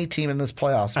see any team in this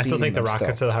playoffs. I still think the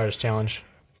Rockets are the hardest challenge.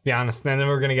 To be honest, and then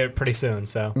we're going to get it pretty soon.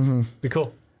 So be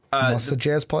cool. Unless the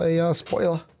Jazz play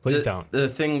spoiler. Please don't. The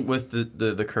thing with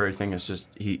the Curry thing is just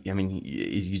he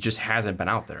just hasn't been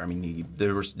out there. I mean,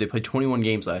 they played 21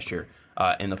 games last year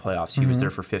in the playoffs. He was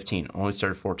there for 15. Only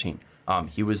started 14.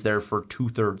 He was there for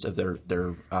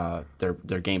 2/3 of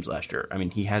their games last year. I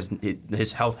mean,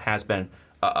 his health has been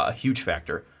a huge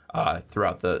factor.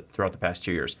 throughout the past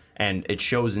 2 years, and it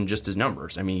shows in just his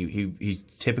numbers. I mean, he's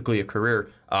typically a career.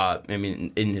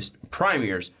 In his prime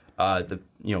years,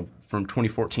 from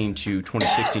 2014 to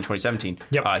 2016, 2017,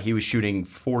 he was shooting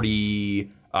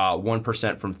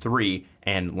 41% from three,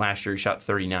 and last year he shot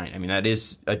 39. I mean, that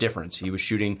is a difference. He was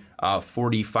shooting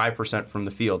 45% from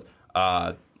the field,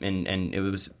 and it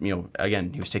was,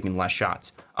 again, he was taking less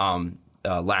shots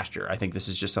last year. I think this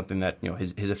is just something that,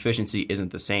 his efficiency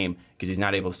isn't the same because he's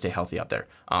not able to stay healthy out there.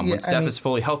 When Steph is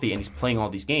fully healthy and he's playing all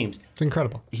these games, it's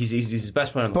incredible. He's his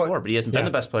best player on the floor, but he hasn't been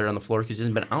the best player on the floor because he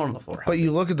hasn't been out on the floor healthy. But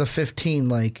you look at the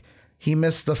 15, he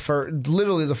missed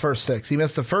literally the first 6. He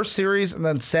missed the first series and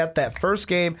then sat that first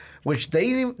game, which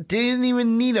they didn't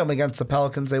even need him against the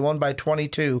Pelicans. They won by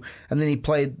 22, and then he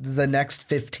played the next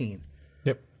 15.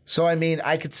 Yep. So,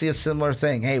 I could see a similar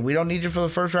thing. Hey, we don't need you for the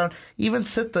first round. Even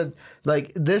sit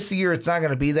this year, it's not going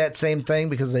to be that same thing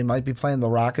because they might be playing the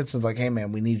Rockets. It's like, hey,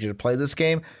 man, we need you to play this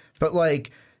game. But,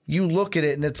 you look at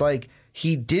it, and it's like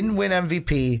he didn't win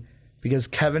MVP because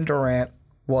Kevin Durant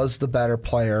was the better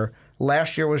player.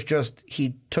 Last year was just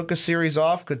he took a series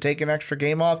off, could take an extra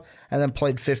game off, and then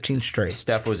played 15 straight.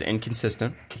 Steph was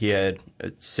inconsistent. He had a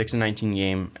 6-19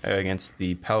 game against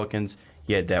the Pelicans.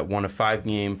 He had that 1-5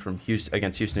 game from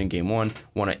against Houston in Game 1,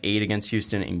 1-8 against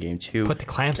Houston in Game 2. Put the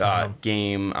clamps on him.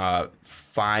 Game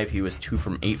 5, he was 2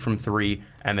 from 8 from 3.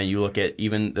 And then you look at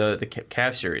even the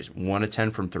Cavs series,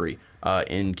 1-10 from 3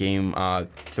 in Game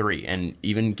 3. And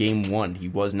even Game 1,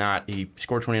 he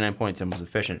scored 29 points and was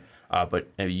efficient. But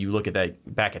you look at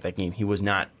back at that game, he was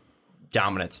not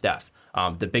dominant Steph.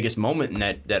 The biggest moment in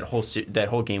that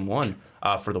whole Game 1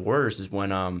 for the Warriors is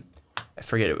when I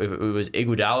forget it was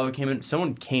Iguodala came in.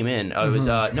 Someone came in. It was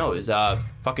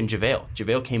fucking JaVale.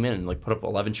 JaVale came in and put up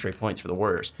 11 straight points for the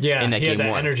Warriors. Yeah, in that he Game had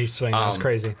that 1. energy swing. That was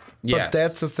crazy. But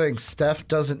that's the thing. Steph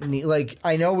doesn't need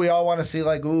I know we all want to see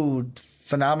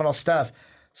phenomenal Steph.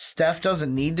 Steph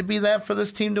doesn't need to be that for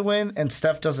this team to win, and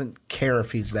Steph doesn't care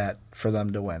if he's that for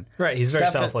them to win. Right, he's very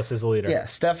selfless as a leader. Yeah,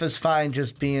 Steph is fine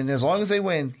just being, as long as they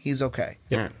win, he's okay.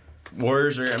 Yep. Right.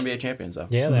 Warriors are NBA champions, though.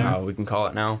 Yeah, they are. We can call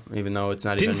it now, even though it's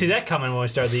not Didn't see that coming when we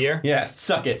started the year. Yeah,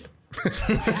 suck it.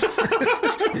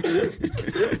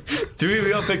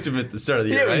 We all picked him at the start of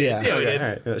the year, right? Yeah, we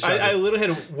did. Right. I literally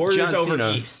had Warriors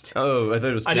over East. Oh, I thought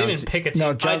it was I didn't even pick a team.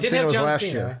 No, John I did Cena have was John last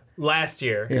Cena. year. Last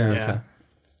year. Yeah. Okay.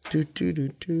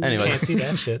 Anyways. Can't see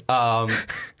that shit.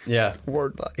 Yeah.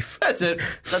 Word life. That's it.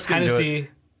 That's going to do it. Hennessy,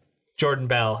 Jordan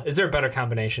Bell. Is there a better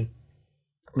combination?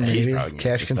 Maybe. probably gonna get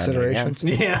Cash suspended considerations.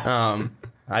 Yeah.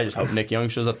 I just hope Nick Young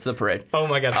shows up to the parade. Oh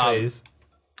my God, please.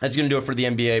 That's going to do it for the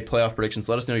NBA playoff predictions.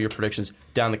 Let us know your predictions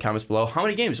down in the comments below. How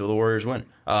many games will the Warriors win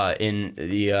in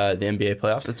the NBA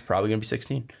playoffs? It's probably going to be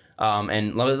 16.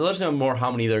 And let us know more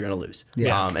how many they're going to lose.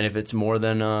 Yeah. And if it's more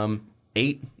than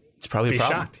 8, it's probably a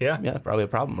problem. Shocked, yeah. Yeah, probably a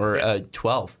problem. Or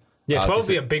 12. Yeah, 12 would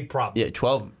be a big problem. Yeah,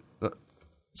 12.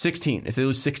 16. If they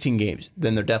lose 16 games,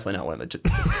 then they're definitely not winning the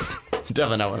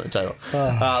title.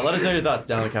 Let us know your thoughts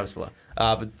down in the comments below.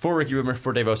 But for Ricky Widmer,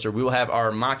 for Dave Oster, we will have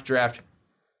our mock draft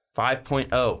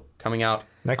 5.0 coming out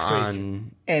next week.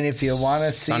 And if you want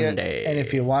to see Sunday.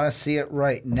 it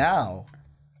right now,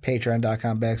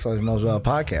 patreon.com/Moswell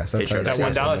Podcast. That's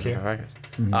Patreon. That $1 tier.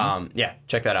 Yeah,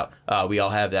 check that out. We all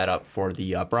have that up for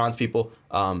the bronze people,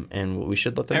 and we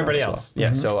should let them everybody know else. Well.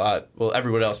 Yeah, so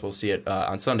everyone else will see it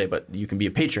on Sunday, but you can be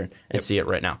a patron and see it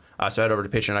right now. So head over to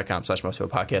patreon.com/Moswell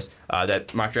Podcast.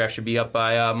 That mock draft should be up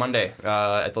by Monday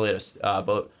at the latest.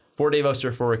 But for Dave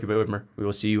Oster, for Ricky Widmer, we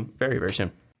will see you very, very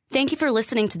soon. Thank you for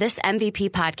listening to this MVP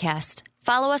podcast.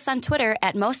 Follow us on Twitter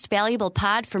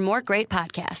 @MostValuablePod for more great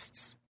podcasts.